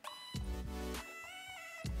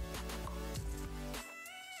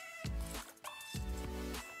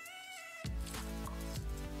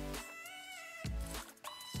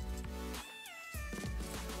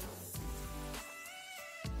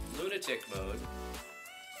 Lunatic mode.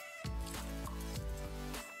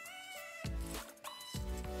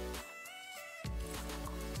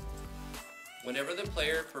 Whenever the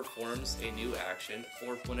player performs a new action,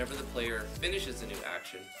 or whenever the player finishes a new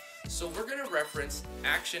action. So we're going to reference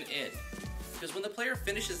action end, because when the player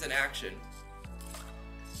finishes an action,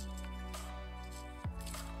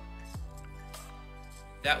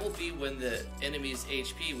 that will be when the enemy's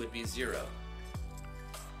HP would be 0.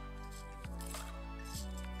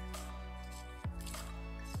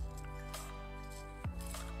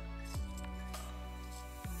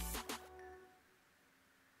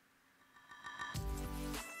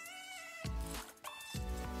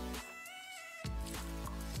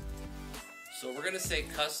 So we're going to say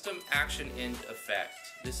custom action end effect.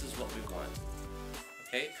 This is what we want.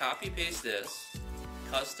 Okay, copy paste this,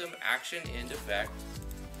 custom action end effect,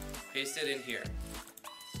 paste it in here.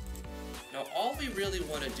 Now all we really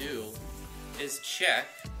want to do is check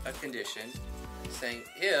a condition saying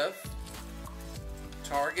if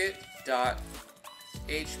target.hp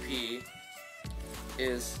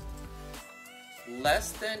is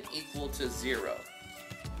less than equal to 0.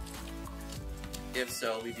 If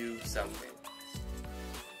so, we do something.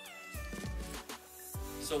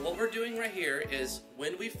 So what we're doing right here is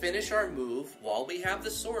when we finish our move, while we have the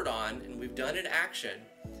sword on and we've done an action,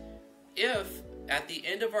 if at the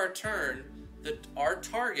end of our turn, our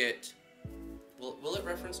target, will it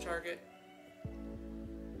reference target?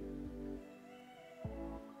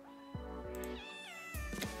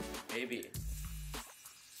 Maybe.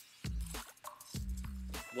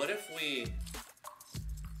 What if we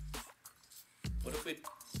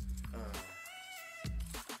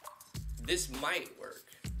this might work.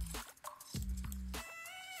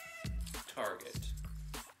 Target.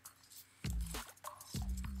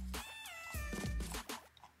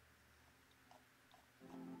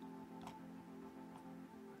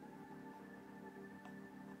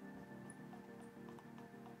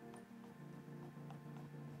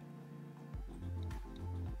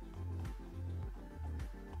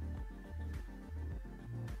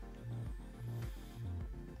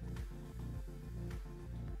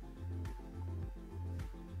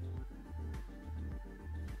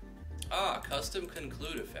 Custom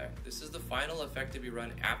conclude effect. This is the final effect to be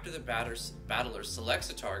run after the battler selects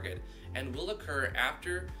a target and will occur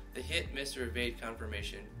after the hit, miss, or evade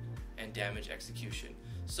confirmation and damage execution.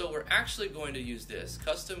 So we're actually going to use this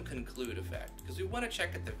custom conclude effect because we want to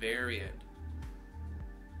check at the very end.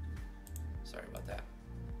 Sorry about that.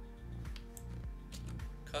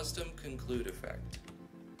 Custom conclude effect.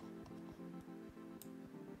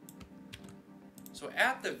 So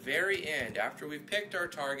at the very end, after we've picked our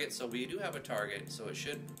target, so we do have a target, so it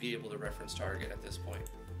should be able to reference target at this point.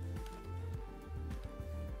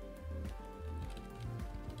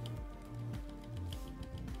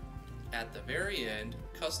 At the very end,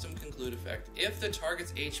 custom conclude effect. If the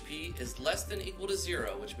target's HP is less than or equal to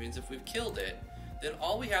 0, which means if we've killed it, then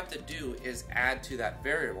all we have to do is add to that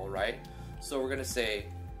variable, right? So we're going to say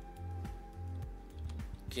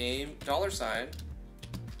game $,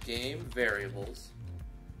 game variables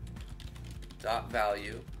dot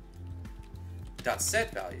value dot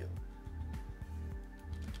set value.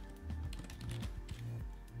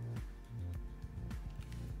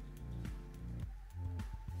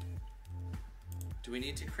 Do we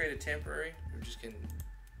need to create a temporary, or just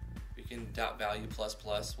we can dot value plus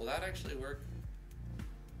plus? Will that actually work?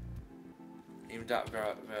 Even dot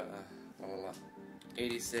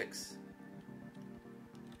 86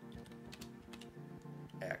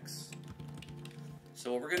 x.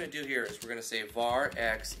 So what we're going to do here is we're going to say var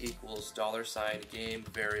x equals $ game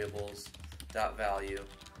variables dot value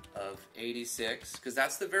of 86, because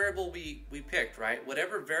that's the variable we picked, right?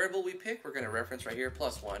 Whatever variable we pick, we're going to reference right here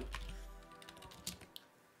plus 1.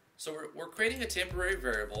 So we're creating a temporary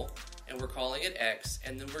variable and we're calling it x,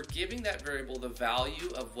 and then we're giving that variable the value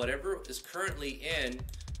of whatever is currently in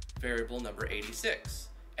variable number 86,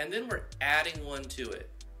 and then we're adding 1 to it.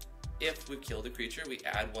 If we kill the creature, we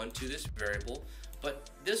add 1 to this variable, but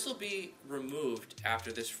this will be removed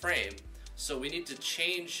after this frame, so we need to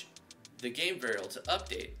change the game variable to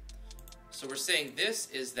update. So we're saying this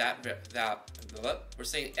is we're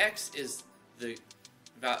saying x is the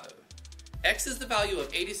value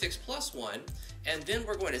of 86 plus 1, and then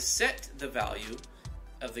we're going to set the value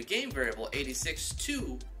of the game variable 86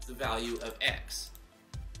 to the value of x.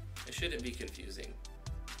 It shouldn't be confusing.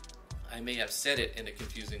 I may have said it in a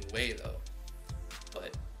confusing way though,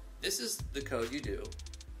 but this is the code you do.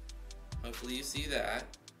 Hopefully you see that.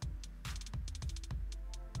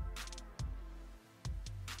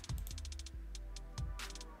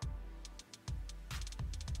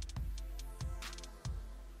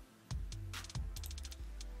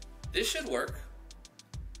 This should work.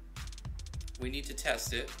 We need to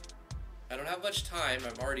test it. I don't have much time,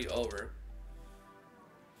 I'm already over.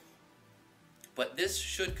 But this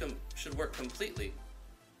should work completely.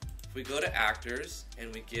 If we go to actors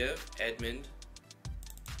and we give Edmund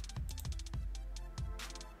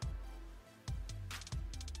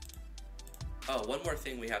one more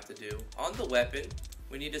thing we have to do. On the weapon,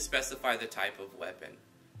 we need to specify the type of weapon.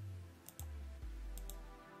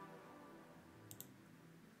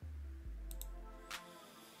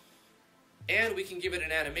 And we can give it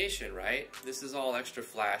an animation, right? This is all extra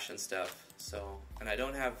flash and stuff. So, and I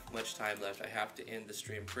don't have much time left. I have to end the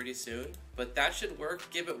stream pretty soon. But that should work.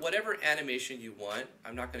 Give it whatever animation you want.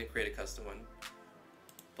 I'm not going to create a custom one.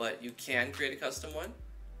 But you can create a custom one.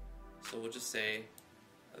 So we'll just say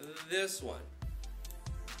this one.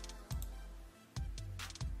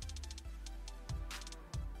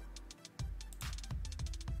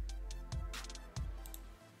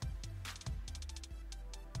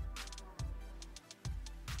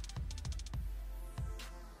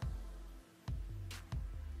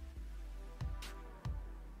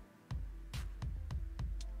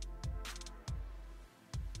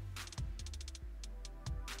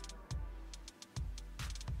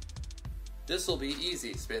 This will be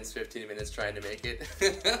easy. Spends 15 minutes trying to make it.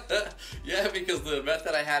 Yeah, because the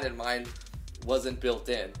method I had in mind wasn't built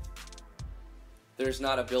in. There's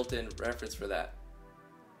not a built-in reference for that.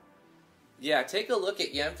 Yeah, take a look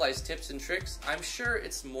at Yanfly's tips and tricks. I'm sure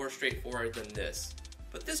it's more straightforward than this.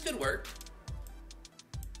 But this could work.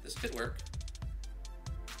 This could work.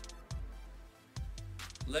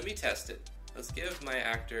 Let me test it. Let's give my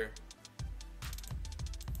actor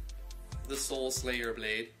the Soul Slayer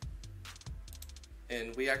Blade.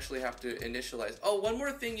 And we actually have to initialize. Oh, one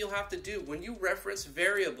more thing you'll have to do when you reference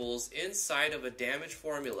variables inside of a damage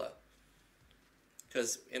formula.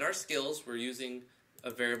 Because in our skills, we're using a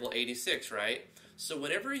variable 86, right? So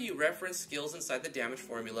whenever you reference skills inside the damage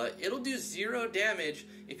formula, it'll do 0 damage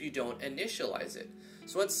if you don't initialize it.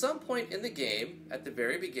 So at some point in the game, at the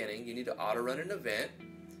very beginning, you need to auto-run an event.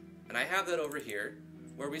 And I have that over here,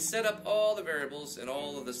 where we set up all the variables and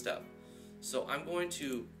all of the stuff. So I'm going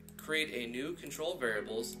to create a new control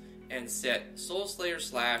variables and set Soul Slayer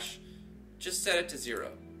 / just set it to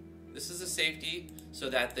 0. This is a safety so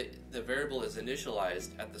that the variable is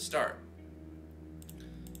initialized at the start.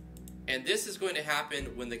 And this is going to happen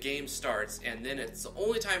when the game starts, and then it's the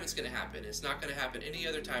only time it's going to happen. It's not going to happen any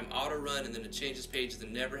other time. Auto run, and then it changes pages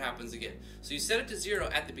and never happens again. So you set it to 0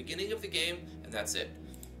 at the beginning of the game, and that's it.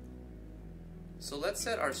 So let's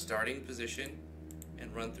set our starting position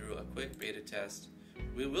and run through a quick beta test.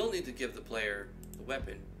 We will need to give the player the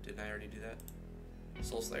weapon. Didn't I already do that?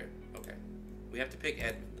 Soul Slayer. Okay. We have to pick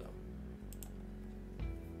Edmund, though.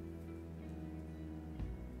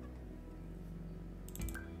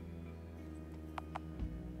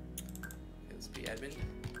 Let's be Edmund.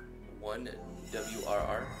 1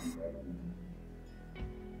 WRR.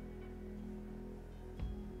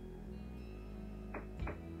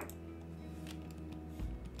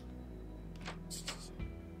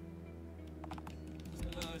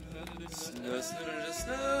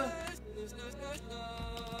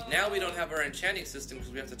 Now we don't have our enchanting system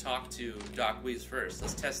because we have to talk to Doc Weaves first.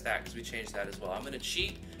 Let's test that because we changed that as well. I'm going to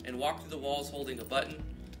cheat and walk through the walls holding a button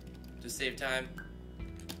to save time.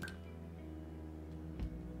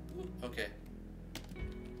 Okay.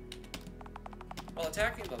 While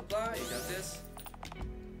attacking, blah, blah, blah. You got this.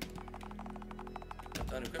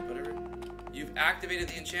 Unequip, whatever. You've activated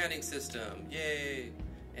the enchanting system. Yay.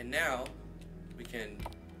 And now we can...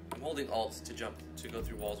 I'm holding Alt to jump, to go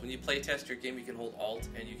through walls. When you play test your game, you can hold Alt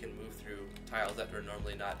and you can move through tiles that are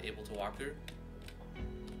normally not able to walk through.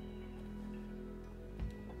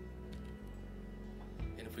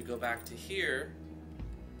 And if we go back to here,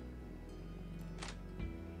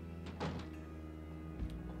 you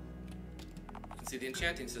can see the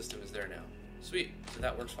enchanting system is there now. Sweet, so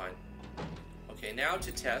that works fine. Okay, now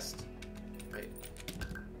to test. Wait.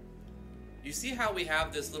 You see how we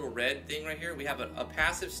have this little red thing right here? We have a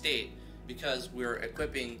passive state because we're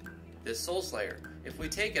equipping this Soul Slayer. If we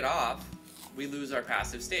take it off, we lose our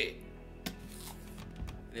passive state.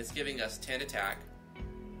 And it's giving us 10 attack.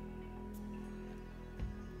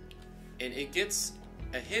 And it gets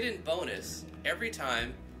a hidden bonus every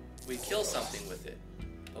time we kill something with it.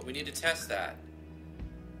 But we need to test that.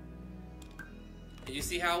 And you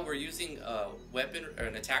see how we're using a weapon or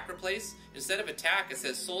an attack replace? Instead of attack, it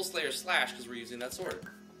says Soul Slayer / because we're using that sword.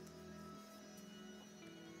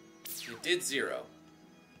 It did 0.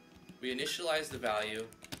 We initialized the value,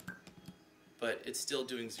 but it's still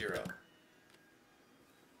doing 0.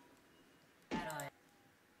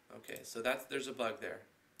 Okay, so there's a bug there.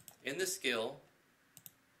 In the skill,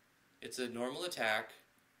 it's a normal attack,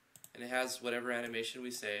 and it has whatever animation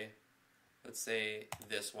we say. Let's say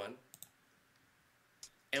this one.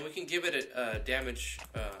 And we can give it a damage,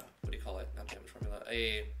 what do you call it? Not damage formula,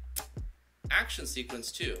 a action sequence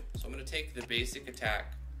too. So I'm going to take the basic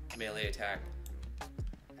attack, melee attack,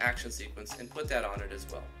 action sequence, and put that on it as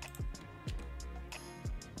well.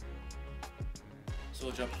 So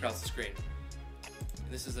we'll jump across the screen. And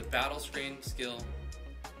this is a battle screen skill,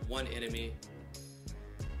 1 enemy.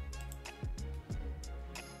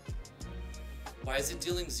 Why is it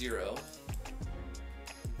dealing 0?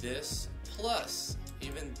 This plus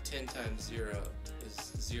even 10 times 0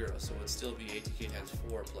 is 0, so it would still be ATK times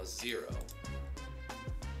 4 plus 0.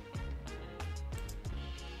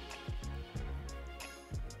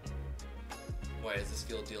 Why is the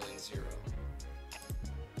skill dealing 0?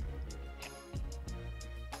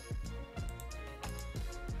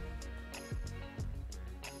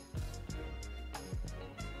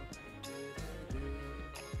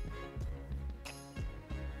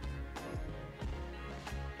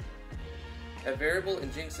 A variable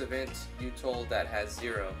in Jinx event you told that has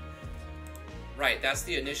 0. Right, that's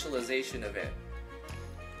the initialization event.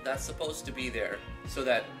 That's supposed to be there so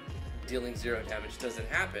that dealing 0 damage doesn't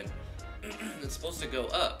happen. It's supposed to go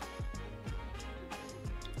up.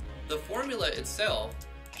 The formula itself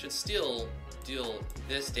should still deal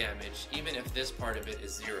this damage even if this part of it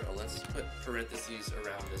is 0. Let's put parentheses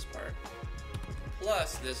around this part.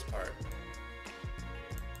 Plus this part.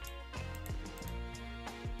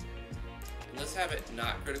 Let's have it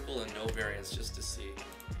not critical and no variance just to see.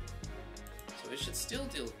 So it should still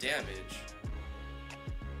deal damage.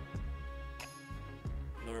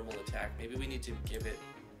 Normal attack. Maybe we need to give it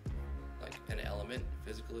like an element,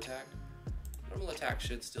 physical attack. Normal attack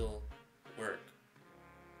should still work.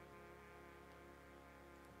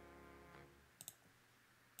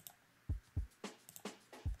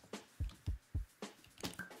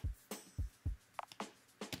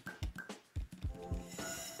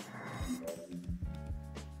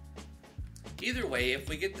 Either way, if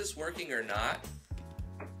we get this working or not,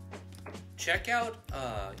 check out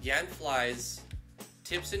Yanfly's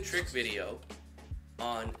tips and trick video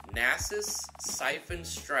on NASA's Siphon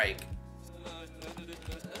Strike.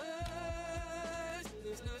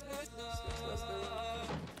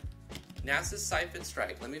 NASA's Siphon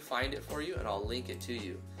Strike. Let me find it for you and I'll link it to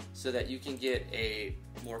you so that you can get a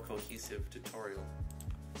more cohesive tutorial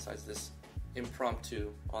besides this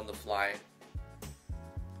impromptu on the fly.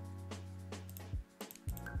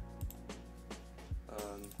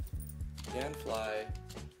 Ganfly,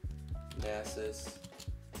 NASA's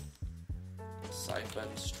Siphon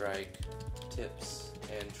Strike tips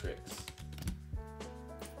and tricks.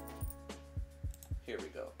 Here we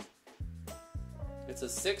go. It's a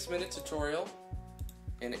 6-minute tutorial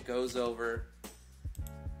and it goes over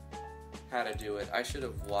how to do it. I should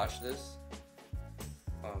have watched this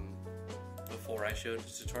before I showed the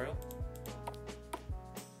tutorial.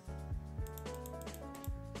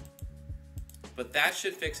 But that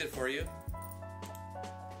should fix it for you.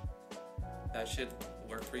 That should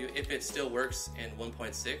work for you. If it still works in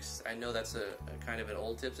 1.6, I know that's a kind of an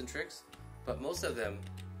old tips and tricks, but most of them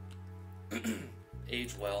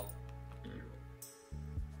age well.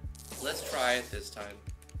 Let's try it this time.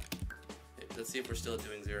 Let's see if we're still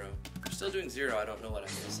doing 0. If we're still doing 0, I don't know what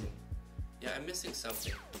I'm missing. Yeah, I'm missing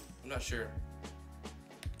something. I'm not sure.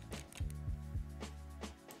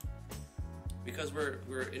 Because we're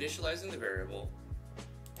initializing the variable.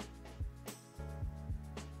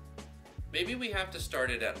 Maybe we have to start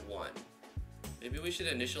it at 1. Maybe we should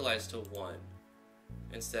initialize to 1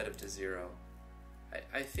 instead of to 0.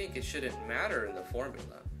 I think it shouldn't matter in the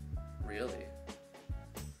formula, really.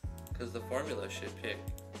 Because the formula should pick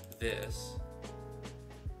this.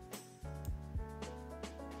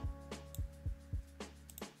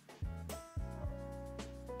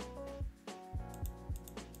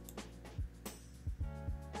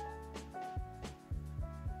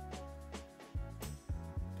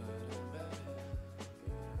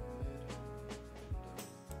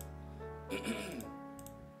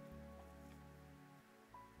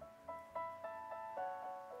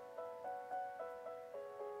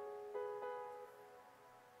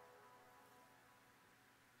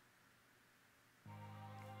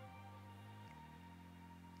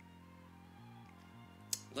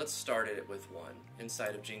 Let's start it with 1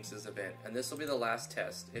 inside of Jinx's event, and this will be the last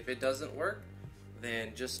test. If it doesn't work,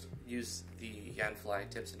 then just use the Yanfly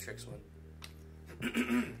tips and tricks one.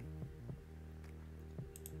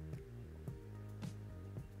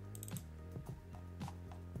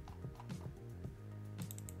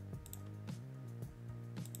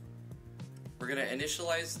 We're going to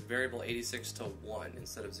initialize variable 86 to 1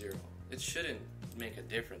 instead of 0. It shouldn't make a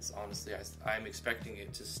difference, honestly. I'm expecting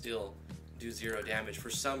it to still do 0 damage for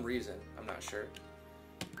some reason. I'm not sure.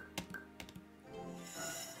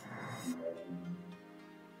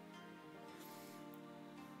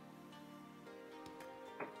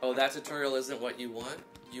 Oh, that tutorial isn't what you want?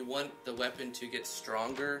 You want the weapon to get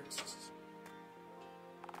stronger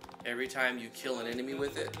every time you kill an enemy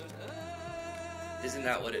with it? Isn't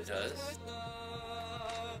that what it does?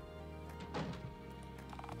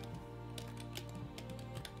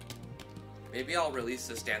 Maybe I'll release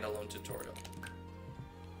a standalone tutorial.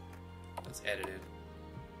 Let's edit it.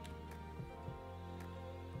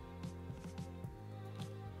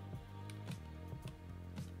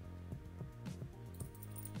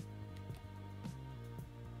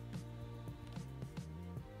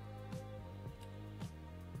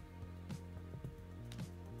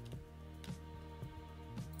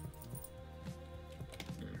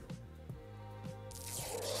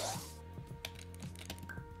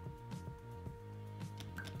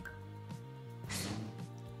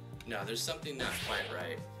 No, there's something not quite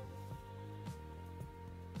right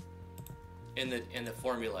in the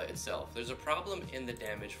formula itself. There's a problem in the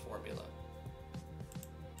damage formula.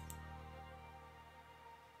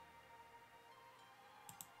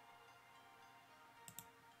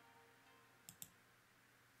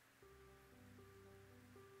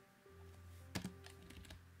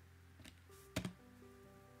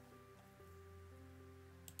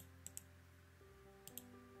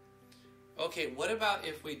 Okay, what about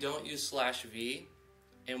if we don't use /v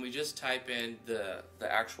and we just type in the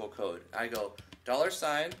actual code? I go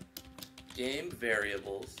 $ game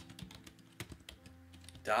variables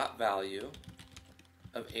dot value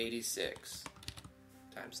of 86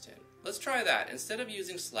 times 10. Let's try that. Instead of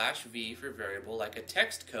using /v for variable like a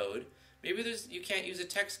text code, maybe you can't use a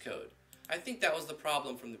text code. I think that was the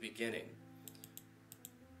problem from the beginning.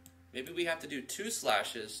 Maybe we have to do 2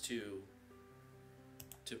 slashes to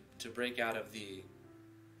break out of the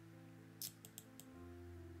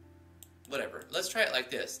whatever. Let's try it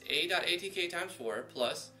like this. A.atk times 4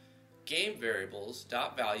 plus game variables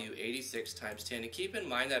dot value 86 times 10. And keep in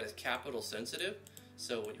mind that it's capital sensitive.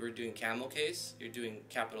 So when you're doing camel case, you're doing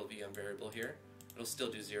capital V on variable here. It'll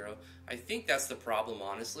still do 0. I think that's the problem,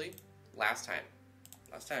 honestly. Last time.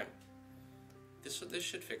 This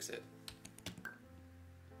should fix it.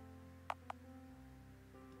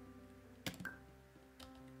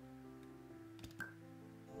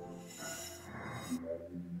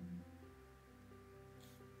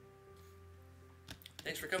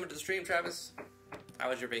 Thanks for coming to the stream, Travis. How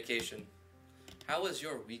was your vacation? How was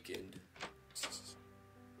your weekend?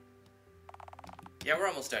 Yeah, we're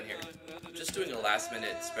almost done here. Just doing a last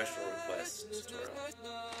minute special request tutorial.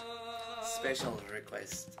 Special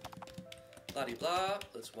request. Blah-de-blah.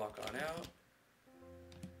 Let's walk on out.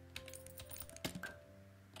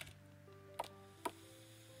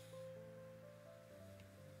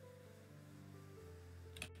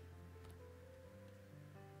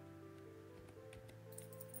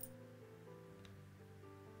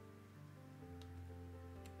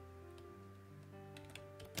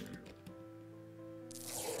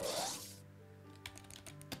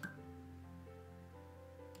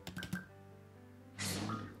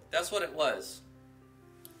 That's what it was.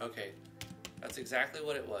 Okay, that's exactly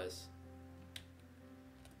what it was.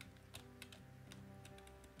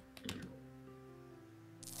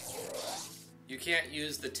 You can't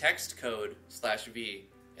use the text code /v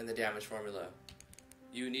in the damage formula.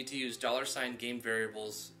 You need to use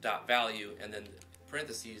 $gamevariables.value and then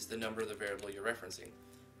parentheses the number of the variable you're referencing.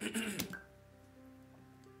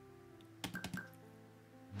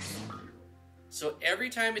 So every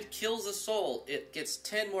time it kills a soul, it gets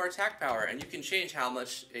 10 more attack power, and you can change how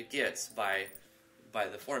much it gets by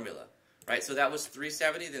the formula, right? So that was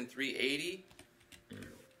 370, then 380.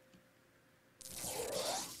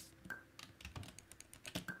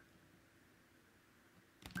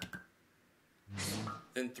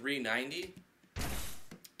 Then 390.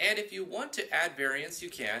 And if you want to add variance, you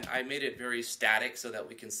can. I made it very static so that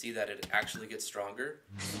we can see that it actually gets stronger.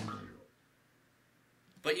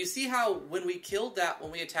 But you see how when we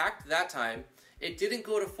attacked that time, it didn't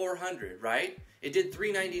go to 400, right? It did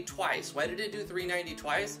 390 twice. Why did it do 390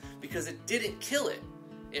 twice? Because it didn't kill it.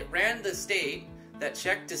 It ran the state that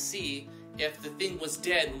checked to see if the thing was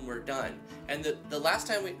dead when we're done. And the last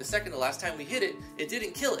time we hit it, it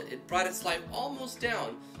didn't kill it. It brought its life almost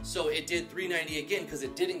down. So it did 390 again because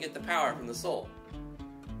it didn't get the power from the soul.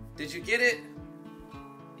 Did you get it?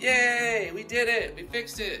 Yay! We did it! We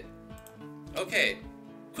fixed it! Okay.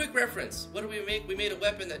 Quick reference, what did we make? We made a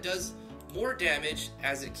weapon that does more damage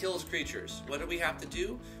as it kills creatures. What do we have to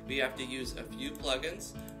do? We have to use a few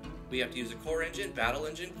plugins. We have to use a core engine, battle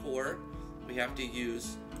engine core. We have to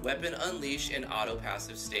use weapon unleash and auto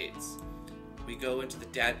passive states. We go into the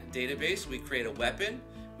database, we create a weapon,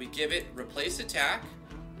 we give it replace attack.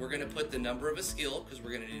 We're going to put the number of a skill because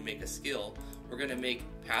we're going to need to make a skill. We're going to make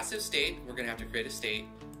passive state, we're going to have to create a state,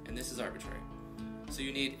 and this is arbitrary. So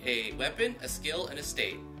you need a weapon, a skill, and a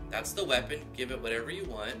state. That's the weapon. Give it whatever you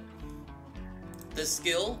want. The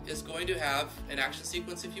skill is going to have an action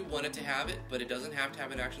sequence if you want it to have it, but it doesn't have to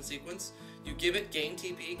have an action sequence. You give it gain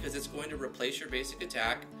TP because it's going to replace your basic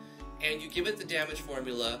attack. And you give it the damage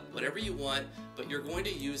formula, whatever you want, but you're going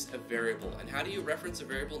to use a variable. And how do you reference a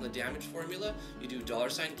variable in the damage formula? You do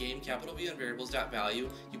 $game, capital V on variables.value.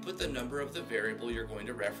 You put the number of the variable you're going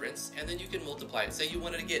to reference, and then you can multiply it. Say you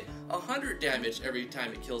wanted to get 100 damage every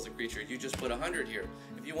time it kills a creature, you just put 100 here.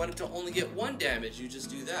 If you wanted to only get 1 damage, you just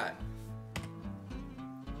do that.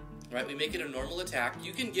 Right, we make it a normal attack.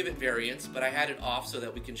 You can give it variance, but I had it off so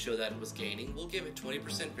that we can show that it was gaining. We'll give it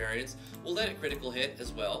 20% variance. We'll let it critical hit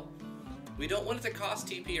as well. We don't want it to cost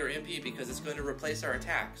TP or MP because it's going to replace our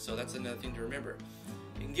attack, so that's another thing to remember.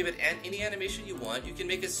 You can give it any animation you want. You can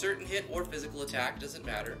make a certain hit or physical attack, doesn't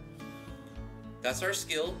matter. That's our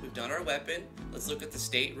skill. We've done our weapon. Let's look at the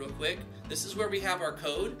state real quick. This is where we have our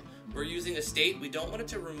code. We're using a state. We don't want it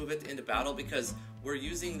to remove it into battle because we're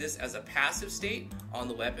using this as a passive state on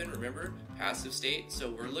the weapon. Remember, passive state. So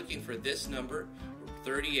we're looking for this number,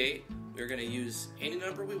 38. We're going to use any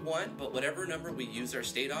number we want, but whatever number we use our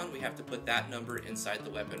state on, we have to put that number inside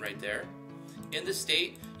the weapon right there. In the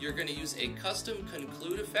state, you're going to use a custom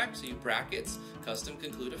conclude effect, so you brackets, custom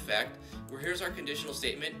conclude effect, where here's our conditional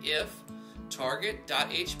statement. If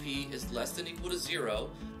target.hp is less than or equal to 0,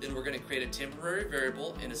 then we're going to create a temporary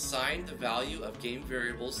variable and assign the value of game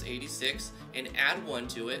variables 86 and add 1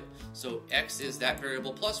 to it, so x is that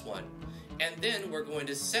variable plus 1. And then we're going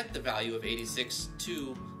to set the value of 86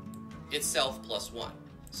 to itself plus 1.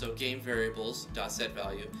 So game variables dot set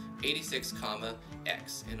value 86 comma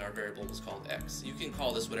x, and our variable was called x. You can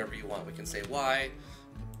call this whatever you want. We can say y,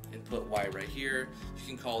 and put Y right here. You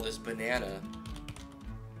can call this banana,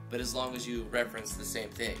 but as long as you reference the same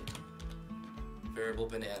thing. Variable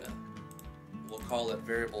banana. We'll call it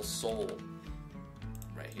variable soul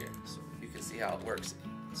right here. So you can see how it works.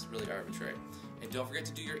 It's really arbitrary. And don't forget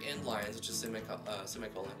to do your end lines, which is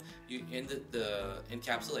semicolon. You end the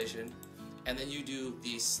encapsulation, and then you do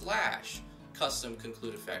the slash custom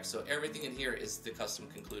conclude effect. So everything in here is the custom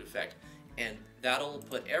conclude effect. And that'll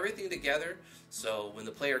put everything together, so when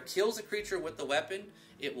the player kills a creature with the weapon,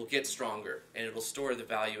 it will get stronger, and it'll store the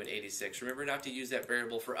value in 86. Remember not to use that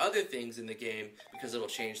variable for other things in the game, because it'll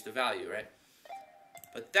change the value, right?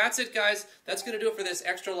 But that's it, guys. That's going to do it for this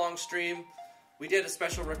extra long stream. We did a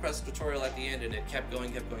special request tutorial at the end, and it kept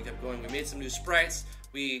going, kept going, kept going. We made some new sprites.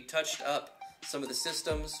 We touched up some of the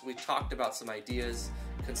systems. We talked about some ideas,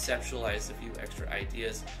 conceptualized a few extra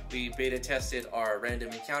ideas. We beta tested our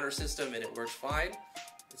random encounter system, and it works fine.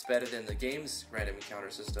 It's better than the game's random encounter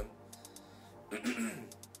system.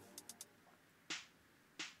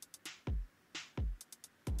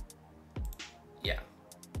 Yeah.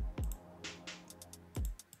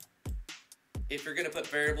 If you're going to put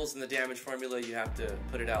variables in the damage formula, you have to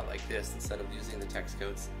put it out like this instead of using the text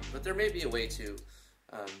codes. But there may be a way to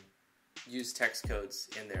use text codes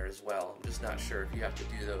in there as well. I'm just not sure if you have to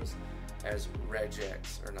do those as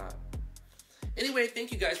regex or not. Anyway,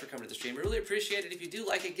 thank you guys for coming to the stream. I really appreciate it. If you do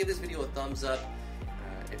like it, give this video a thumbs up.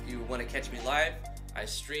 If you want to catch me live, I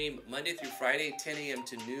stream Monday through Friday, 10 a.m.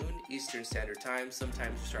 to noon Eastern Standard Time.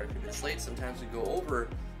 Sometimes we start a few minutes late. Sometimes we go over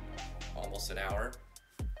almost an hour.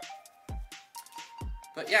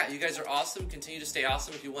 But yeah, you guys are awesome. Continue to stay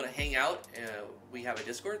awesome. If you want to hang out, we have a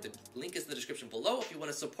Discord. The link is in the description below. If you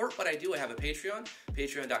want to support what I do, I have a Patreon.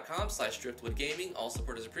 Patreon.com/driftwoodgaming. All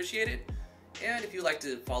support is appreciated. And if you'd like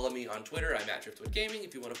to follow me on Twitter, I'm at driftwoodgaming.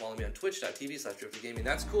 If you want to follow me on twitch.tv/driftwoodgaming,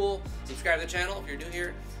 that's cool. Subscribe to the channel if you're new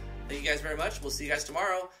here. Thank you guys very much. We'll see you guys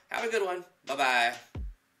tomorrow. Have a good one. Bye-bye.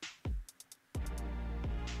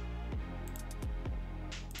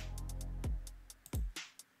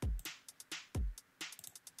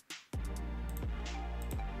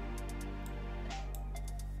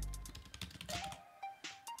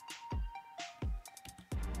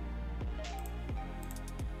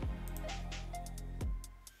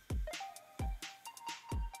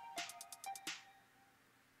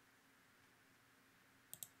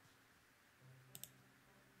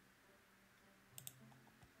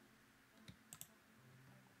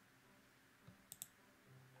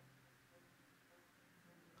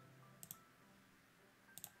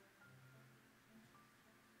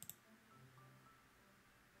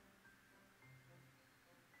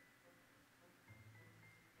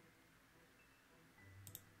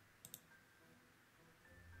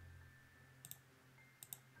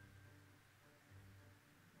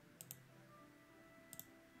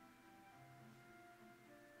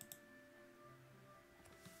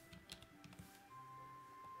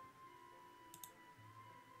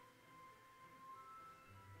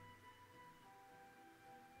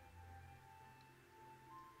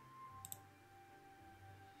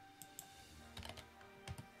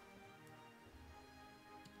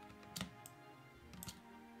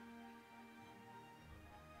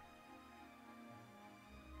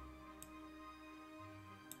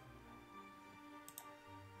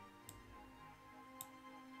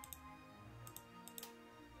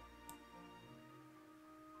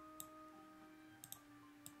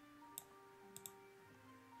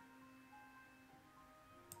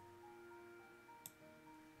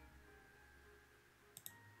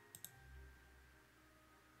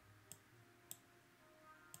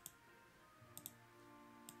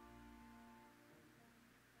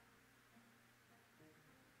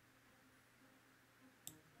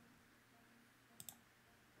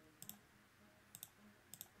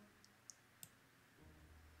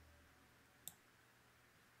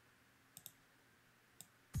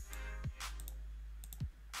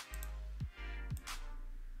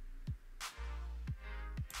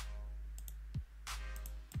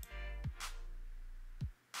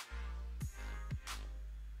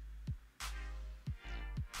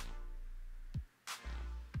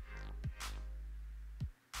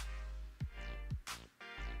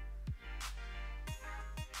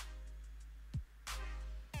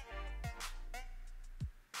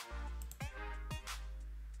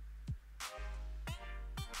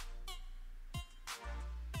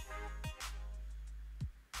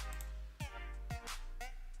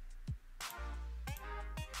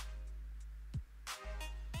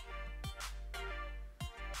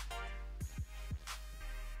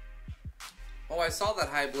 Oh, I saw that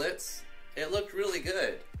high blitz. It looked really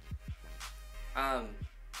good. The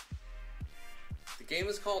game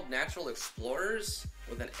is called Natural Explorers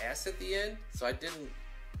with an S at the end, so I didn't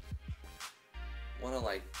want to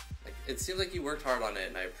like it seems like you worked hard on it,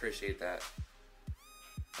 and I appreciate that.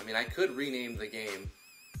 I mean, I could rename the game,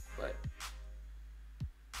 but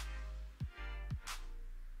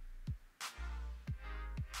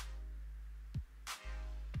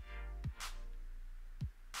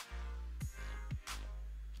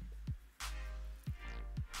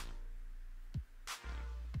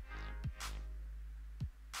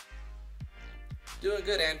doing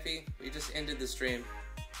good, Anfi. We just ended the stream.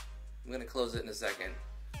 I'm gonna close it in a second.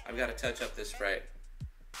 I've got to touch up this sprite.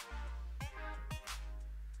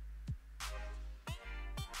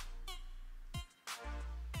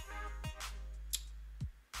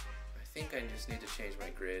 I think I just need to change my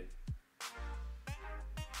grid.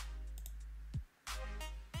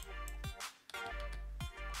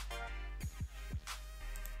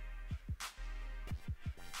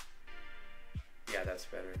 Yeah, that's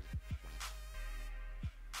better.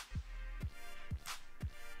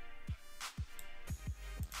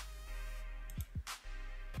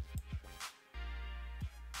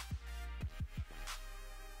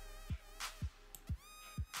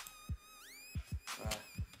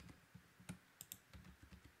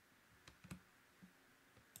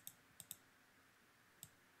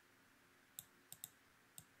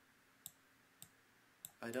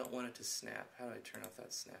 I don't want it to snap. How do I turn off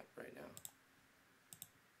that snap right now?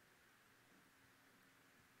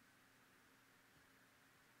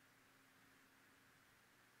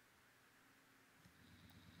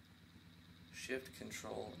 Shift,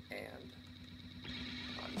 Control, and.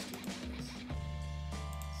 I'll just do this.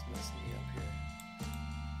 It's messing me up here.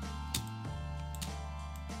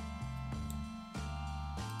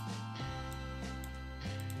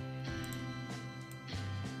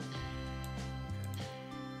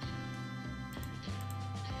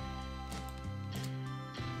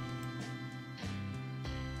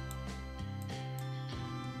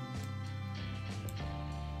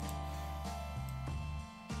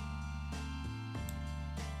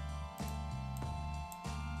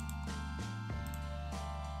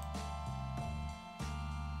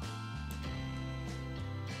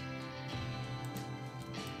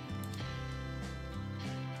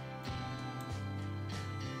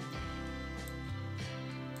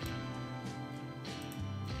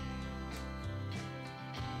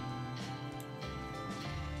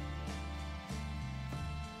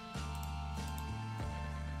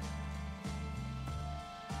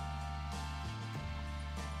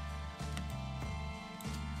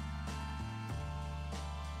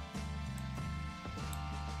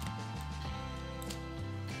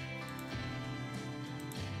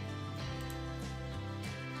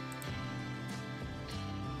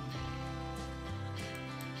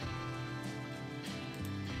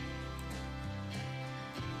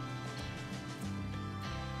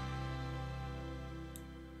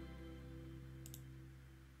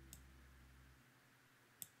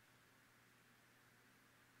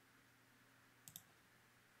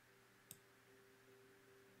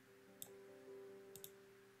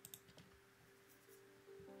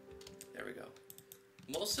 There we go.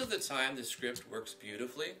 Most of the time the script works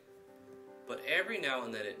beautifully, but every now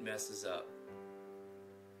and then it messes up.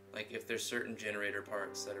 Like if there's certain generator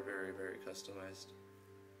parts that are very, very customized.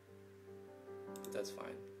 But that's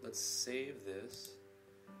fine. Let's save this.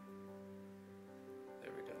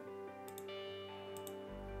 There we go.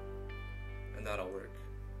 And that'll work.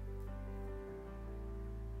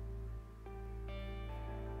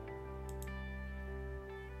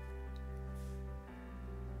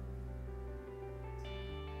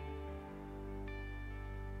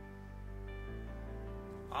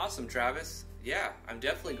 Awesome, Travis. Yeah, I'm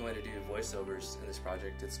definitely going to do voiceovers in this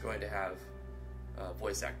project. It's going to have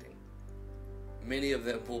voice acting. Many of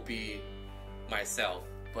them will be myself,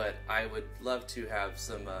 but I would love to have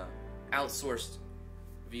some outsourced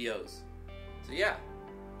VOs. So yeah,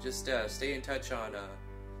 just stay in touch on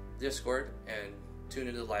Discord and tune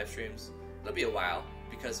into the live streams. It'll be a while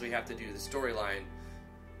because we have to do the storyline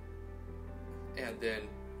and then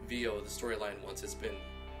VO the storyline once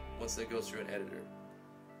it goes through an editor.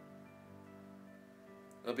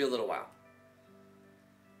 It'll be a little while.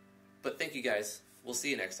 But thank you guys. We'll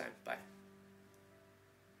see you next time. Bye.